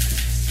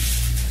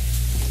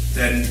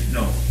 then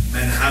no,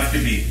 men have to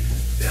be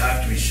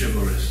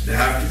chivalrous. They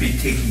have to be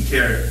taking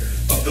care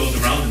of those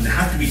around them. They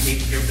have to be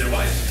taking care of their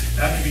wives.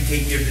 They have to be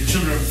taking care of the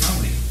children of the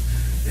family.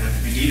 They have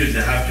to be leaders.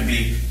 They have to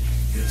be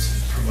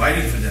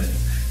providing for them.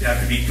 They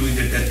have to be doing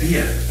the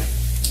tarbiyah.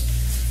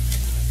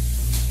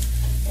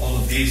 All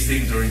of these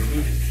things are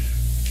included.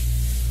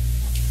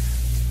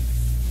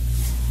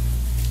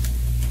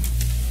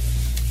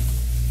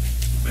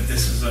 But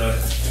this is a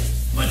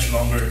much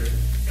longer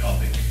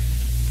topic.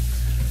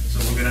 So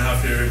we're going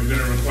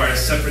to require a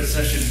separate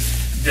session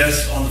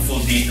just on the full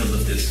details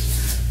of this.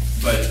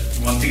 But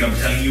one thing I'm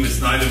telling you,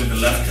 it's neither what the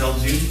left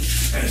tells you,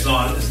 and it's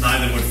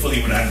neither what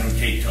fully what Andrew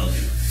Tate tells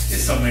you.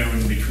 It's somewhere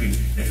in between.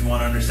 If you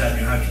want to understand,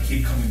 you have to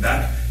keep coming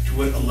back to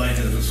what Allah and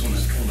His Rasul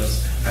has told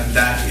us, and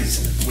that is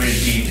where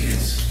deen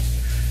is.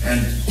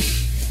 And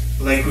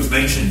like we've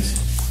mentioned,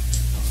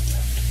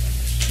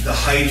 the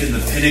height and the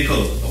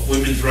pinnacle of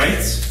women's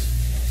rights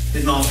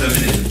is not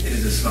feminism, it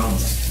is Islam.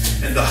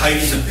 And the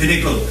height and the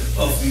pinnacle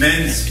of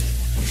men's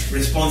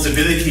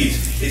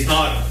responsibilities is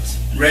not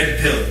red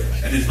pill,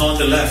 and it's not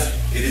the left,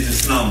 it is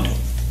Islam.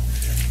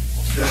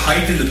 The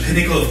height and the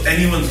pinnacle of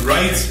anyone's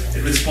rights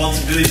and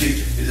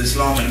responsibilities is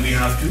Islam, and we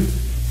have to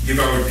give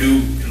our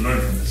due to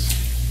learn from this.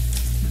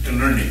 To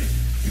learn it.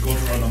 We go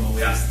to our ulama,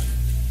 we ask them.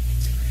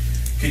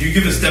 Can you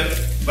give a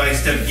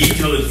step-by-step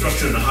detailed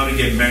instruction on how to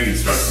get married?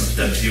 Start from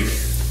step 0.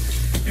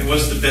 And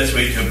what's the best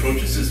way to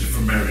approach a sister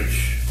for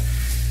marriage?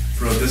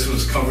 Bro, this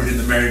was covered in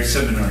the marriage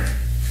seminar.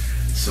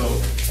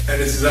 So, and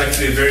this is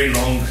actually a very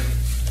long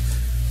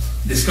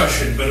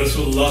discussion, but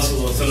Rasulullah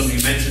sallallahu alaihi wasallam,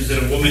 he mentions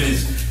that a woman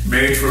is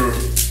married for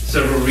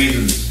several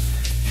reasons.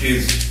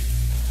 She's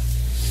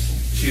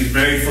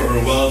married for her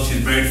wealth,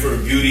 she's married for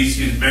her beauty,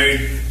 she's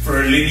married for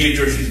her lineage,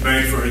 or she's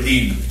married for her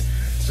deen.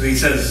 So he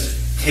says,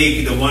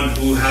 take the one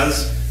who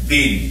has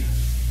deen.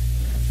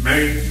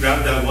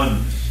 Grab that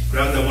one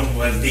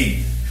who has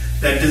deen.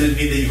 That doesn't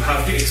mean that you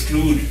have to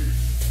exclude,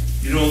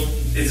 it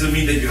doesn't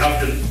mean that you have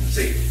to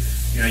say,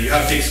 you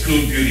have to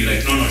exclude beauty,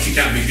 like, no, she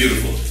can't be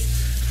beautiful.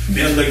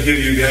 May Allah give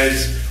you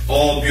guys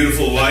all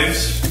beautiful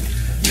wives.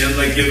 May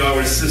Allah give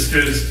our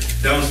sisters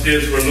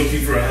downstairs who are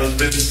looking for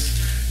husbands,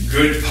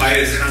 good,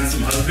 pious,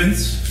 handsome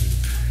husbands.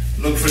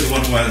 Look for the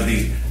one who has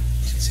deen.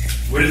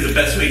 What is the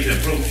best way to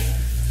approach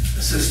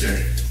a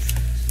sister?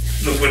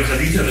 Look, when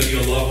Khadija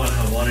radiallahu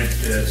anha wanted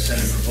to send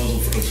a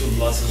proposal for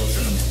Rasulullah sallallahu alaihi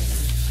wasallam,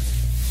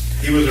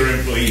 he was her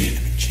employee.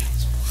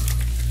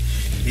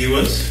 He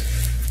was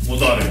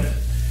mudarib.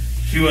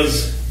 She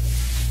was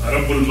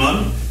Rabbul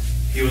Mal,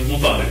 he was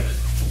mudarib.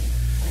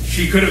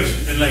 She could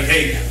have been like,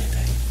 hey,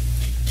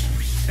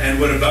 and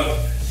what about? I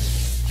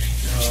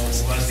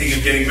was thinking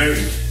of getting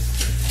married.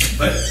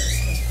 But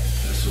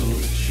so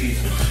she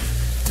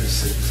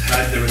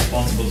had the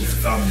responsibility for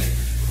family.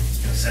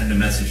 Send a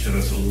message to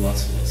Rasulullah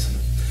sallallahu alaihi wasallam.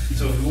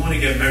 So if you want to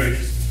get married,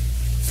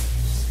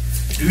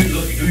 do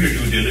your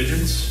due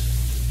diligence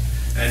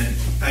and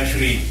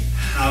actually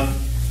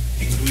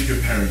include your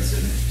parents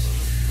in it.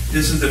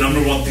 This is the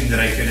number one thing that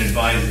I can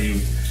advise you.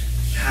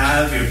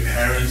 Have your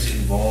parents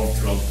involved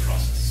throughout the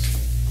process.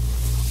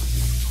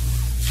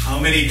 How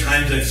many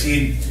times I've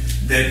seen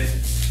that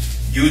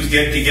youth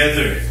get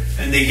together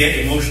and they get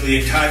emotionally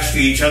attached to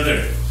each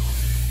other,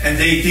 and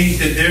they think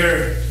that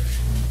they're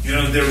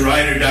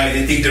ride or die.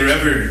 They think they're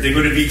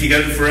going to be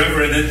together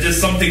forever, and then just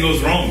something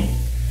goes wrong,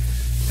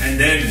 and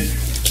then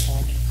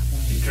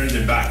they turn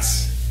their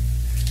backs.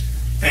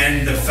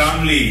 And the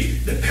family,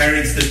 the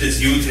parents that this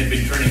youth had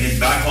been turning his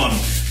back on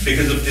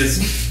because of this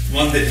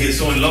one that he is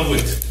so in love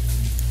with,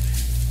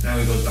 now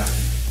he goes back.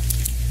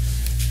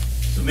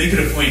 So make it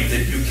a point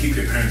that you keep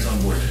your parents on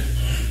board.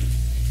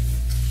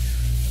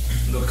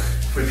 Look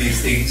for these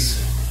things.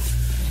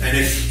 And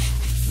if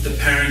the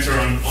parents are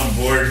on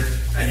board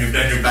and you've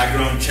done your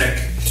background check,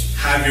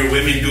 have your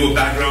women do a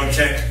background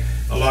check.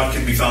 A lot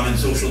can be found in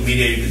social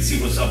media. You can see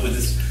what's up with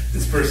this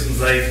person's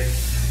life.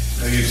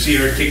 You see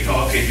her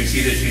TikTok and you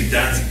see that she's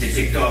dancing to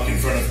TikTok in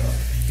front of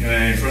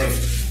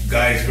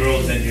guys,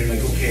 girls, and you're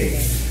like, okay,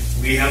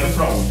 we have a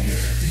problem here.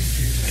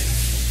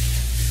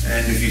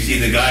 And if you see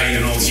the guy,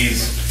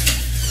 he's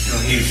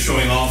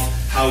showing off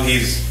how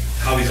he's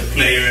a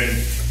player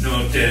and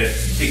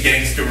the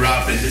gangster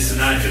rap and this and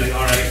that. You're like,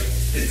 all right,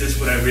 is this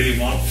what I really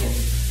want from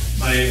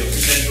my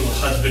potential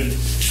husband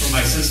for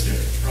my sister?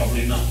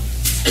 Probably not.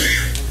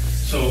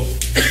 So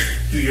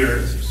do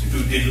your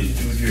due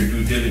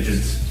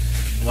diligence.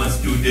 Once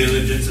due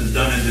diligence is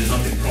done and there's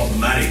nothing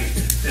problematic,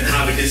 then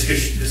have a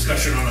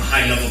discussion on a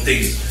high-level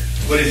things.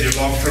 What is your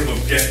long-term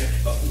objective?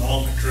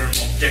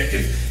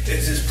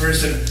 Is this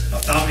person a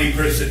family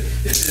person?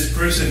 Is this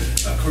person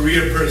a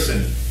career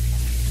person?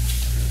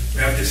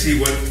 We have to see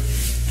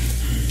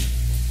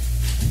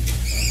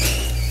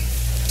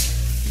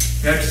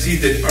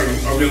that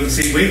are we on the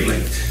same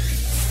wavelength?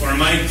 Or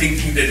am I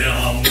thinking that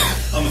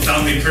I'm a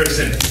family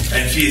person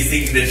and she's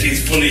thinking that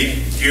she's fully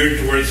geared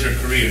towards her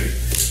career?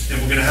 Then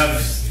we're going to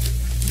have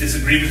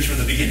disagreements from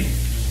the beginning.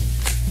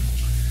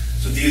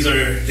 So these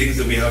are things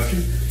that we have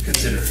to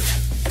consider.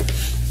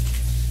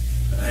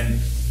 And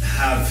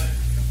have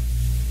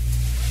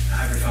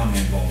your family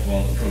involved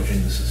while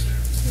approaching the sister.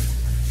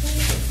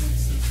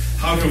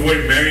 How to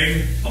avoid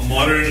marrying a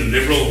modern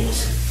liberal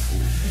Muslim.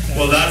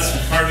 Well, that's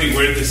partly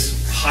where this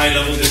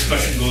high-level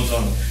discussion goes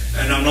on.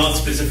 And I'm not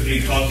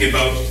specifically talking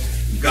about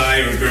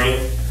guy or girl.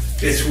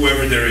 It's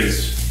whoever there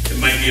is. It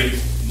might be a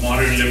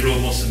modern liberal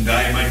Muslim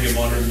guy, it might be a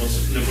modern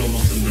liberal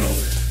Muslim girl,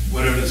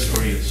 whatever the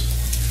story is.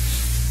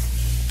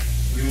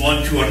 We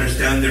want to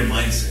understand their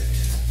mindset.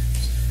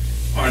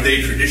 Are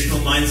they traditional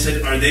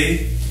mindset? Are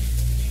they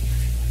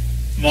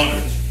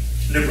modern,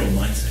 liberal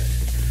mindset?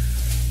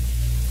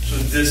 So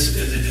this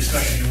is a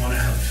discussion you want to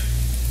have.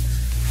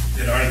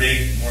 that are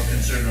they more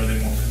concerned, are they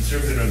more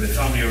conservative, are they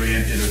family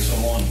oriented, or so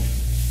on?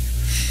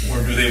 Or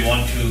do they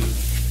want to,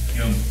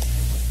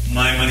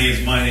 my money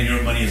is mine and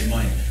your money is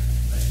mine?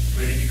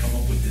 Where did you come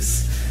up with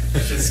this?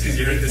 Just because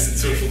you heard this in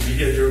social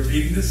media, you're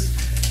repeating this?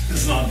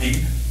 This is not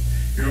deen.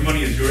 Your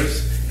money is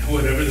yours. And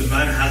whatever the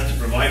man has to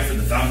provide for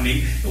the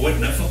family, what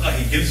nafaqah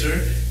he gives her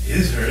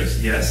is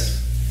hers,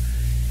 yes.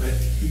 But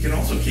he can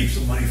also keep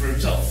some money for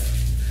himself.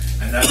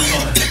 And that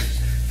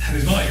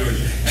is not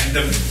yours. And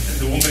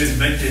the woman is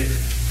meant to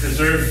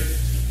preserve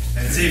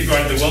and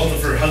safeguard the wealth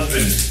of her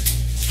husband.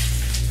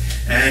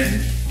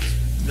 And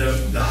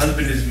the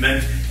husband is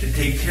meant to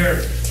take care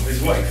of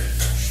his wife.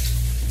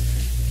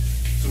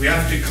 So we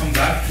have to come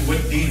back to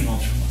what deen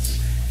wants from us.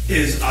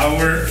 Is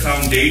our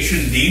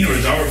foundation deen, or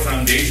is our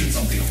foundation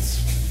something else?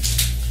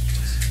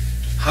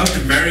 How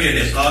to marry an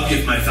iqabi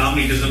if my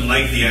family doesn't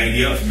like the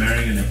idea of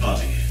marrying an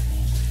iqabi?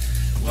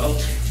 Well,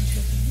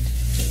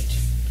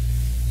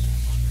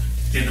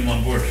 get them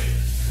on board.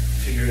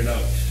 Figure it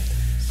out.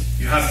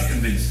 You have to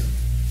convince them.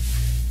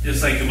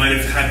 Just like you might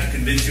have had to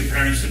convince your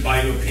parents to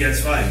buy you a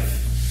PS5.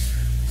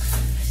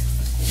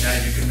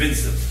 Yeah, you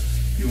convinced them.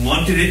 You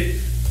wanted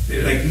it.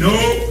 They're like, no.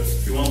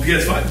 You want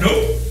PS5?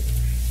 No.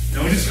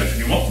 No discussion.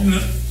 You want no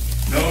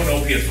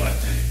PS5.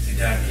 Say,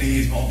 Dad,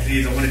 please, Mom,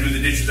 please. I want to do the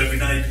dishes every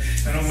night.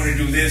 I don't want to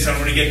do this. I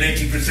want to get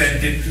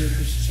 90% in.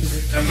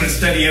 I'm going to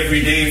study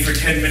every day for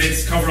 10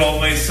 minutes, cover all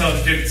my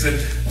subjects, and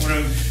I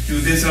want to do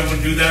this. I want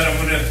to do that. I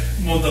want to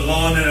mow the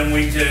lawn, and I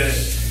want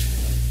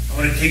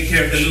to take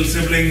care of the little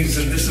siblings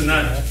and this and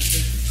that.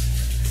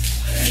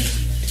 And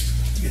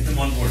get them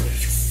on board.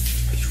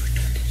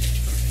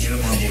 Get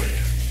them on board.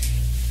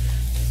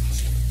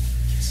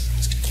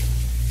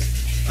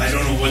 I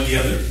don't know what the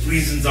other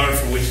reasons are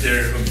for which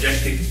they're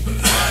objecting.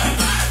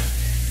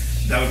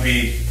 That would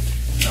be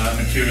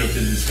material to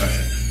the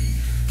discussion.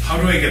 How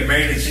do I get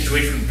married in a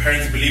situation when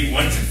parents believe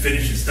one should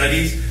finish his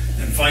studies,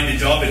 then find a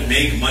job and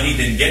make money,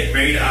 then get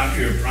married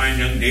after your prime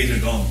young days are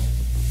gone?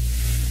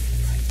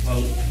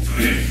 Well,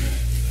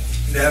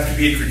 they have to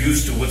be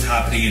introduced to what's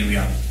happening in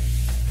reality.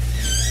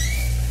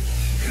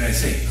 What can I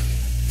say?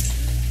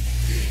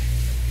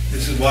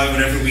 This is why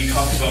whenever we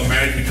talk about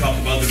marriage, we talk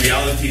about the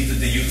realities that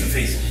the youth are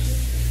facing.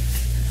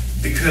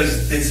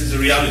 Because this is a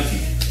reality.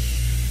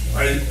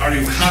 Are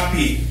you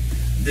happy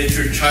that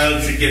your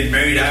child should get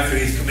married after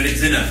he's committed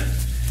zina?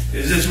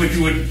 Is this what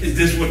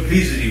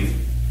pleases you?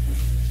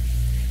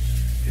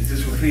 Is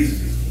this what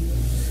pleases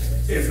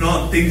you? If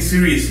not, think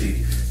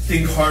seriously.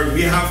 Think hard.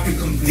 We have to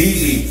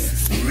completely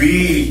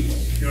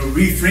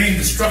reframe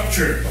the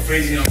structure of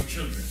raising our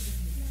children.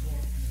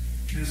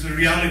 This is a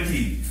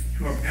reality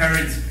to our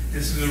parents.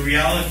 This is a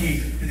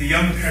reality to the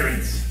young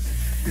parents.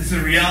 This is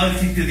a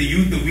reality to the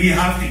youth that we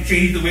have to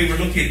change the way we're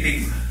looking at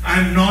things.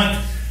 I'm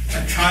not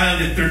a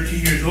child at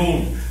 13 years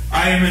old.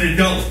 I am an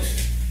adult.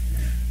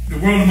 The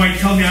world might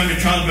tell me I'm a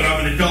child, but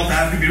I'm an adult. I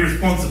have to be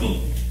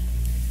responsible.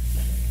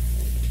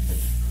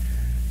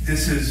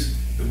 This is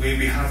the way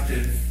we have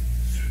to,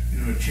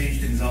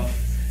 change things up.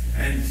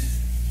 And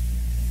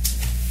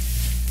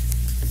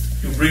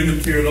you bring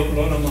them to your local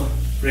ulama.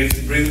 Bring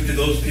them to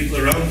those people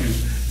around you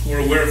who are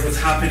aware of what's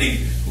happening,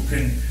 who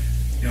can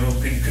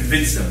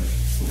convince them,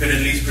 who can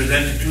at least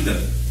present it to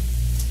them.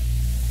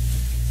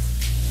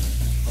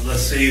 Allah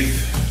save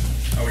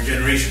our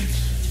generations.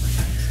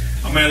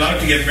 Am I allowed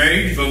to get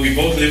married, but we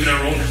both live in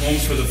our own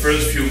homes for the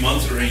first few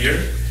months or a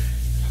year?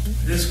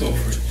 Let's go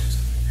for it.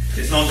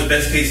 It's not the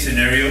best case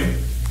scenario,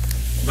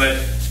 but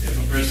if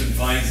a person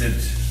finds that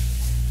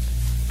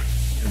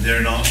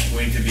they're not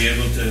going to be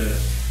able to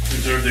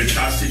preserve their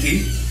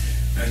chastity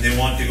and they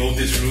want to go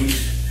this route,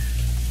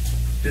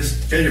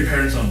 just get your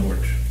parents on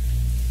board.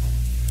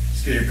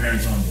 Just get your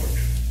parents on board.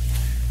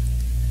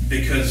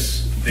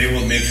 Because they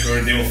will make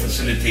sure, they will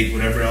facilitate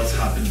whatever else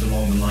happens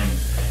along the line.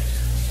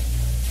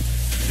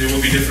 There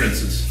will be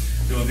differences.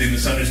 There will be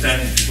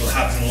misunderstandings which will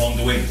happen along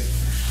the way.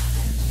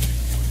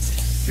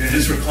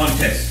 Just for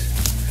context,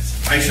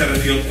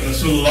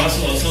 Rasulullah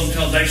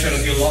tells Aisha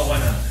radiallahu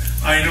anha,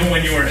 I know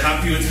when you are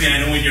happy with me, I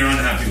know when you're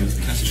unhappy with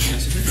me.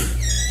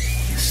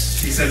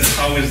 She says,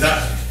 how is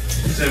that?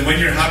 He said, when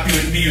you're happy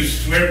with me, you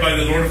swear by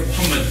the Lord of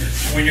Muhammad.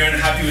 And when you're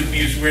unhappy with me,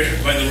 you swear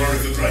by the Lord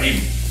of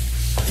Ibrahim.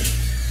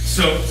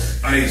 So,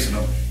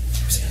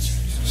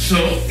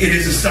 it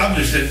is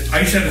established that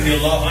Aisha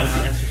radiallahu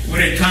anha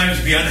would at times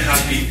be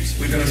unhappy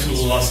with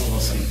Rasulullah sallallahu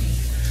alaihi wasallam.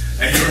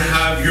 And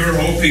you're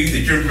hoping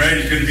that your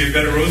marriage is going to be a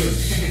bed of roses.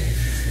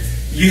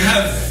 You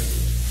have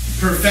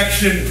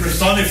perfection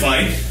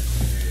personified,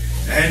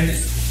 and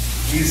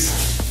his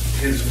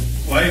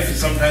wife is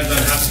sometimes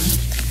unhappy,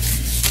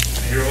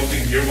 and you're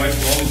hoping your wife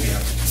will always be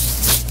happy.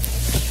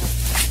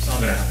 It's not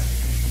going to happen.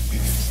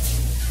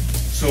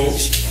 So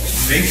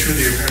make sure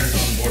that your parents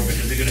are on board,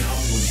 because they're going to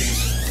help you with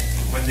things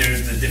when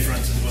there's the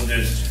differences, when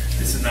there's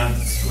this and that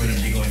that's going to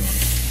be going on.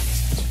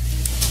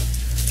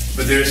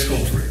 But there is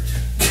scope for it.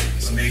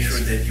 So make sure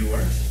that you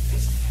are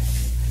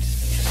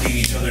seeing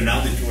each other now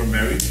that you are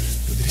married.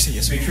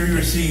 Make sure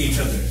you're seeing each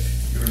other.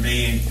 You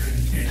remain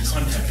in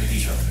contact with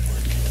each other.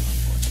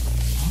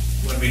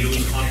 When we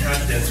lose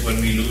contact, that's when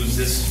we lose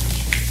this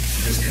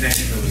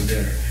connection that was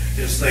there.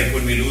 Just like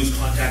when we lose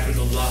contact with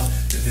Allah,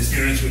 then this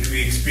nearness which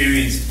we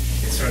experience,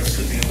 it starts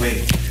slipping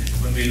away.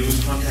 When we lose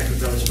contact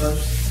with our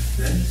spouse,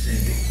 then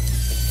same thing.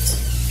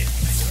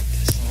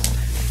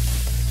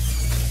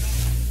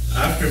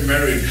 After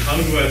marriage, how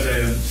do I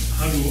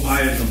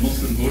as a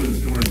Muslim go to the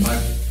store and buy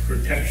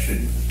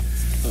protection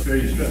of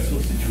very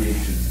stressful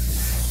situations?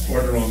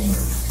 Order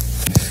online.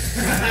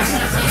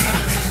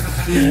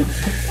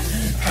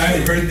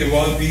 I heard that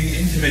while being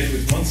intimate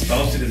with one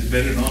spouse, it is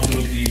better not to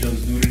look at each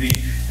other's nudity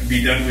and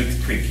be done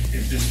with quick.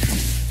 Is this true?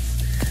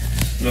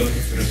 Look,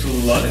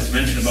 Rasulullah is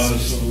mentioned about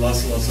Rasulullah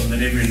the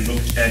neighbor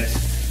looked at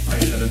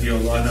Aisha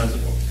radiallahu anha as a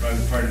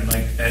private part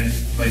and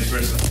vice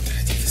versa.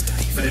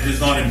 But it is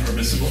not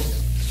impermissible.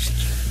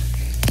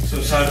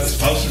 So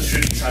spouses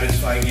should be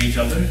satisfying each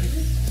other.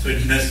 So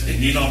it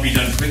need not be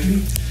done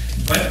quickly,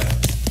 but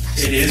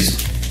it is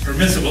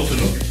permissible to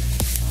look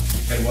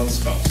at one's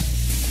spouse.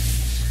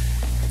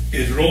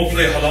 Is role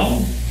play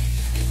halal?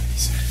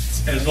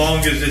 As long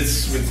as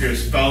it's with your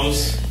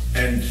spouse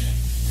and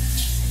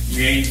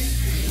you ain't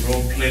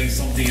role playing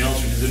something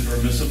else which is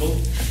impermissible,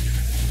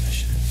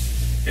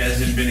 it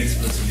hasn't been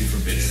explicitly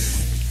forbidden.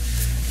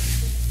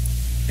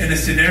 In a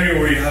scenario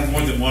where you have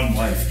more than one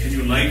wife, can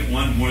you like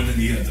one more than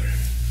the other?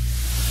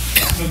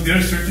 So there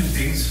are certain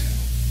things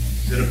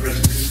that a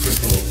person can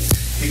control.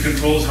 He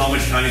controls how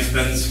much time he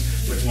spends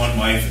with one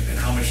wife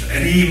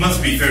and he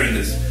must be fair in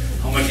this.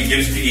 How much he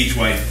gives to each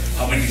wife,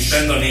 how much he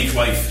spends on each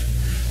wife.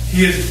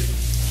 He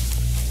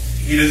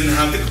doesn't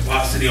have the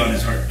capacity on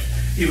his heart.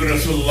 Even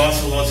Rasulullah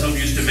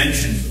used to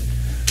mention,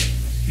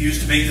 he used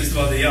to make this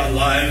dua that, Ya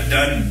Allah, I have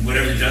done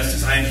whatever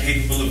justice I am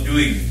capable of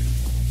doing.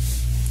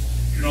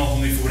 You're not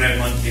only for what I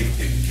am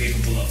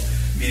capable of,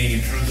 meaning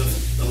in terms of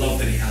the love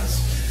that he has.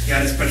 He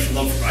had a special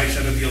love for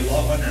Aisha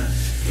radiallahu anha,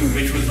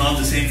 which was not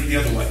the same for the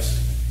other wives.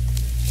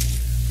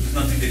 There was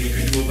nothing that he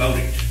could do about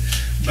it.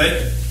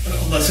 But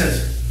Allah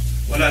says,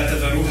 وَلَا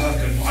تَذَرُوهَا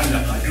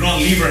كَالْمُعَلَّقَةِ. Do not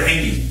leave her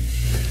hanging.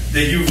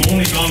 That you've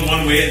only gone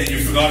one way and then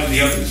you've forgotten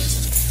the others.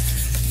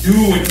 Do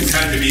what you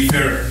can to be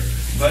fair.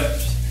 But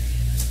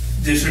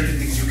there's certain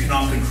things you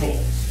cannot control.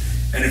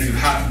 And if you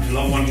happen to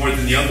love one more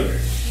than the other,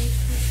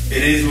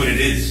 it is what it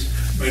is.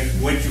 But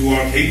what you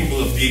are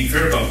capable of being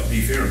fair about,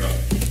 be fair about.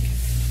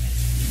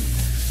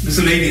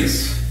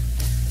 Miscellaneous.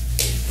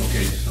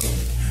 Okay, so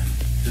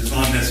this is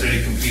not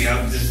necessarily complete.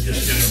 This is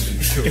just general thing.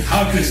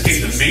 How to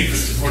escape the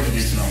matrix according to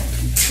Islam.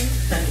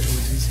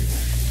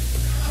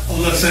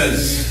 Allah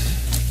says,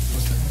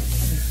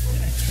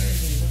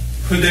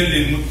 believe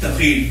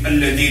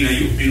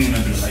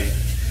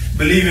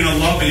in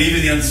Allah, believe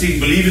in the unseen,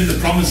 believe in the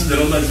promises that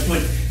Allah has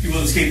put, you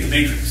will escape the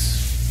matrix.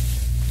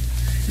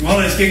 You want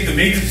to escape the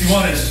matrix, you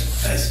want to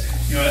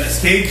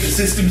escape the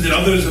systems that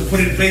others have put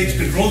in place to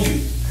control you.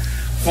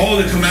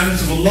 Follow the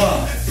commandments of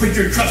Allah, put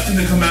your trust in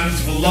the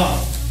commandments of Allah.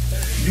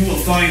 You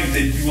will find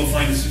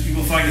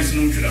a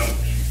solution out.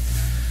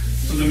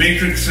 So the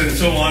matrix and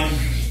so on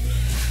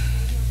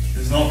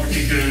is not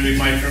particularly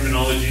my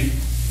terminology.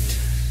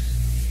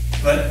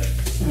 But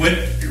what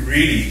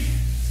really,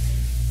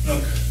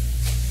 look,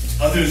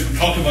 others who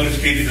talk about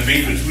escaping the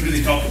matrix, who do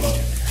they talk about?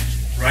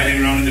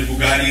 Riding around in their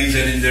Bugattis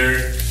and in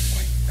their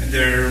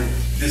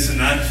this and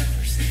that.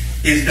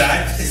 Is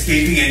that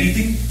escaping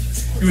anything?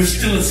 You are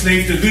still a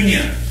slave to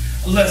dunya.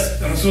 Unless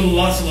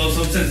Rasulullah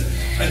says,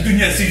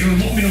 "Ad-dunya sijnul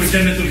mu'min wa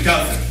jannatul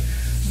kafir."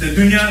 The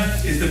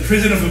dunya is the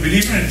prison of a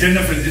believer and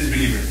Jannah for the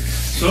disbeliever.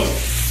 So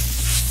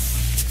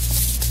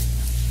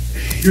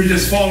you're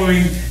just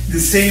following the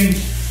same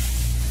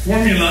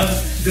formula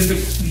that the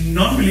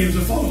non-believers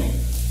are following.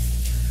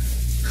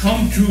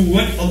 Come to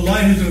what Allah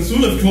and His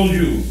Rasul have told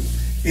you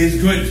is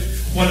good.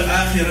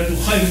 وَالْآخِرَةُ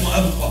خَيْرٌ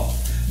وَأَبْقَى.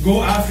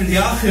 Go after the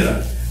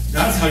akhirah.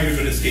 That's how you're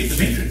going to escape the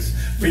matrix.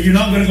 But you're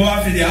not going to go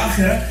after the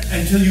akhirah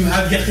until you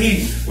have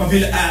yaqeen.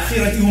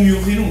 وَبِالْآخِرَةِ هُمْ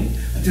يُوقِنُونَ.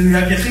 Until you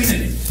have yaqeen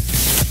in it.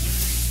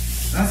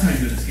 That's how you're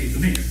going to escape the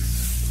matrix.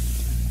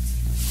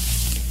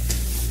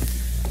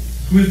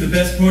 Who is the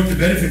best poet to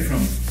benefit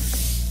from?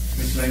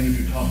 Which language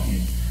you're talking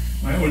in?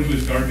 My Urdu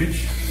is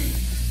garbage,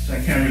 so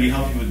I can't really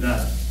help you with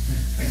that.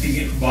 I think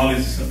Iqbal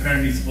is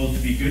apparently supposed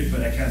to be good,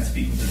 but I can't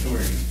speak with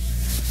authority.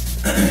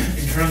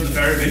 In terms of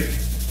Arabic,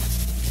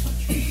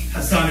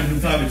 Hassan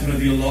ibn Thabit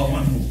radiallahu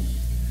anhu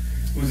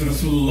was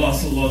Rasulullah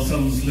sallallahu alaihi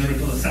wasallam's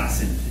lyrical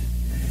assassin.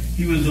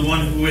 He was the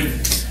one who would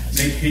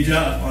make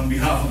hijab on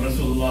behalf of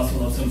Rasulullah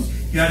sallallahu alaihi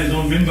wasallam. He had his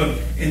own member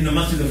in the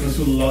masjid of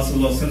Rasulullah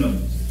sallallahu alaihi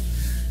wasallam.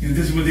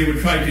 This is what they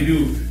would try to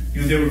do.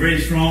 They were very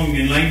strong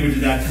in language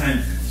at that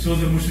time. So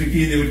the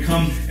mushrikeen, they would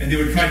come and they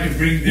would try to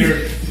bring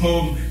their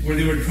poem where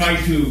they would try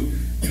to,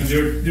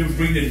 they would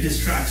bring their diss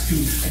tracks to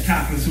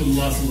attack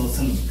Rasulullah sallallahu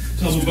alaihi wasallam.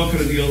 So Abu Bakr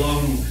radiallahu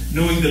anhu,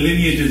 knowing the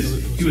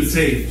lineages, he would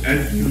say,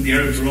 and the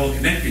Arabs were all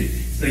connected.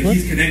 It's like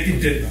he's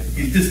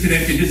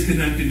disconnected,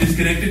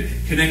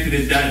 connected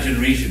in that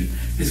generation.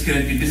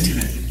 Disconnected.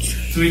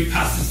 So he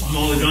passed this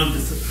knowledge on to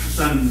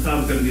Hassan ibn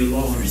Thabit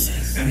radiallahu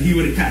anhu. And he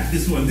would attack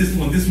this one.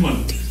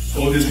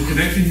 Oh, there's a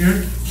connection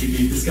here, we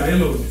leave this guy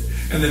alone.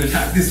 And then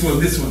attack this one.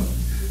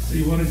 So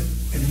you wanted,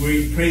 and where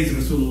he praised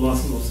Rasulullah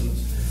sallallahu alaihi wasallam.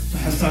 So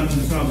Hassan bin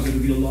Thabit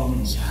radiallahu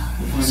anhu,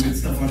 you'll find good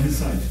stuff on his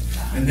side.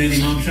 And then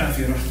Imam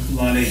Shafi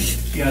rahmatullah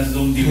alayhi, he has his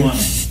own diwan.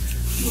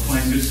 You'll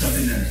find good stuff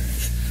in there.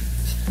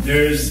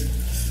 There's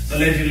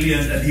allegedly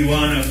a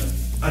diwan of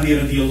Ali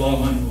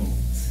radiallahu anhu.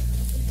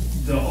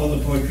 All the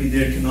poetry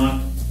there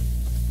cannot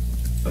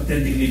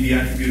authentically be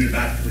attributed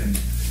back to him.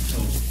 So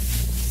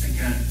I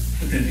can't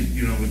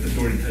authentically, with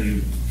authority tell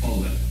you all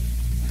that.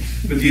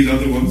 But these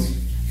other ones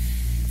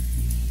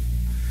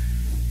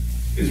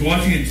is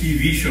watching a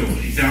TV show,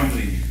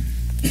 example,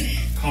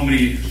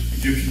 comedy,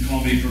 Egyptian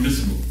comedy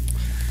permissible.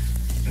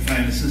 If I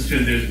am a sister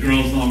and there's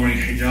girls not wearing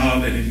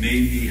hijab and it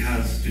maybe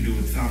has to do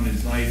with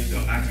family's life, the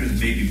actors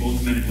may be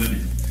both men and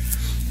women.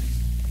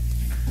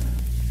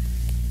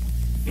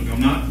 Look,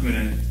 I'm not going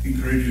to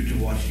encourage you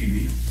to watch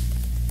TV.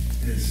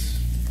 There's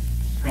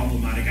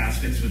problematic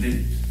aspects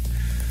within it.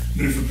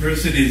 But if a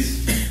person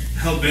is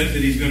hell-bent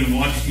that he's going to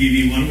watch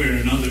TV one way or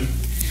another,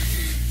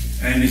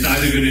 and it's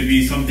either going to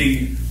be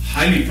something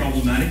highly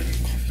problematic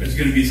or it's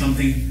going to be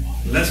something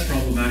less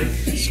problematic,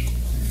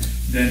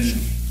 then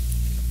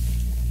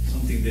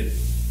something that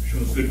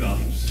shows good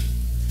values.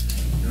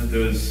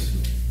 There was,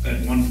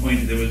 at one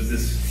point, there was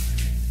this,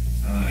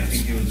 I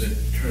think it was a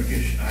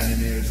Turkish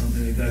anime or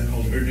something like that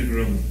called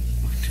Ertugrul,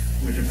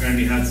 which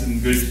apparently had some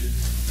good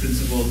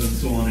principles and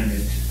so on in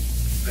it.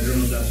 I don't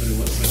know if that's what it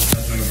was, but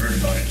that's what I've heard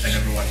about it. I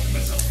never watched it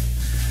myself.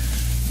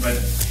 But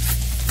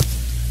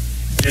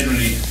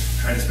generally,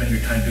 try to spend your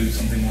time doing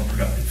something more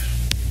productive.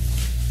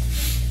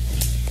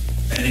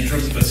 And in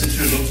terms of a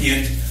sister looking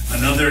at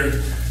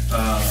another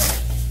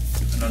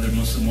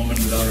Muslim woman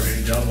without her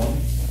hijab on,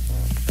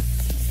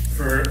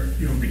 for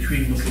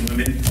between Muslim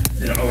women,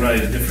 their aura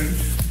is different.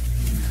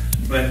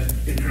 But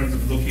in terms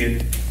of looking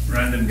at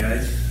random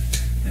guys,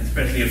 and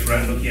especially if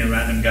we're looking at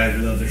random guys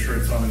without their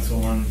shirts on and so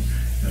on,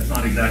 it's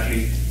not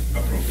exactly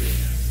appropriate.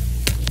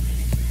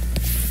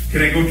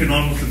 Can I go to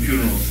non-Muslim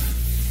funerals?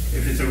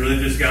 If it's a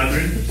religious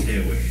gathering, stay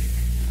away.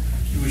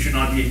 We should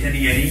not be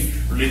attending any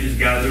religious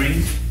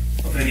gatherings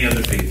of any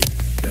other faith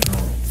than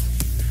our own.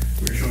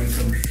 We're showing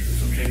some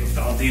shape of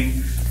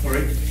ta'zim for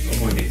it,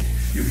 avoid it.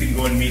 You can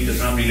go and meet the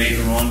family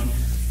later on.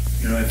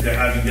 If they're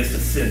having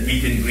just a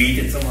meet and greet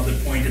at some other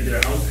point at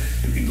their house,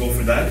 you can go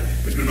for that,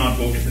 but do not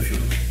go to the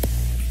funeral.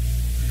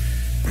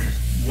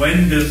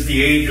 When does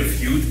the age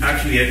of youth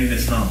actually end in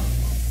Islam?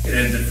 It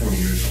ends at 40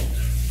 years old.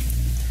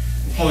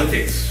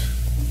 Politics.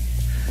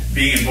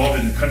 Being involved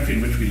in the country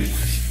in which we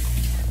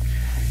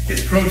live.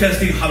 Is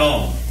protesting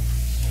haram?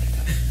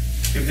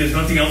 If there's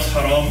nothing else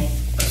haram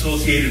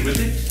associated with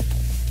it,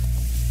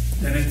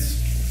 then it's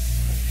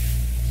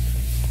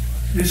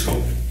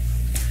scope.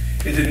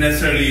 Is it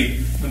necessarily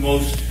the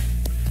most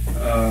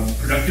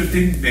productive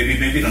thing? Maybe,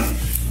 maybe not.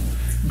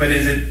 But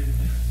is it?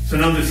 So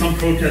now there's some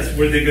protests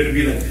where they're going to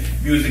be like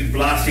music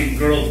blasting,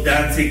 girls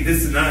dancing,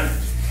 this and that.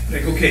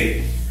 Like,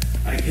 okay,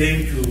 I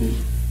came to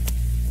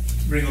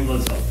bring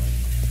Allah's help.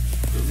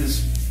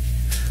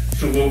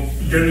 So what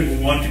generally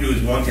we want to do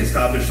is want to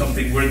establish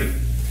something where the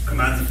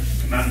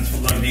commandments of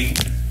Allah are being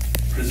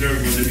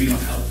preserved, where they're being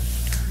upheld.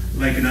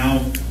 Like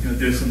now,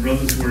 there's some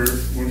brothers who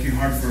are working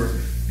hard for,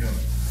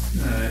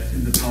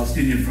 in the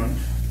Palestinian front,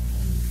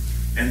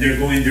 and they're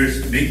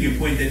making a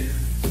point that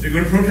they're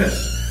going to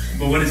protest.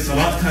 But when it's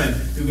Salat time,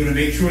 they're going to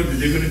make sure that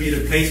they're going to be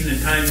at a place and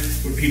a time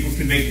where people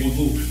can make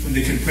wudu, when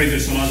they can pray their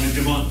Salat in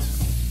Jamaat.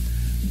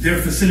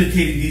 They're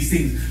facilitating these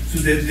things so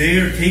that they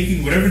are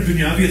taking whatever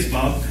dunyavi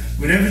asbab,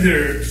 whatever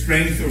their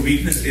strength or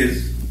weakness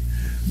is,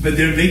 but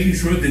they're making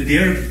sure that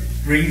they're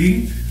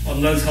bringing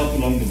Allah's help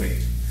along the way.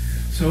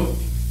 So,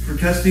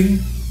 protesting,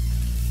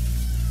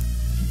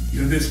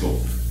 this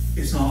scope.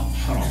 It's not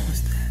haram.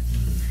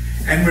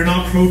 And we're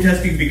not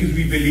protesting because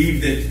we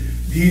believe that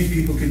these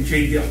people can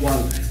change the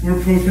ahwal. We're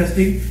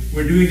protesting,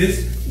 we're doing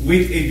this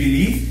with a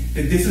belief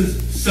that this is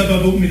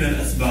sababun min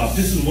al-asbab.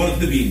 This is one of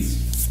the means.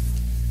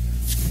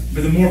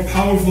 But the more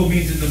powerful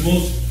means is the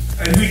most,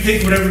 and we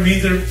take whatever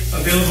means are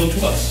available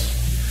to us.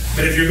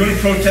 But if you're going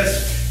to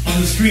protest on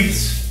the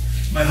streets,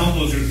 my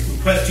humble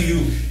request to you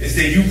is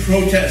that you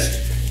protest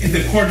in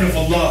the court of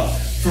Allah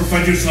for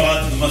Fajr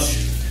Salat in the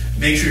masjid.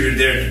 Make sure you're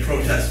there to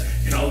protest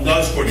in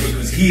Allah's court,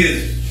 because He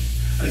is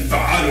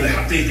al-fa'al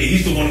al-haqiqi.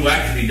 He's the one who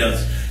actually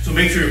does. So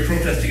make sure you're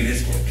protesting in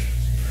His court.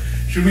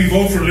 Should we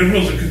vote for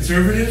liberals or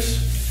conservatives?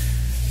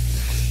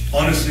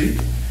 Honestly,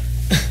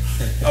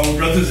 our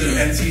brothers in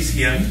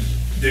NCCM,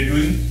 they're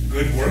doing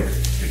good work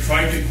to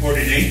try to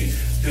coordinate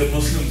the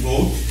Muslim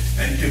vote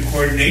and to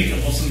coordinate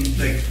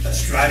a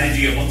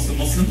strategy amongst the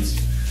Muslims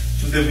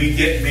so that we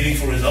get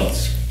meaningful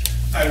results.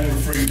 I will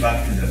refer you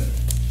back to them.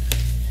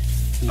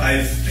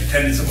 I've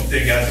attended some of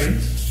their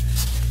gatherings,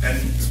 and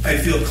I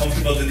feel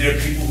comfortable that there are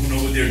people who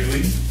know what they're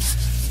doing.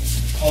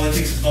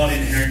 Politics is not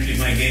inherently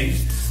my game,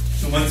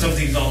 so when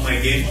something's not my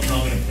game, I'm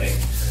not going to play.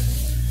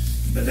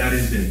 But that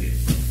is their game.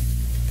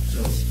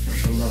 So,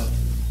 mashallah.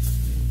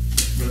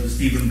 Brother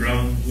Stephen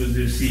Brown, who is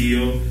their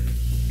CEO,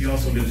 he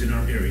also lives in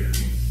our area.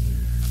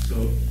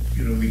 So,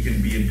 we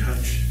can be in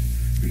touch.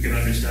 We can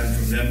understand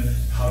from them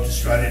how to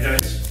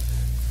strategize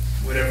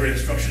whatever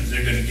instructions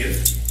they're going to give.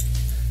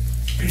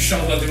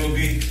 Inshallah, there will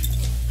be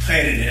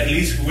khair in it. At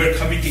least we're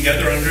coming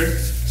together under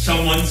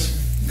someone's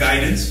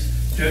guidance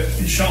to,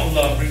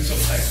 inshallah, bring some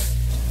khair.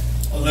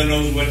 Allah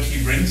knows what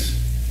He brings.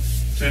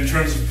 So in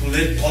terms of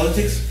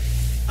politics,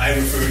 I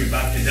refer you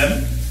back to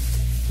them.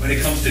 When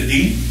it comes to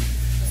deen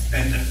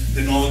and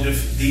the knowledge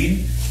of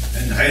deen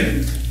and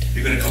ilm,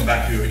 you're going to come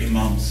back to your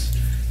imams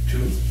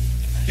to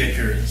get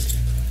your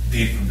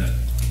deen from them.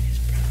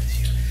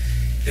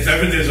 If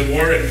ever there's a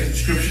war and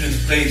conscription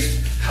is placed,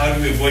 how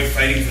do we avoid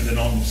fighting for the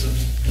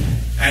non-Muslims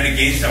and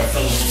against our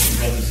fellow Muslim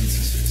brothers and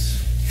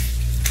sisters?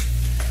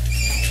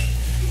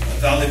 A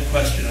valid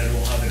question, I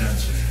don't have an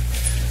answer.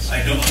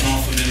 I'm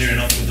not familiar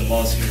enough with the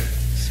laws here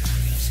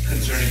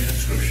concerning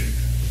conscription.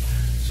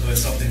 So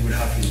it's something we'd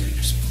have to look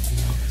into.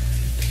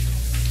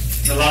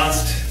 The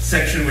last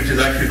section, which is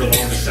actually the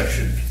longest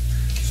section,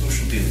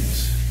 social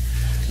dealings.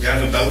 We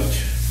have about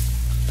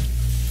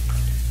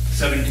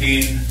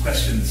 17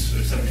 questions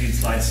or 17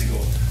 slides to go.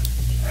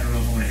 I don't know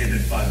if I'm going to hit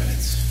it in 5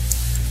 minutes.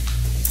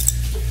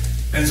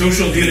 And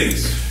social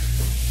dealings,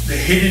 the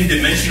hidden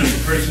dimension of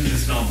a person's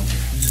Islam.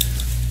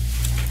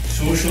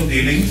 Social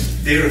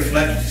dealings, they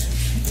reflect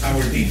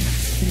our deen.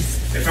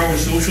 If our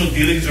social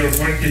dealings are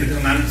according to the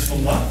commandments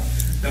of Allah,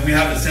 then we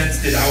have a sense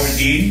that our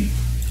deen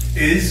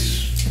is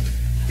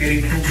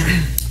getting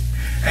closer.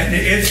 And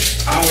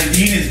if our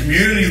deen is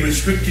merely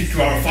restricted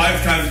to our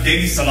 5 times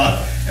daily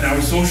salat, and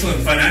our social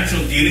and financial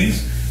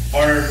dealings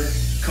are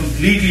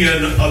completely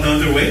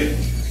another way,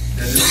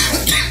 then this is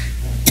wrong.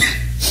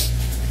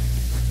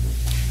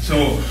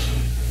 So,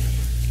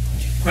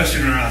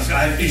 questioner asked,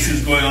 I have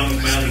issues going on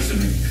with my elder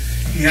sibling.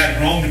 He had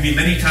wronged me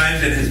many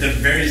times and has done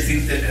various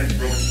things that have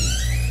broken me.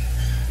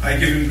 I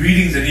give him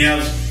greetings and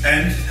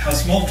have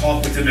small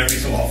talk with him every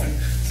so often.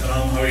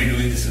 Salam, how are you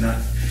doing, this and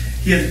that.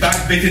 He has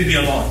backbited me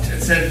a lot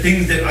and said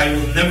things that I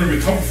will never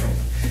recover from.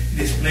 He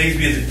displays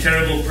me as a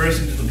terrible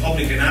person to the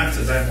public and acts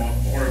as I'm a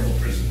horrible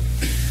person.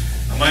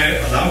 Am I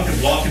allowed to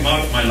block him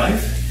out of my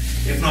life?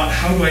 If not,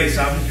 how do I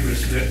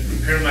Islamically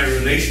repair my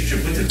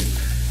relationship with him?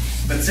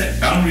 But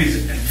set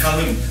boundaries and tell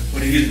him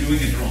what he is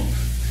doing is wrong.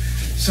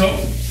 So,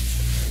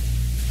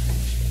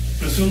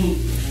 Rasul,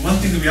 one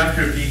thing that we have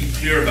to be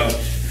clear about,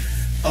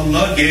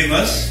 Allah gave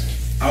us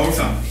our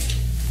family.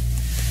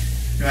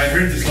 I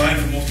heard this line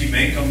from Mufti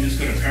Maik, I'm just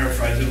going to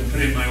paraphrase it and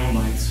put it in my own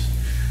lines.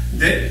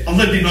 That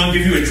Allah did not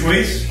give you a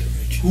choice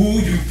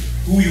who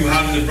you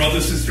have as a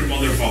brother, sister,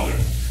 mother, father.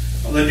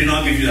 Allah did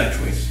not give you that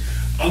choice.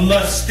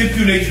 Allah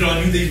stipulated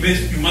on you that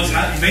you must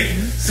make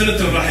silat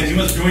al-rahim, you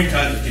must join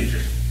ties of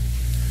kinship.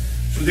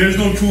 So there's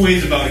no two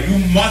ways about it. You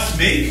must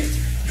make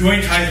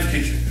joint ties of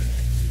kinship.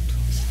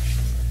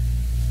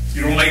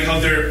 You don't like how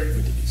they're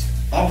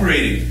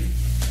operating.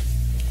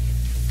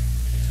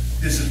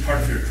 This is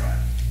part of your trial.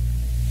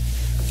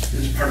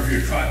 This is part of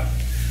your trial.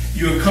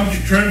 You have come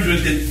to terms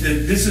with it,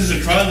 that this is a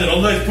trial that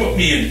Allah has put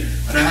me in,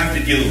 and I have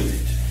to deal with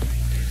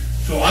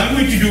it. So I'm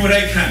going to do what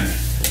I can.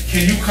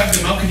 Can you cut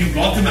them out? Can you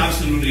block them?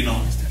 Absolutely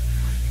not.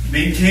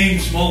 Maintain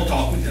small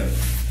talk with them.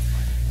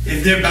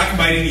 If they're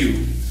backbiting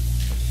you,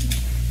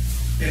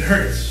 it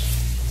hurts.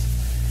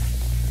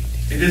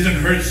 It doesn't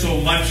hurt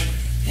so much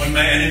when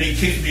my enemy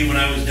kicked me when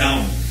I was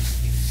down.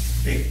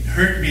 It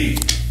hurt me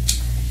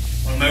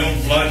when my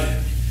own blood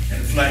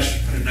and flesh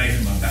put a knife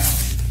in my back.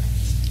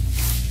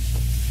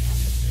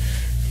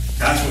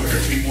 That's what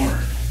hurt me more.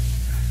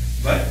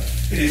 But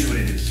it is what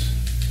it is.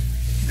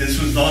 This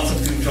was not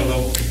something which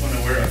Allah was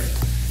unaware of.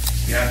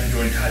 You have to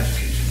join ties of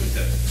kinship with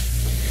them.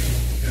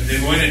 If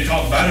they're going to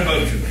talk bad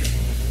about you,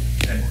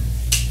 then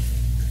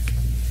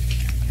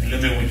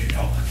limit what you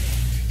talk.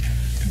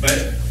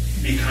 But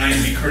be kind,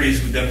 be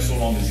courteous with them so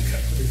long as you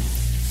can.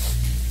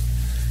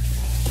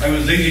 I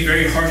was lately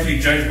very harshly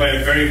judged by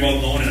a very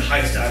well-known and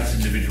high-status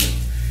individual.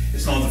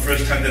 It's not the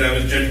first time that I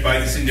was judged by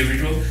this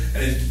individual,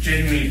 and it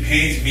genuinely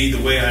pains me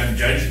the way I am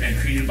judged and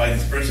treated by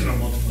this person on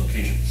multiple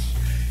occasions.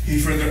 He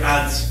further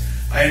adds,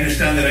 I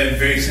understand that I am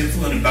very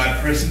sinful and a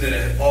bad person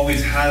that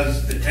always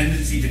has the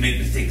tendency to make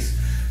mistakes,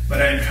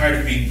 but I am tired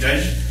of being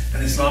judged,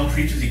 and Islam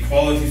preaches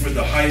equality for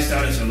the high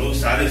status and low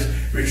status,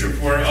 rich or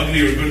poor,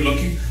 ugly or good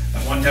looking.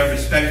 I want to have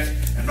respect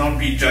and not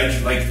be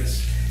judged like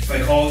this. If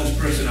I call this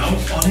person out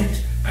on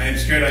it, I am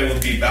scared I will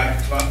receive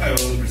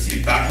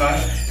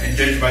backlash and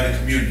judged by the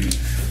community.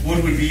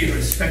 What would be a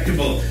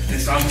respectable and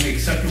Islamically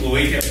acceptable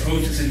way to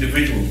approach this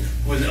individual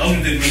who is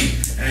older than me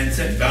and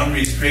set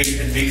boundaries straight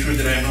and make sure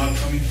that I am not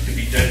coming to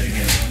be judged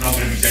again? I'm not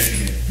going to be judged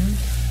again.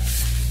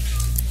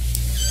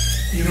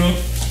 You know,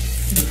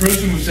 the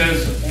person who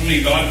says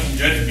only God can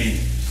judge me,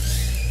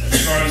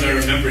 as far as I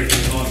remember, he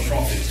is not a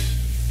prophet.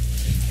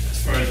 As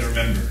far as I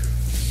remember.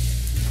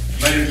 He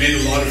might have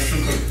made a lot of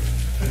shukr,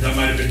 and that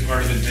might have been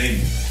part of his name.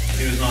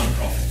 He was not a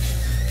prophet.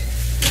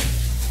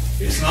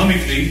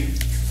 Islamically,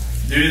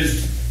 there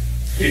is,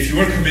 if you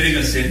are committing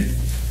a sin,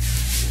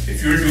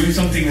 if you are doing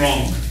something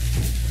wrong,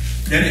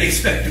 then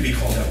expect to be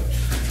called out.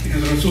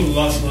 Because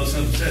Rasulullah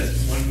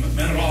says, مَنْ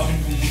رَأَى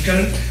مِنْكُمْ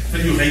مُنْكَرًا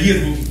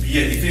فَلْيُغَيِّرْهُ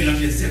بِيَدِهِ فَإِنْ لَمْ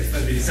يَسْتَطِعْ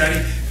فَبِلِسَانِهِ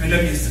فَإِنْ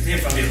لَمْ يَسْتَطِعْ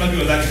فَبِقَلْبِهِ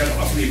وَذَلِكَ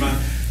أَضْعَفُ الْإِيمَانِ.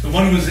 The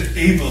one who is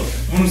able,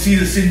 the one who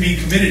sees a sin being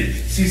committed,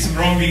 sees some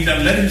wrong being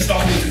done, let him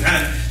stop it with his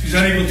hand. If he's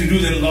unable to do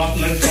that,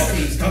 let him stop it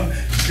with his tongue.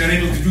 If he's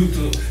unable to do it,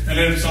 then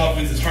let him stop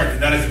it with his heart. And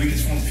that is the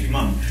weakest form of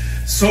Iman.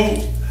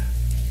 So,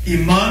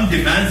 Iman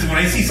demands that when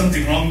I see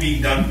something wrong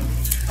being done,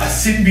 a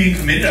sin being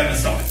committed, I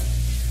must stop it.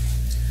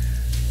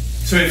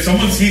 So if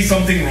someone sees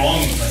something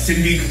wrong, a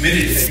sin being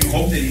committed, and you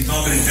hope that he's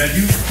not going to judge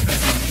you,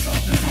 that's not to stop.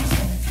 That's not to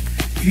stop.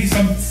 If he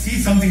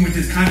sees something which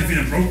is kind of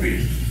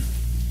inappropriate,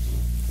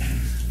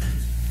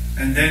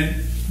 and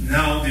then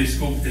now there's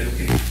scope that,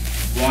 okay,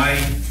 why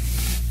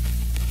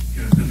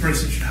the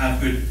person should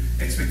have good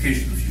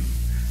expectations of you.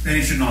 Then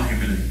he should not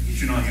humiliate. He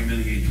should not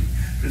humiliate you.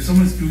 But if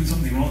someone's doing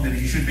something wrong, then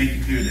he should make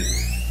it clear that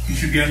he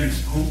should be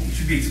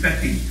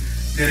expecting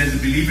that as a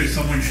believer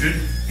someone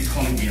should be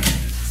calling me out.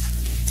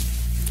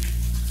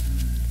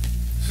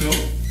 So,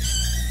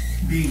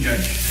 being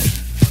judged.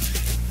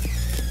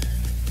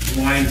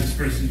 Why is this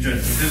person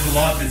judged? So there's a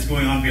lot that's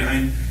going on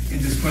behind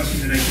in this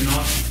question that I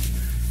cannot.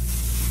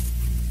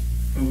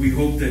 But we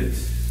hope that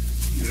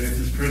if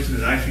this person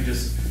is actually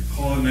just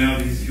calling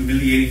out, he's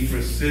humiliating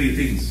for silly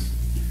things,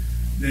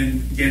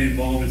 then get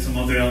involved with some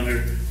other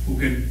elder who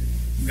can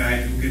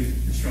guide, who can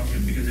instruct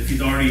him. Because if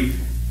he's already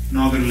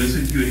not going to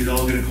listen to you and he's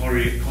all going to call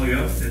you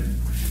out, then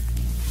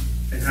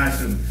attach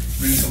them.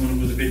 Bring someone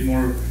who was a bit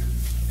more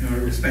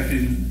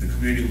respected in the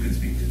community who can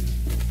speak to him.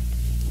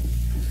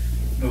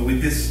 But with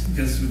this,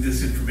 just with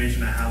this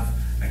information I have,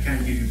 I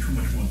can't give you too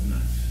much more than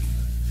that.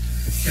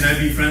 Can I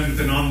be friends with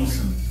a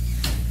non-Muslim?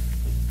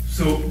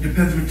 So it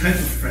depends what type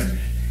of friend.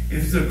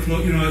 If it's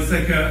it's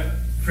like a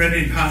friend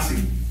in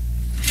passing.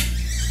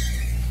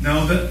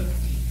 Now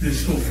there's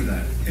scope for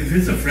that. If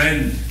it's a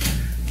friend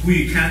who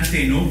you can't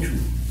say no to,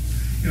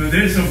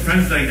 there's some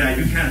friends like that,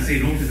 you can't say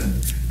no to them.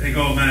 They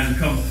go, man,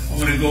 come, I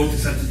want to go to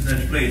such and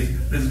such place.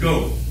 Let's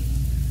go.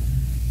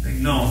 Like,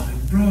 no,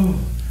 bro,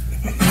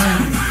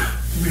 man,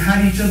 we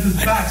had each other's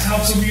backs. How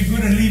come you're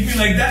going to leave me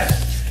like that?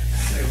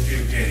 Like,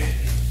 okay,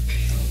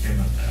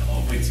 man,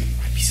 I'll wait till you.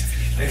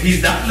 If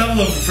he's that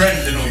level of a friend,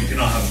 then no, you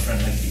cannot have a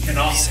friend like that. You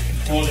cannot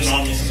hold an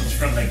non-Muslim's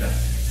friend like that.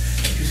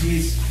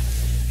 Because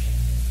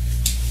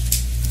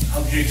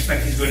how do you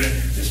expect he's going to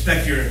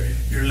respect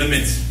your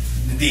limits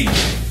in the deen?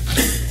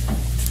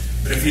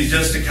 But if he's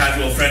just a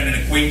casual friend,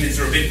 an acquaintance,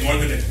 or a bit more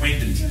than an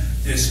acquaintance,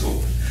 there's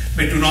scope.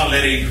 But do not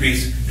let it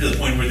increase to the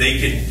point where they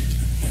can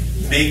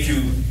make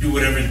you do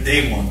whatever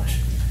they want,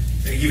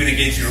 even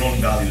against your own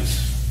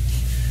values.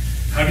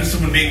 How does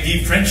someone make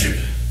deep friendship?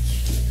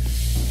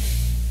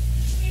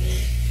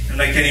 And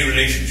like any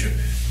relationship,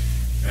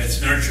 it's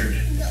nurtured.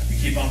 You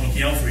keep on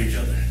looking out for each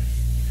other.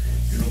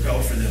 You look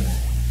out for them.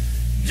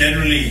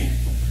 Generally,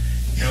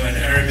 in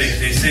Arabic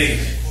they say,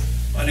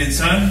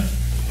 Al-insan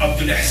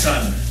abdul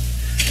ihsan.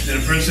 That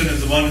a person is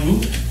the one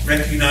who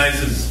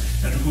recognizes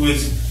and who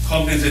is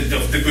cognizant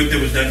of the good that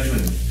was done to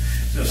him.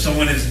 So if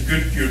someone is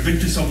good, you're good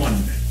to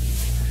someone,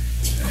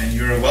 and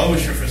you're a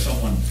well-wisher for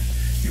someone,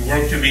 you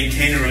work to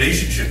maintain a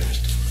relationship,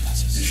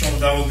 inshallah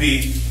that will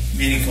be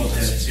meaningful to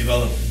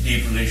develop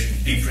deep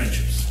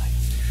friendships.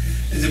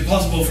 Is it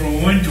possible for a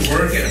woman to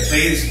work at a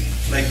place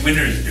like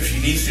Winners if she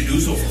needs to do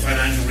so for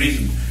financial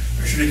reasons,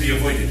 or should it be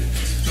avoided?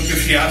 Look,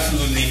 if she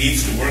absolutely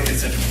needs to work at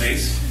such a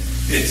place,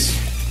 it's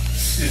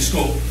in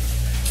scope.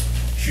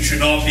 She should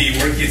not be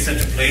working at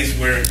such a place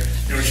where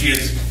she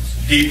is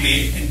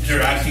deeply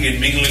interacting and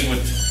mingling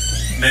with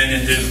men,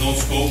 and there's no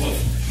scope of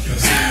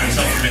saving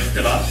herself from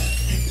ikhtilat.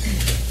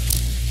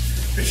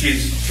 If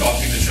she's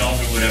shopping the shelf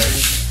or whatever.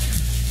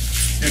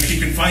 If she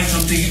can find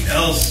something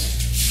else,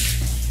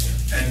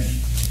 and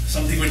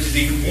something which is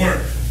even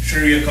more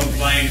Sharia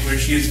compliant, where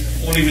she is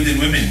only within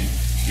women,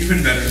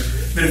 even better.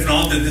 But if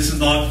not, then she's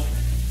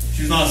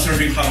not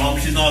serving haram,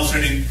 she's not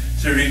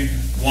serving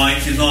wine,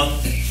 she's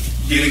not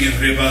dealing in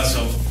riba,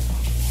 so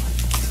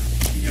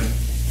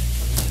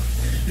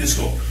this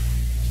scope.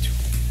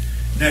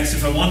 Next,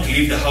 if I want to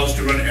leave the house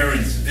to run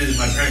errands, visit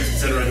my parents,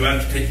 etc., do I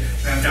have to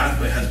ask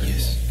my husband?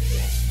 Yes.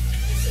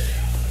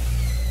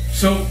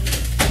 So,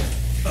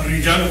 the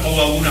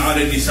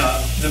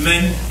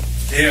men,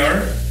 they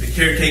are the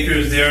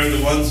caretakers, they are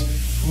the ones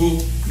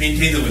who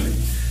maintain the women.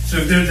 So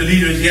if they're the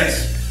leaders,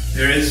 yes,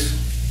 there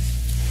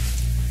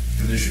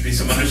should be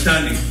some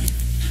understanding.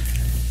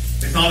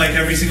 It's not like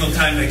every single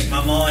time, like,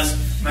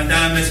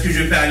 Madame, est-ce que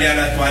je peux aller à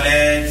la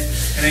toilette?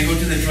 And I go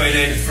to the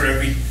toilet for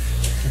every...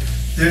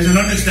 There's an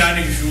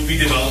understanding which will be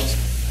developed.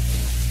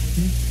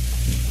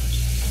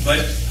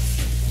 But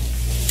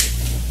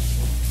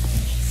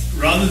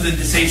rather than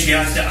to say she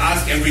has to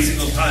ask every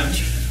single time,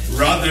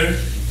 rather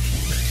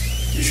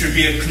there should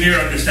be a clear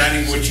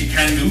understanding of what she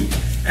can do.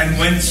 And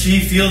when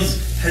she feels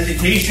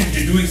hesitation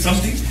to doing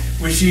something,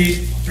 where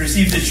she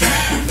perceives that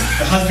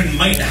the husband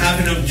might have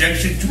an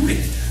objection to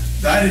it,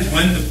 that is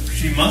when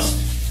she must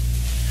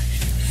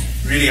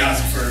really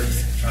ask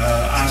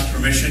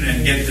permission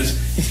and get the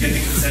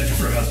consent of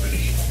her husband.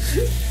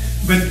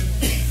 But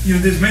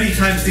there's many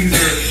times things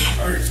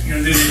are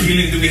there's a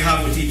feeling that we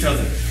have with each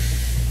other.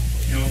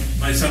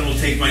 My son will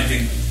take my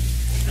thing.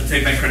 He'll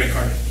take my credit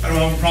card. I don't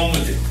have a problem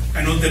with it.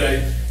 I know that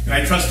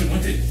I trust him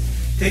with it.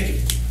 Take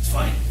it.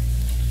 fine.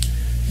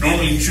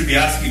 Normally he should be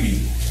asking me,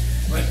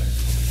 but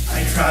I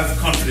have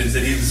confidence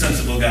that he's a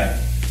sensible guy.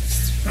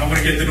 I'm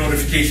going to get the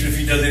notification if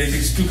he does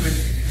anything stupid.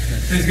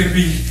 He's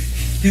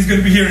going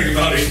to be hearing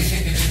about it.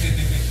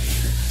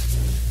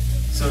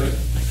 So,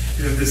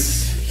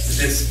 this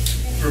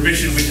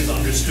permission which is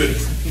understood,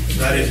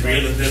 that is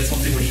real, and that's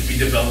something which should be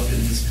developed in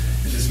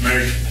this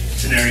marriage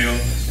scenario,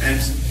 and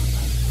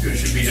it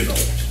should be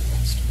developed.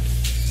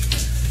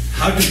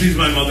 How to please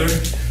my mother,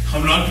 how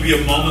not to be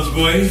a mama's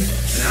boy,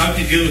 and how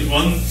to deal with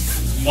one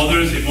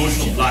mother's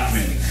emotional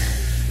blackmailing.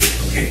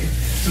 Okay,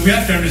 so we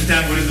have to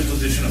understand what is the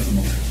position of the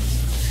mother.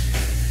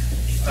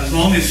 As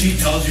long as she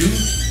tells you,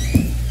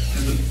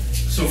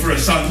 so for a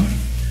son,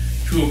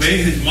 to obey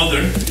his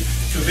mother,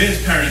 to obey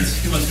his parents,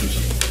 he must do so.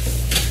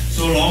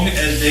 So long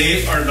as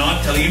they are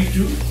not telling him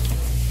to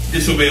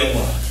disobey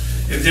Allah.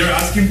 If they're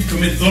asking him to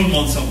commit dhulm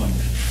on someone,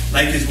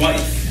 like his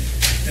wife,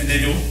 then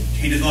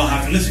he does not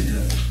have to listen to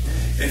them.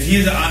 If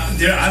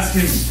they're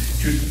asking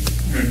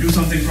him to do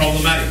something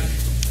problematic,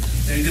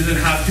 then he doesn't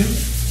have to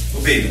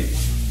obey them.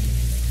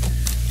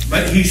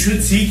 But he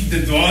should seek the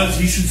du'as,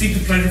 he should seek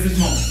the pleasure of his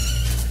mom.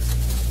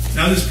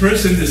 Now this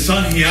person, this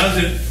son, he has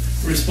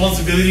a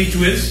responsibility to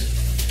his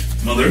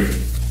mother,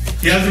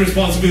 he has a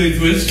responsibility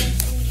to his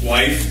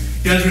wife,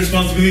 he has a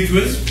responsibility to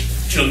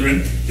his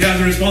children, he has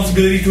a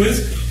responsibility to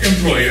his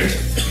employer,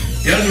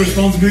 he has a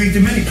responsibility to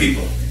many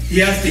people. He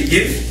has to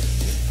give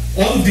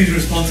all of these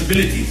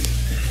responsibilities,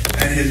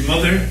 and his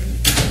mother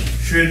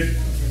should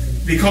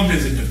be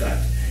cognizant of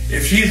that.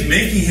 If she is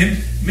making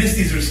him miss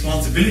these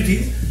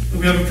responsibilities, then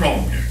we have a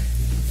problem here.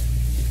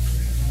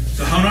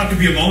 So how not to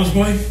be a mama's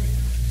boy?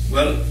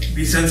 Well,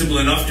 be sensible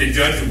enough to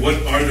judge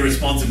what are the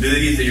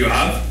responsibilities that you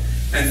have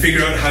and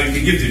figure out how you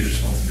can give these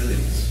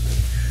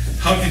responsibilities.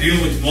 How to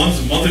deal with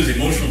one's mother's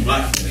emotional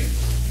blackmailing.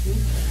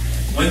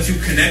 Once you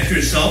connect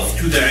yourself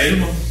to the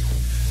ilm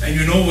and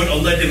you know what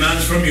Allah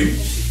demands from you,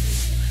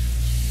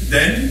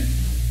 then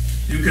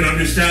you can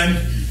understand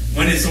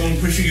when is someone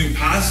pushing you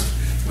past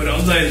what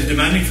Allah is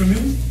demanding from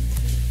you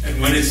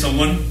and when is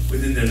someone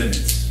within their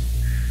limits.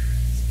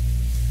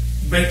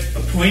 But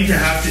a point to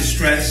have to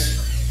stress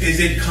is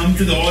it come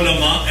to the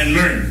ulama and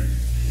learn.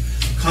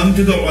 Come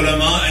to the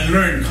ulama and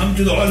learn. Come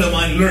to the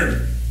ulama and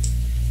learn.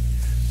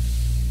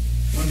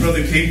 One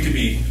brother came to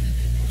me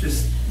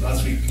just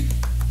last week,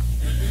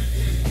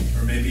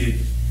 or maybe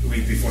a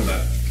week before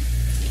that,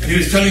 and he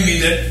was telling me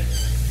that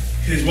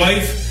his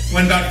wife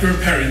went back to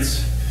her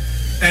parents,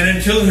 and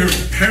until her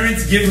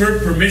parents give her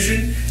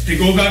permission to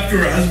go back to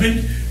her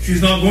husband,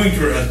 she's not going to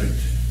her husband.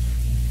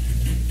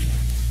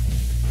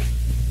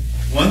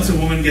 Once a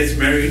woman gets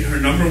married, her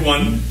number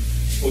one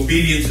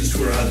obedience is to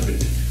her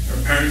husband.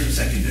 Her parents are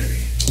secondary.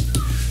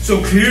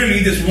 So clearly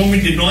this woman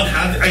did not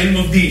have the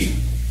ilm of deen.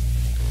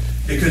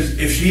 Because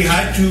if she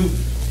had to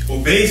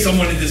obey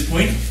someone at this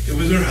point, it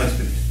was her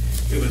husband.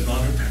 It was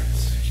not her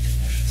parents.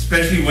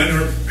 Especially when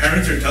her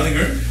parents are telling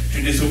her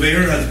to disobey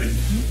her husband.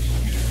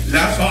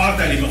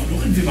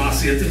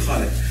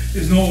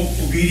 There's no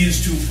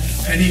obedience to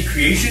any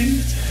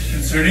creation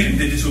concerning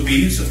the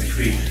disobedience of the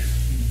Creator.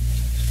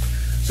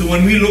 So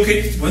when we look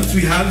at, once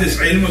we have this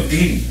ilm of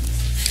deen,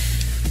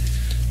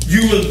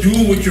 you will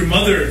do what your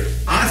mother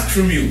asks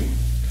from you,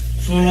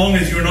 so long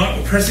as you're not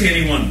oppressing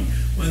anyone.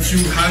 Once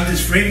you have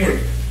this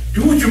framework,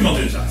 do what your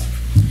mother is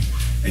asking.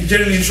 And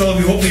generally, inshallah,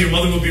 we hope that your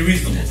mother will be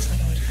reasonable.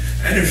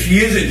 And if she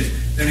isn't,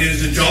 then it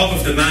is the job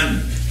of the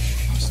man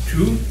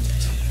to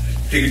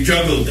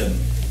juggle them,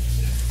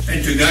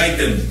 and to guide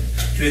them,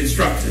 to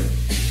instruct them.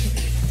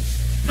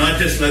 Not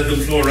just let them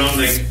flow around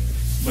like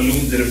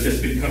balloons that have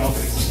just been cut off,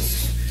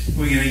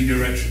 going in any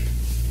direction.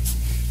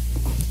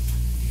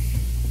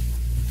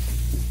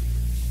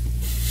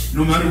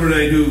 No matter what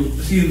I do,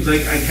 it seems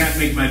like I can't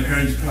make my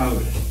parents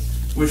proud.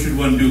 What should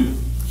one do?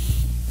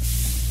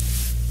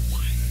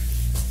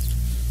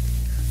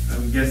 I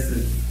would guess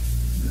that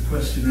the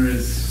questioner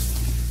is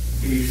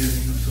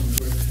Asian of some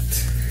sort.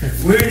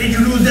 Where did you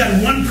lose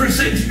that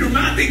 1% in your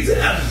math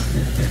exam?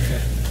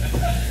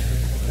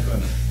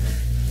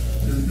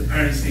 The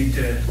parents need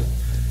to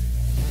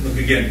look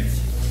again.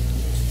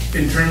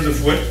 In terms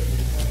of what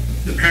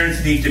the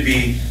parents need to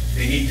be,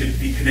 they need to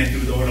be connected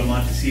with the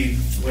ulama to see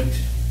what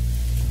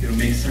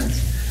makes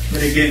sense.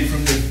 But again,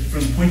 from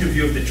the point of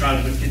view of the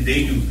child, what can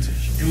they do?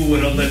 Do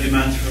what Allah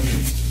demands from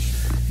you.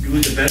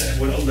 Do the best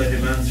what Allah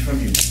demands from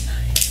you.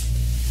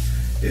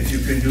 If you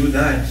can do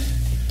that,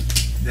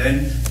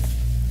 then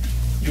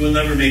you will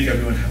never make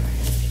everyone happy.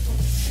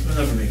 You will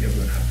never make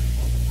everyone happy.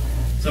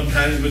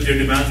 Sometimes with their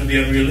demands will be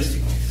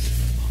unrealistic.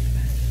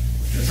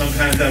 And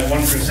sometimes that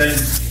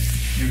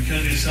 1%, you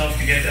kill yourself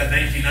to get that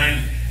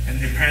 99, and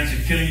your parents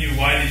are killing you.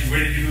 Where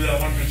did you do that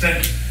 1%?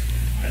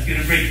 That's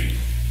going to break you.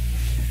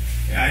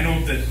 Yeah, I know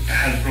that it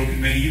has broken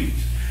many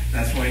youths.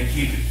 That's why I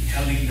keep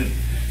telling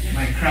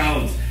my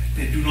crowds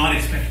that do not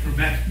expect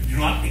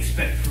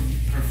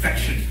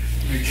perfection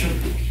from your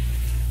children.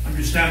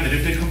 Understand that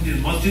if they come to the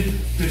masjid,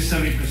 they're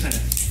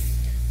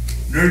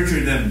 70%.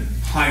 Nurture them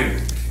higher.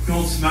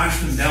 Don't smash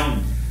them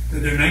down.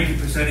 That they're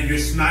 90% and you're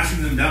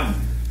smashing them down.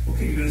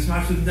 Okay, you're going to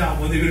smash them down.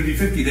 When they're going to be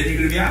 50, then you're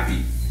going to be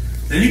happy.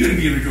 Then you're going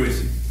to be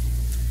rejoicing.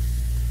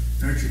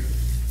 Nurture them.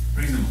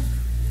 Bring them up.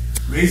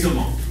 Raise them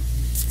up.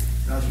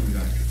 That's what we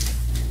got to do.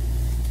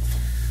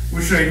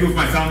 What should I do if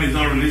my family is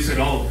not religious at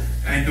all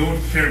and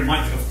don't care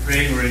much of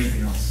praying or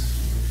anything else?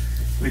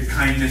 With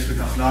kindness, with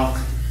akhlaq,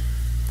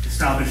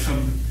 establish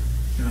some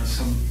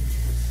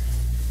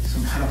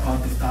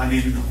harakat of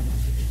ta'aleem in the home.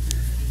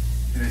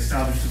 And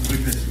establish some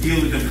goodness.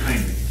 Deal with them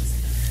kindly.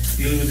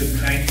 Deal with them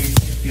kindly.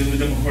 Deal with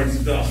them according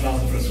to the akhlaq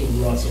of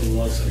Rasulullah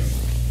sallallahu alaihi wasallam.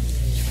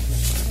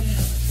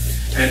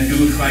 And do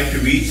try to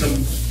read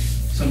some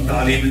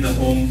ta'aleem in the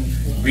home.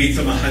 Read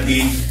some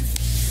ahadith.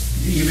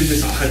 Even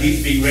this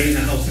ahadith being read in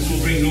the house, this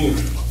will bring nur.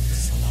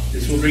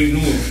 This will bring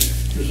nur.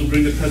 This will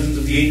bring the presence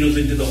of the angels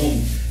into the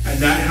home. And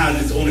that has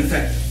its own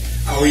effect.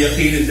 Our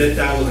yaqeen is that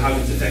that will have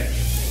its effect.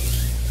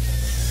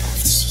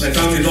 My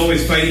family is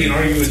always fighting and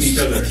arguing with each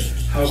other.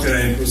 How can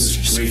I improve the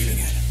situation?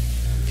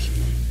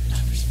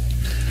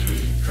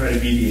 Try to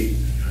mediate.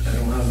 I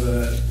don't have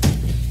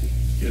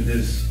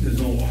there's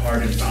no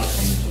hard and fast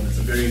on this one. It's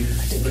a very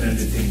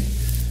open-ended thing.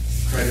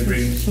 Try to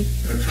bring,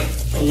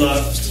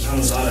 Allah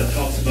subhanahu wa ta'ala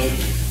talks about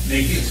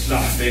making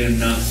islah bayn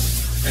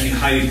al-nas, and He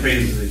highly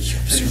praises it.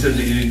 And He says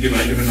that He didn't give an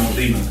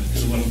azima to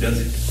the one who does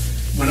it.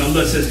 When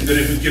Allah says He's going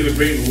to give a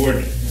great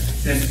reward,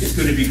 then it's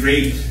going to be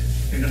great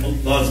in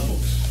Allah's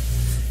books.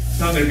 It's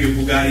not going to be a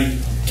Bugatti.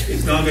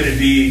 It's not going to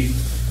be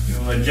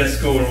a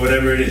Jesco or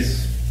whatever it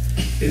is.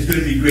 It's going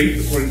to be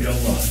great according to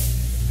Allah.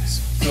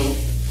 So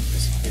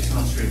it's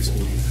not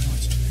straightforward.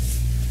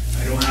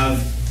 I don't have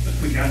a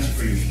quick answer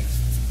for you.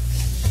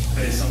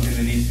 That is something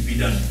that needs to be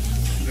done.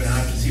 We're going to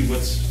have to see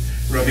what's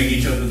rubbing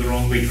each other the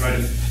wrong way, try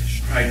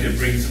to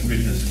bring some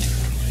goodness into it.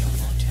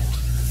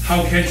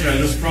 How can I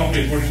look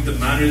properly according to the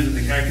manners and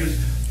the characters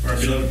of our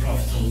beloved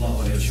Prophet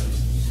sallallahu alaihi wasallam?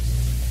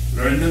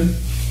 Learn them.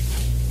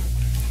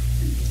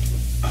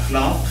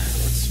 Akhlaq.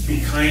 Be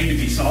kind,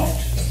 be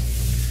soft.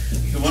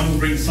 The one who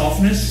brings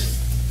softness,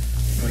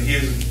 he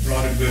has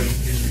brought a good,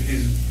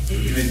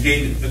 he has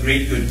gained a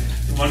great good.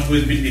 The one who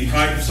has been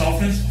deprived of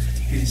softness,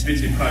 he's been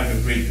deprived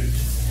of great good.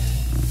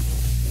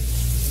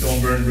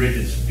 Don't burn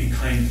bridges. Be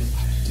kind.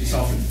 Be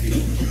soft with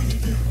people.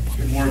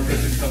 The more a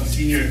person becomes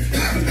senior,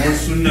 the more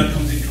sunnah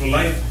comes into a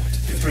life,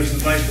 the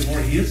person's life, the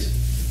more he is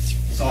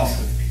soft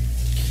with people.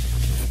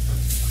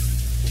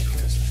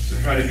 So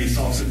try to be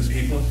soft with the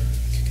people.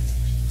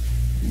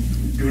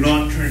 Do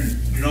not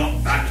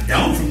back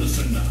down from the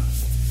sunnah.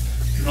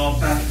 Do not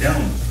back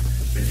down,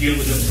 but deal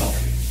with them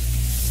softly.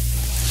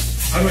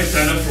 How do I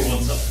stand up for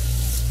oneself?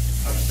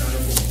 How to stand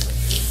up for oneself?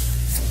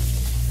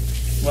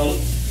 Well,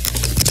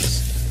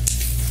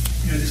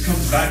 this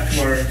comes back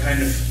to our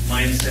kind of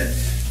mindset,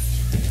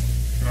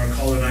 our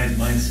colonized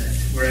mindset,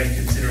 where I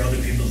consider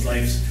other people's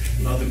lives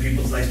and other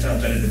people's lifestyle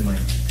better than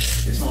mine.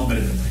 It's not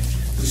better than mine.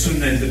 The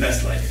sunnah is the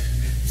best life.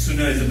 The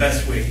sunnah is the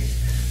best way.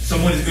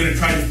 Someone is going to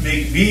try to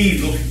make me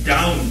look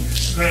down,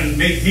 going to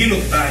make me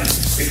look bad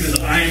because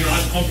I am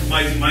not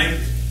compromising my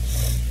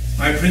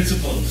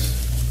principles.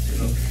 Say,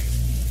 look,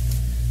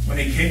 when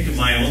it came to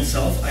my own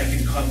self, I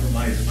can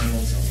compromise my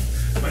own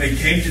self. When it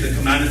came to the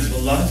commandments of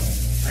Allah,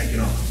 I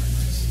cannot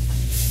compromise.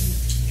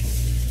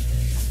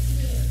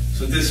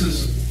 So this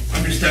is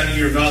understanding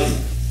your value.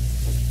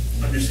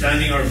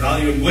 Understanding our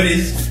value and what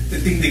is the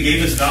thing that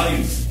gave us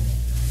value.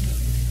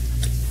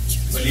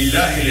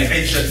 وَلِلَّهِ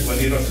الْعِزَّةُ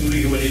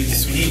وَلِرَسُولِهِ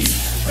وَلِلْمُؤْمِنِينَ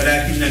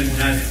وَلَكِنَّ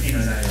الْمُنَافِقِينَ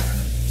لَا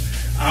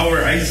يَعْلَمُونَ.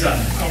 Our izzah,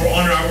 our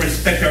honor, our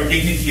respect, our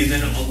dignity is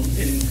in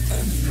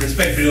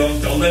respect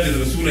belongs to Allah, to the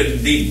Rasul,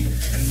 and Deen,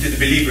 and to the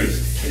believers.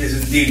 It is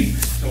in Deen.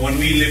 So when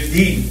we live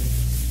Deen,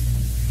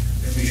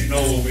 then we should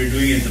know what we're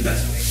doing is the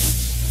best way.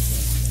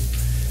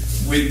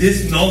 With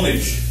this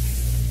knowledge,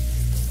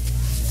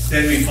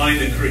 then we find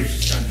the courage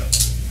to stand up.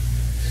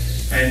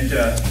 And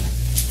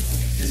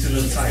just a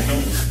little side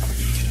note,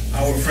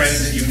 our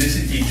friends at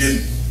Unicity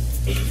Gym,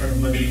 in front of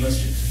Madani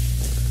Masjid,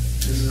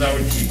 this is our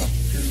team,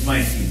 this is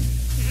my team.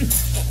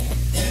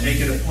 And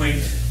make it a point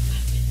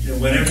that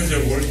whenever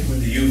they're working with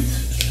the youth,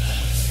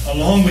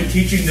 along with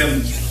teaching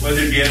them,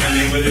 whether it be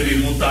MMA, whether it be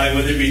Muay Thai,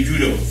 whether it be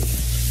Judo,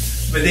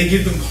 but they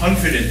give them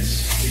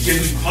confidence,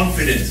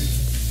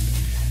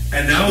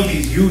 And now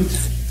these youth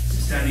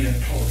are standing up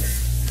taller.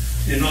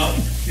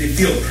 They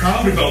feel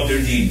proud about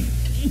their deen.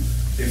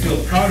 They feel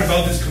proud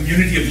about this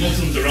community of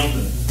Muslims around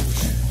them.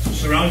 So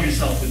surround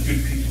yourself with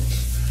good people.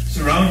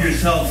 Surround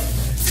yourself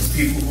with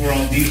people who are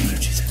on deen.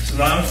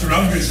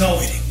 Surround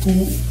yourself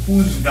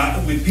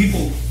with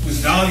people whose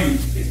value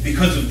is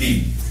because of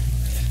deen.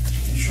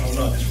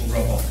 Inshallah, this will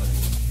rub off.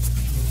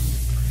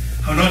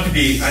 How not to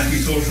be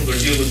antisocial or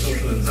deal with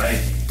social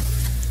anxiety.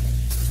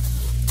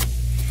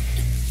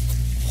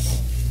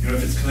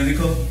 If it's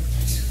clinical,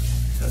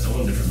 that's a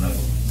whole different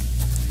level.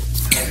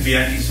 How to be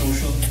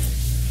antisocial,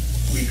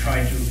 we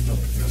try to,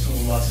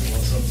 Rasulullah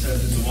says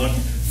that the one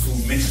who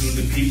mixes with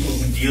the people,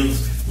 who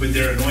deals with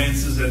their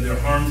annoyances and their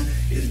harms,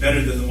 is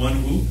better than the one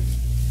who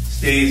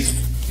stays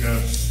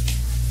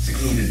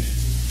secluded.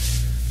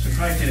 So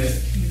try to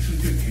mix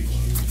with good people.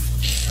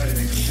 Try to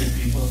mix with good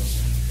people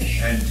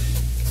and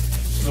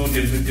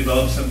slowly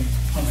develop some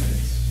confidence.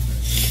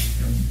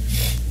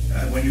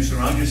 When you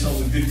surround yourself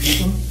with good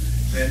people,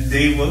 then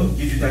they will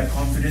give you that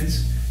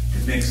confidence to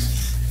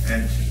mix.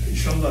 And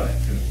inshallah,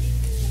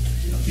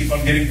 keep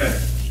on getting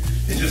better.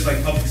 It's just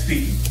like public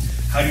speaking.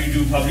 How do you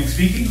do public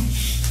speaking?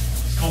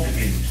 It's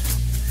complicated.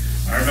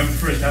 I remember the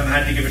first time I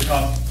had to give a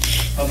talk,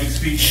 public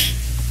speech,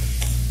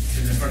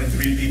 in front of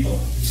 3 people.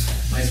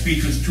 My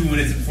speech was 2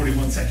 minutes and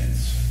 41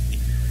 seconds.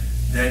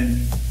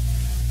 Then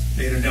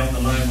later down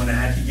the line, when I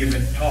had to give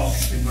a talk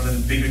in one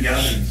of the bigger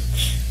gatherings,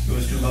 it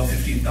was to about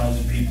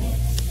 15,000 people.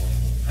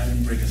 I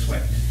didn't break a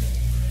sweat.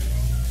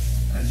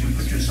 As you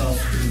put yourself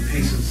through the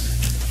paces,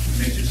 you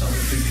make yourself a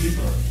good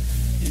people,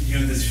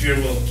 this fear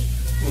will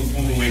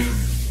move away from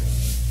you.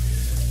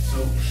 So,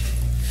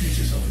 make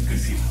yourself a good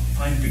people.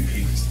 Find good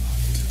people.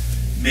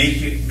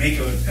 Make an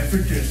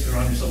effort to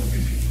surround yourself with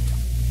good people.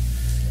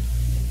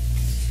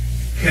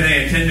 Can I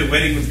attend a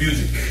wedding with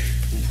music?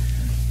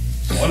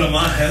 So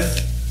ulama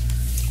has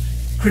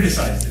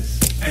criticized this,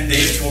 and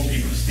they have told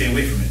people to stay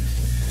away from it.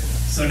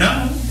 So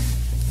now,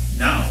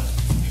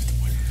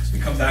 we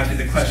come back to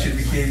the question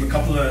we came a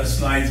couple of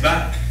slides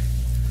back.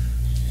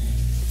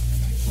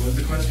 What was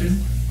the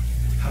question?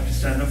 How to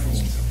stand up for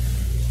oneself.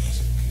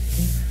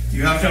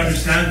 You have to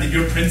understand that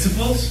your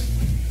principles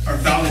are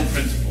valid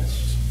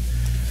principles.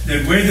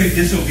 That where the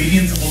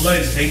disobedience of Allah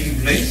is taking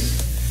place,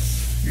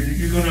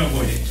 you're going to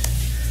avoid it.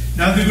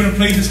 Now they're going to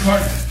play this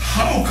card.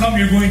 How come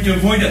you're going to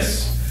avoid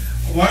us?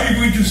 Why are you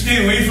going to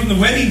stay away from the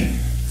wedding?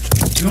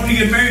 You only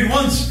get married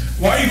once.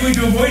 Why are you going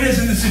to avoid us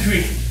in this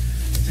situation?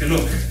 Say,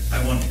 look,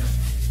 I want you.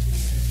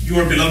 You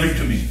are beloved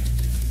to me.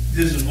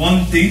 This is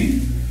one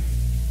thing,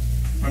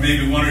 or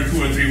maybe 1 or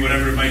 2 or 3,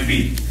 whatever it might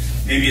be.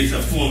 Maybe it's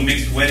a full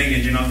mixed wedding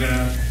and you're not going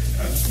to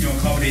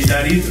accommodate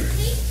that either.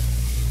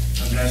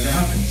 Sometimes it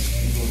happens.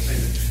 People say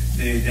that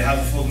they have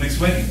a full mixed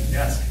wedding. They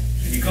ask,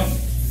 can you come?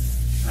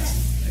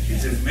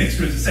 Is it mixed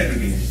or is it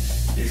segregated?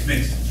 It's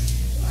mixed.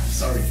 I'm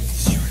sorry.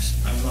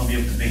 I will not be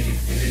able to make it.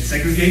 If it's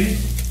segregated,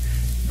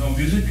 no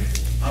music,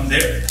 I'm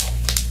there.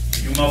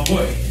 You're my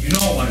boy. You know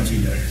I want to be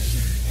there.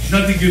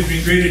 Nothing gives me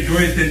greater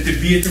joy than to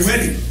be at the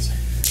wedding.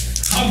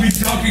 I'll be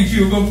talking to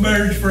you about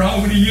marriage for how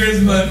many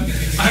years, man?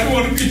 I don't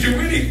want to be at your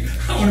wedding.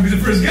 I want to be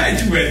the first guy at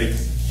your wedding.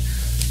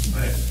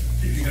 But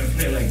if you're going to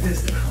play like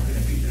this, then how can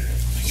I be there?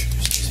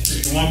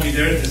 If you want me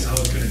there, this is how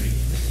it's going to be.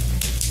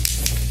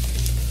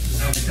 This is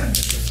how we stand.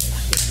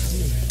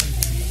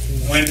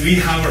 When we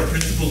have our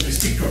principles, we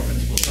stick to our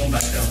principles. Don't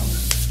back down on them.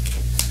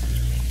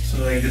 So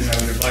like this, I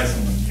would advise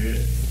someone,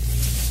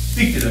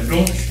 speak to them.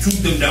 Don't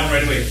shoot them down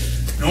right away.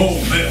 No,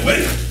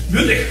 wait,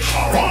 music,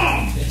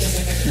 haram!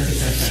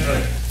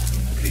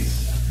 Please.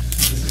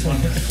 This is one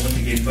thing. You want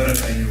to gain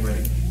barakah in your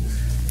wedding.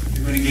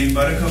 You're going to gain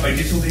barakah by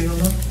disobeying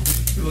Allah.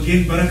 You will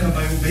gain barakah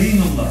by obeying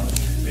Allah.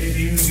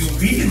 Maybe even the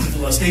obedience of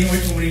Allah, staying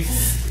away from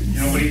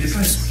what He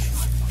decides.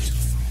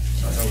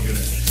 That's how we're going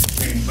to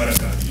gain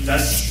barakah.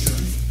 That's,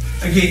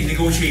 again,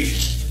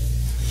 negotiation.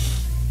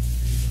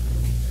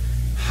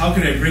 How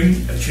can I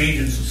bring a change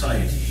in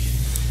society?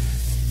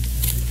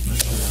 A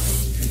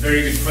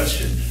very good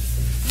question.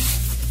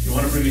 You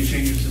want to bring a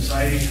change in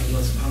society?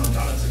 Allah subhanahu wa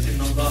ta'ala says,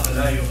 إِنَّ اللَّهَ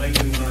لَا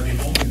يُغَيِّرُ مَا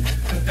بِقَوْمٍ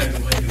حَتَّى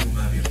يُغَيِّرُوا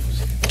مَا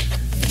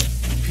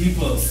بِأَنفُسِهِمْ.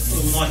 People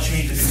will not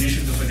change the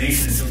conditions of a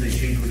nation until they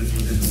change what is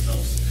within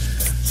themselves.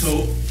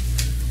 So,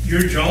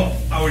 your job,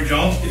 our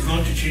job, is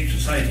not to change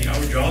society.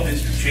 Our job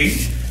is to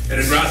change at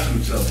a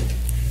grassroots level.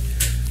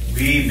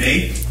 We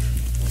make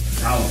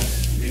dawah.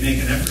 We make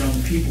an effort on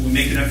the people. We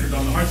make an effort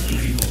on the hearts of the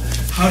people.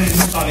 How did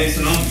Musa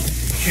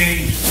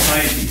change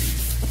society?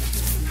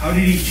 How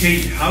did he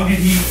change? How did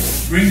he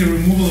bring the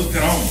removal of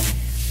Fir'aun?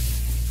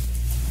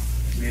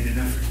 He made an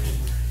effort.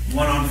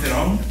 One on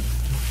Fir'aun,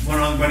 one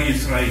on Bani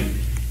Israel.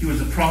 He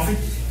was a prophet.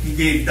 He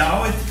gave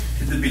da'wah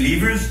to the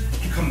believers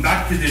to come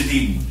back to their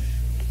deen.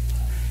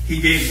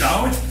 He gave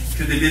da'wah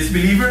to the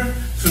disbeliever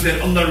so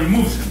that Allah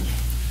removes him.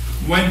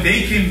 When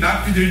they came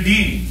back to their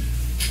deen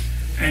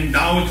and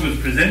da'wah was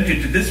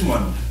presented to this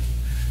one,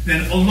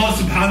 then Allah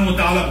subhanahu wa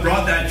ta'ala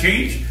brought that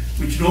change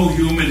which no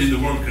human in the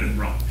world could have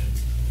brought.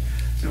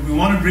 So if we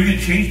want to bring a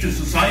change to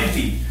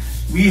society,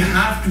 we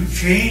have to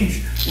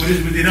change what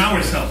is within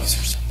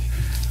ourselves.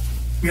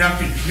 We have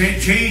to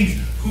change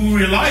who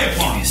we rely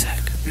upon.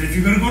 And if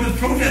you're going to go to the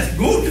protest,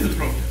 go to the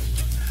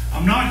protest.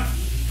 I'm not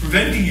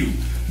preventing you,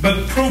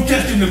 but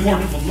protest in the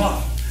court of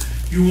Allah.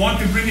 You want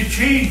to bring a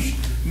change,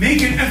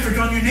 make an effort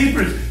on your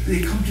neighbors.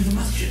 They come to the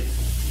masjid.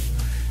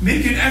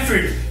 Make an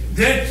effort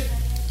that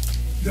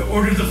the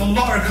orders of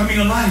Allah are coming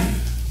alive.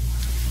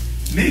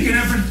 Make an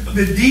effort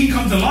that deen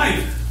comes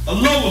alive.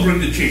 Allah will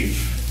bring the change.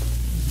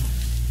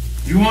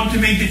 You want to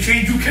make the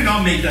change, you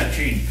cannot make that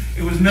change.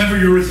 It was never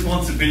your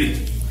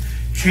responsibility.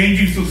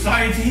 Changing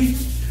society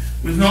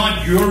was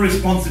not your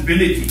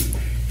responsibility.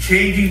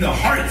 Changing the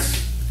hearts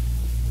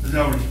was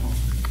our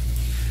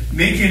responsibility.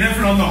 Making an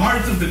effort on the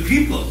hearts of the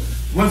people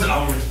was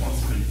our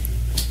responsibility.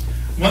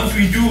 Once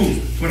we do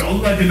what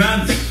Allah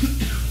demands,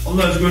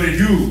 Allah is going to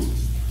do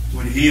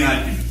what He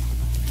had to do,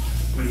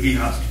 what He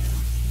has to do.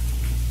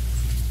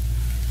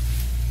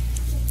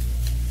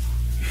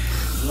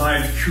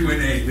 live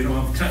Q&A. We don't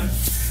have time.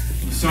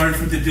 I'm sorry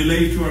for the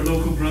delay to our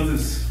local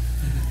brothers.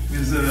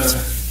 It's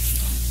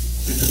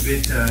a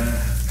bit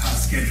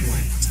past schedule.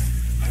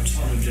 I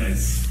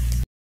apologize.